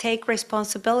we take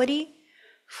responsibility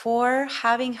for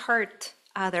having hurt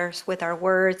others with our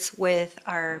words, with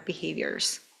our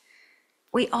behaviors.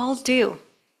 We all do.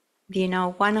 You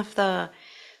know, one of the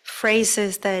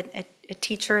phrases that a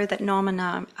teacher that Noam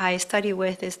and I study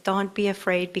with is, don't be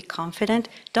afraid, be confident.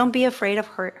 Don't be afraid of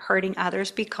hurting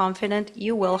others, be confident,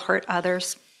 you will hurt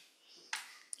others.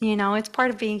 You know, it's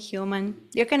part of being human.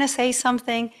 You're going to say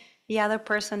something, the other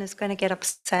person is going to get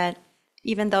upset,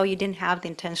 even though you didn't have the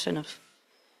intention of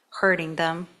hurting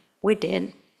them. We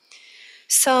did.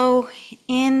 So,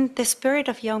 in the spirit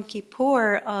of Yom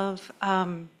Kippur, of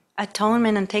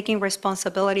atonement and taking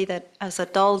responsibility that as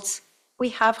adults we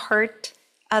have hurt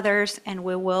others and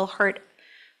we will hurt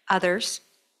others,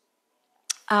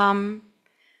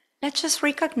 let's just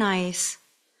recognize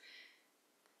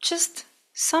just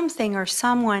something or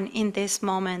someone in this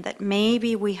moment that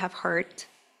maybe we have hurt.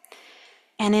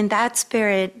 And in that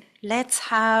spirit, let's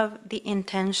have the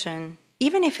intention,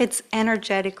 even if it's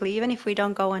energetically, even if we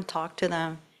don't go and talk to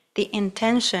them, the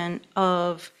intention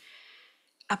of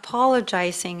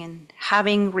apologizing and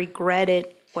having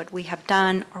regretted what we have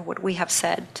done or what we have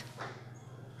said,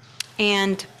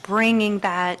 and bringing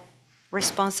that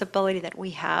responsibility that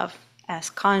we have as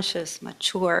conscious,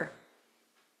 mature,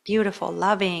 beautiful,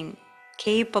 loving,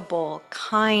 capable,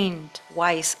 kind,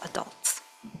 wise adults.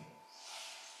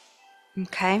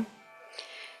 Okay?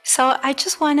 So I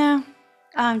just want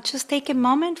to just take a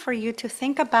moment for you to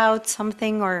think about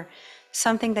something or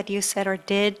something that you said or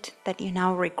did that you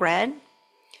now regret,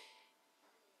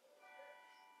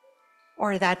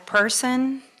 or that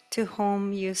person to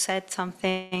whom you said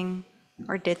something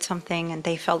or did something and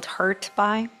they felt hurt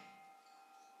by.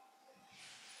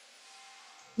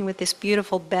 With these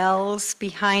beautiful bells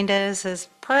behind us as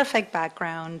perfect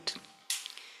background.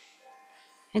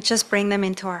 And just bring them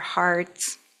into our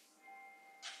hearts.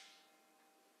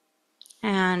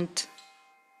 And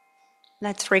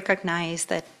let's recognize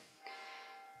that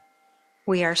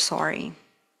we are sorry.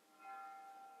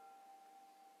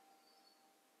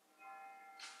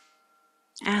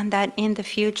 And that in the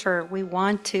future, we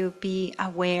want to be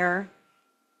aware,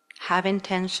 have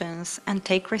intentions, and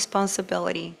take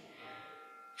responsibility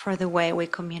for the way we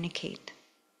communicate.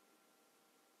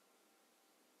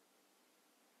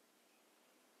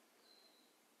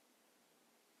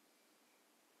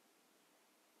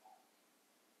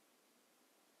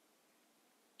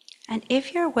 And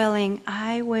if you're willing,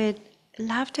 I would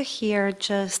love to hear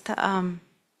just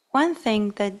one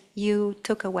thing that you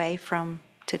took away from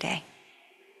today.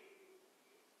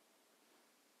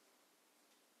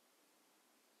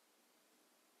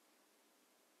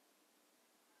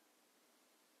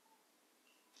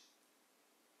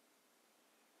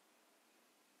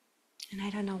 And I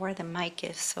don't know where the mic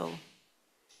is, so.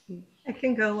 I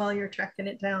can go while you're tracking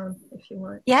it down if you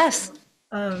want. Yes.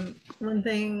 One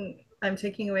thing I'm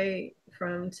taking away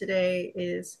from today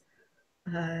is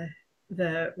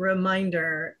the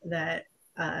reminder that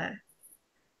I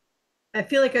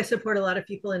feel like I support a lot of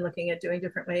people in looking at doing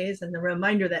different ways, and the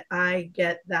reminder that I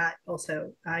get that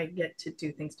also, I get to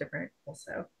do things different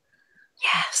also.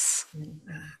 Yes.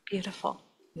 Beautiful.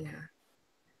 Yeah.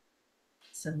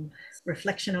 Some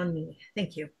reflection on me.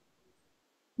 Thank you.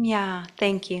 Yeah,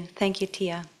 thank you. Thank you,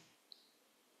 Tia.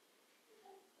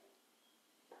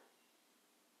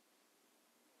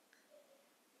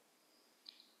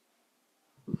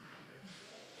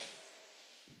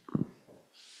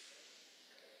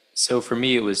 So for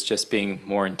me, it was just being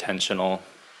more intentional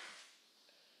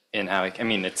in how I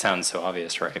mean, it sounds so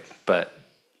obvious, right? But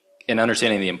in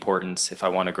understanding the importance, if I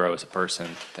want to grow as a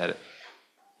person, that,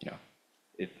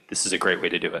 this is a great way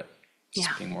to do it. Just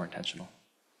being more intentional.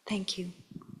 Thank you.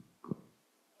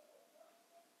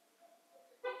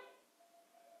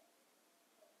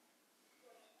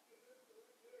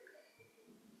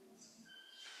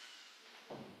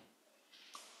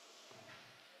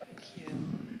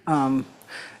 I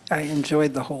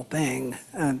enjoyed the whole thing,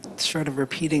 sort of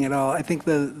repeating it all. I think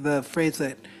the phrase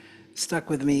that stuck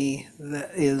with me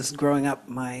that is growing up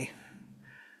my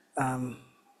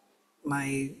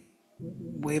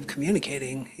way of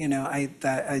communicating.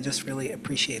 I just really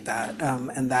appreciate that,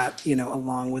 and that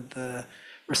along with the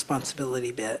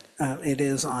responsibility bit, it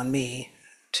is on me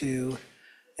to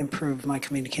improve my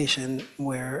communication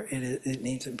where it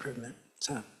needs improvement.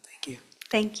 So thank you.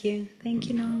 Thank you. Thank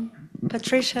you, Noam.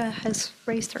 Patricia has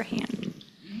raised her hand.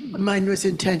 Mine was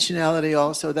intentionality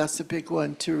also. That's the big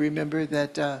one, to remember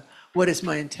that what is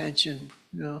my intention,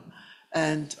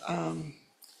 And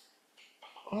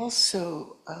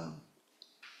also,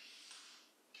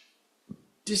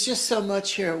 there's just so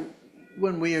much here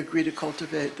when we agree to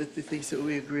cultivate, the things that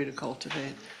we agree to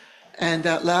cultivate. And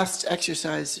that last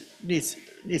exercise needs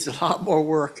a lot more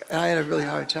work. I had a really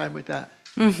hard time with that.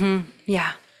 Mm-hmm.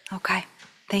 Yeah. Okay.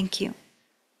 Thank you.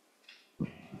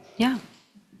 Yeah.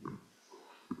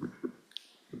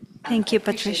 Thank you,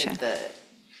 Patricia. The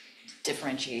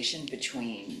differentiation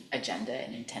between agenda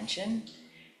and intention,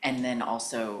 and then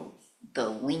also the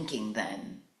linking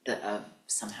then of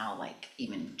somehow like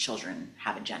even children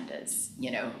have agendas,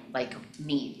 like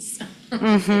needs.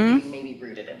 Maybe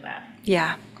rooted in that.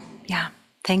 Yeah, yeah.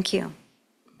 Thank you.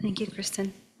 Thank you,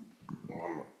 Kristen.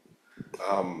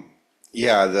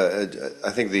 Yeah, I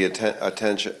think the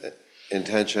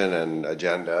intention and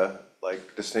agenda,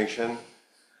 like distinction.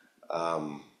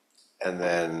 And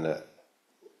then,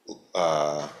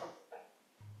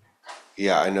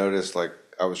 yeah, I noticed like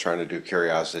I was trying to do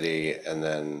curiosity and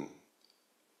then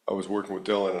I was working with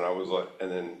Dylan and I was like,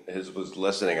 and then his was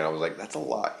listening and I was like, that's a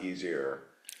lot easier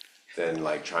than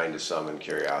like trying to summon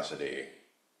curiosity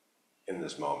in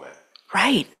this moment.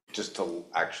 Right. Just to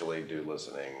actually do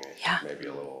listening, Yeah. maybe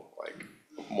a little like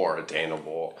more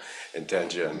attainable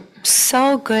intention.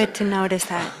 So good to notice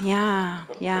that. Yeah,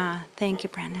 yeah. Thank you,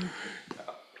 Brandon.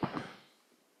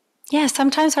 Yeah,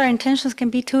 sometimes our intentions can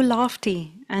be too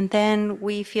lofty and then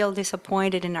we feel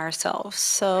disappointed in ourselves.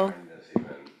 So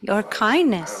your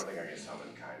kindness. I don't think I can summon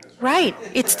kindness. Right.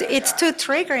 It's too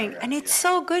triggering. And it's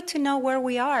so good to know where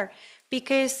we are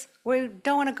because we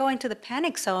don't want to go into the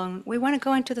panic zone. We want to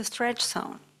go into the stretch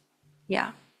zone.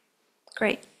 Yeah.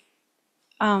 Great.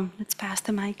 Let's pass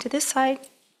the mic to this side.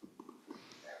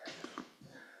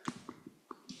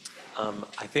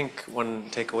 I think one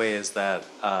takeaway is that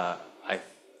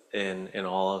in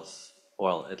all of,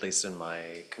 well, at least in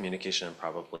my communication and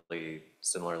probably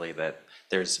similarly, that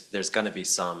there's going to be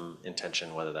some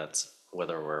intention,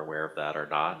 whether we're aware of that or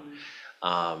not.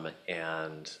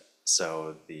 And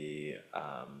so the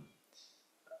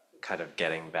kind of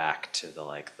getting back to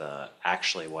the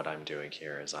actually what I'm doing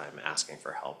here is I'm asking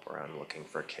for help or I'm looking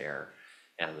for care,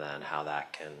 and then how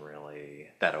that can really,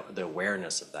 the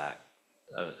awareness of that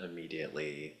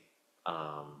immediately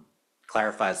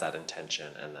clarifies that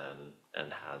intention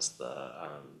and has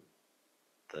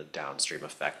the downstream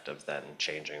effect of then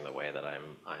changing the way that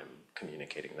I'm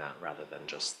communicating that, rather than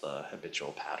just the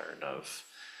habitual pattern of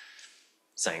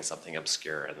saying something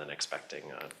obscure and then expecting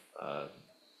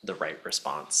the right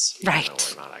response. Right.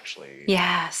 We're not actually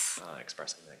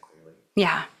expressing that clearly.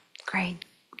 Yeah, great.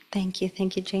 Thank you.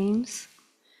 Thank you, James.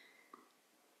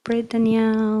 Britt,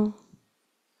 Danielle,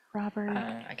 Robert.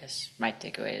 I guess my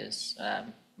takeaway is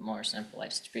more simple. I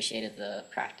just appreciated the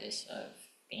practice of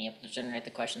being able to generate the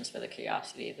questions for the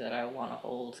curiosity that I want to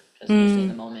hold, because usually in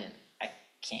the moment I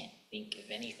can't think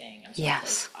of anything. I'm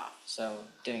someplace off. So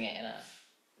doing it in a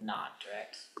not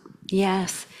direct.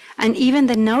 Yes, and even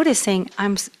the noticing,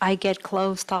 I get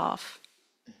closed off.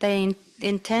 The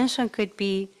intention could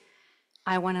be,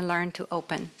 I want to learn to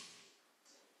open.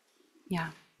 Yeah.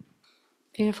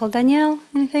 Beautiful. Danielle,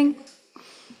 anything?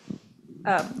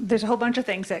 There's a whole bunch of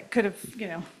things that could have,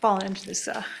 fallen into this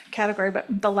category, but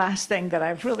the last thing that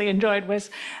I've really enjoyed was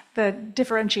the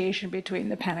differentiation between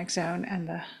the panic zone and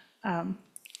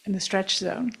the stretch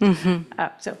zone.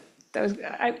 So that was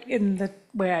in the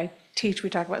way I teach. We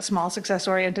talk about small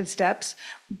success-oriented steps,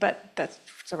 but that's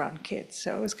around kids.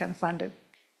 So it was kind of fun to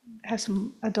have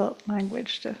some adult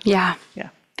language to. Yeah. Yeah.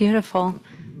 Beautiful.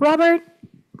 Robert,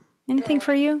 anything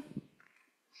for you?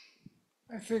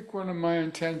 I think one of my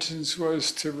intentions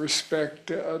was to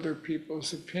respect other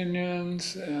people's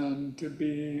opinions and to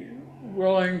be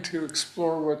willing to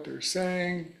explore what they're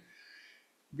saying,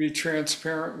 be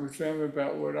transparent with them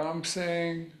about what I'm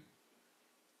saying.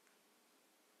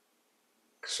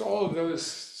 Because all of those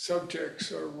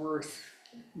subjects are worth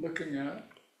looking at.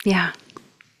 Yeah.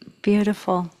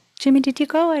 Beautiful. Jimmy, did you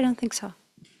go? I don't think so.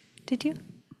 Did you?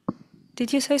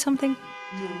 Did you say something?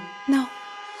 No.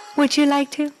 Would you like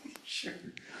to? Sure.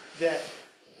 That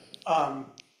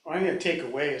what I'm going to take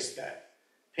away is that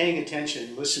paying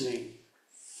attention, listening,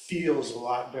 feels a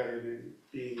lot better than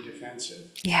being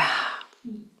defensive. Yeah.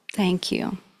 Thank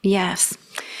you. Yes.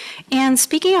 And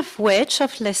speaking of which,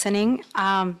 of listening,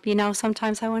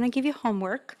 sometimes I want to give you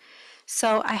homework.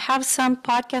 So I have some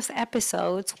podcast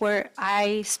episodes where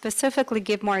I specifically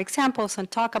give more examples and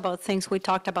talk about things we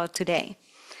talked about today.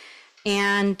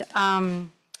 And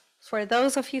for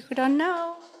those of you who don't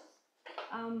know,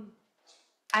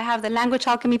 I have the Language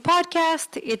Alchemy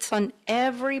podcast. It's on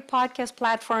every podcast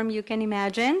platform you can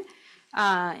imagine,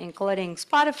 including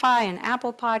Spotify and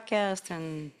Apple Podcasts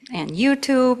and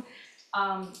YouTube.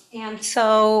 And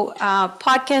so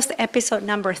podcast episode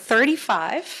number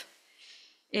 35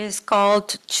 is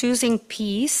called Choosing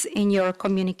Peace in Your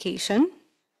Communication.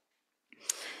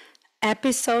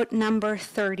 Episode number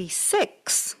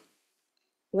 36,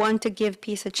 Want to Give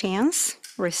Peace a Chance,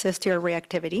 Resist Your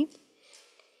Reactivity.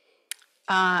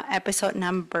 Episode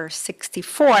number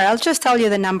 64. I'll just tell you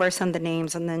the numbers and the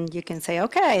names, and then you can say,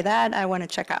 okay, that I want to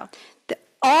check out.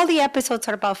 All the episodes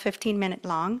are about 15-minute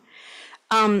long.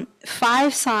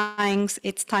 5 signs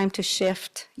it's time to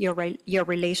shift your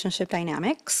relationship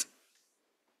dynamics.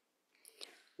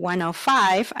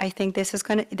 105, I think this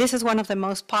is one of the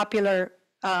most popular,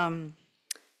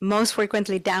 most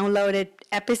frequently downloaded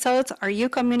episodes. Are you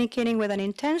communicating with an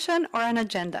intention or an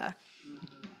agenda?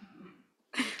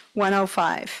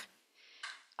 105.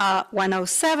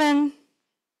 107,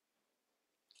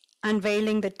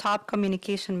 unveiling the top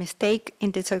communication mistake in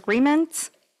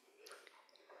disagreements.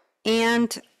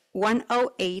 And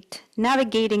 108,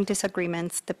 navigating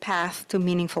disagreements, the path to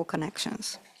meaningful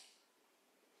connections.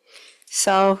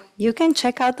 So you can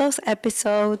check out those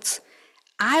episodes.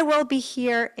 I will be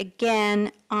here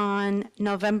again on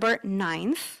November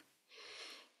 9th,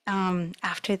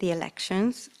 after the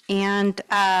elections. And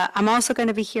I'm also going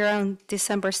to be here on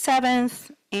December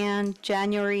 7th and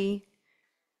January,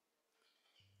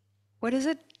 what is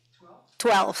it?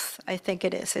 12th, I think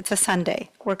it is. It's a Sunday.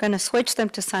 We're going to switch them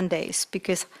to Sundays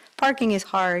because parking is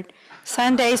hard.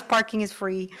 Sundays, parking is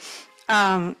free.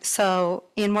 And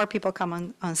more people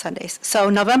come on Sundays. So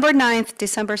November 9th,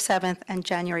 December 7th, and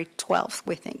January 12th,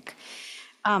 we think.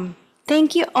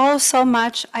 Thank you all so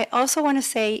much. I also want to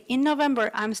say in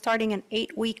November, I'm starting an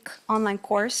 8-week online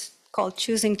course called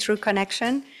Choosing True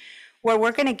Connection, where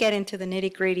we're going to get into the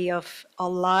nitty-gritty of a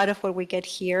lot of what we get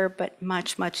here, but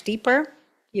much, much deeper.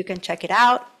 You can check it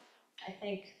out. I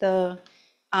think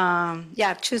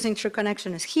Choosing True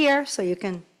Connection is here, so you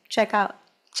can check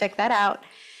that out.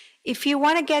 If you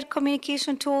want to get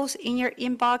communication tools in your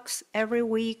inbox every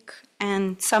week,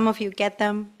 and some of you get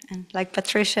them, and like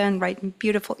Patricia, and write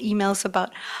beautiful emails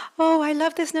about, oh, I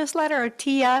love this newsletter, or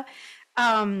Tia,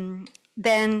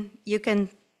 then you can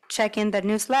check in the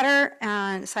newsletter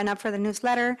and sign up for the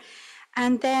newsletter.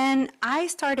 And then I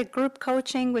started group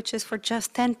coaching, which is for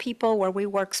just 10 people, where we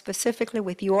work specifically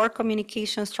with your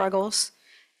communication struggles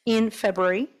in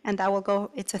February, and that will go,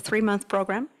 it's a 3-month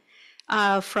program.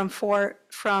 From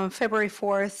February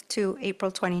 4th to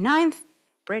April 29th.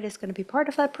 Britt is going to be part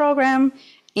of that program,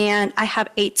 and I have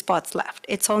 8 spots left.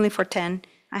 It's only for 10.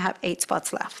 I have 8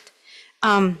 spots left.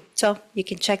 So you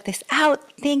can check this out.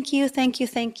 Thank you, thank you,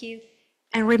 thank you.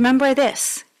 And remember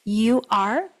this, you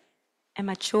are a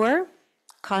mature,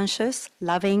 conscious,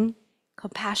 loving,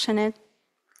 compassionate,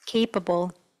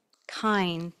 capable,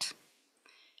 kind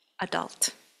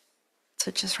adult.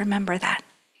 So just remember that,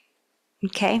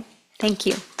 okay? Thank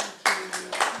you.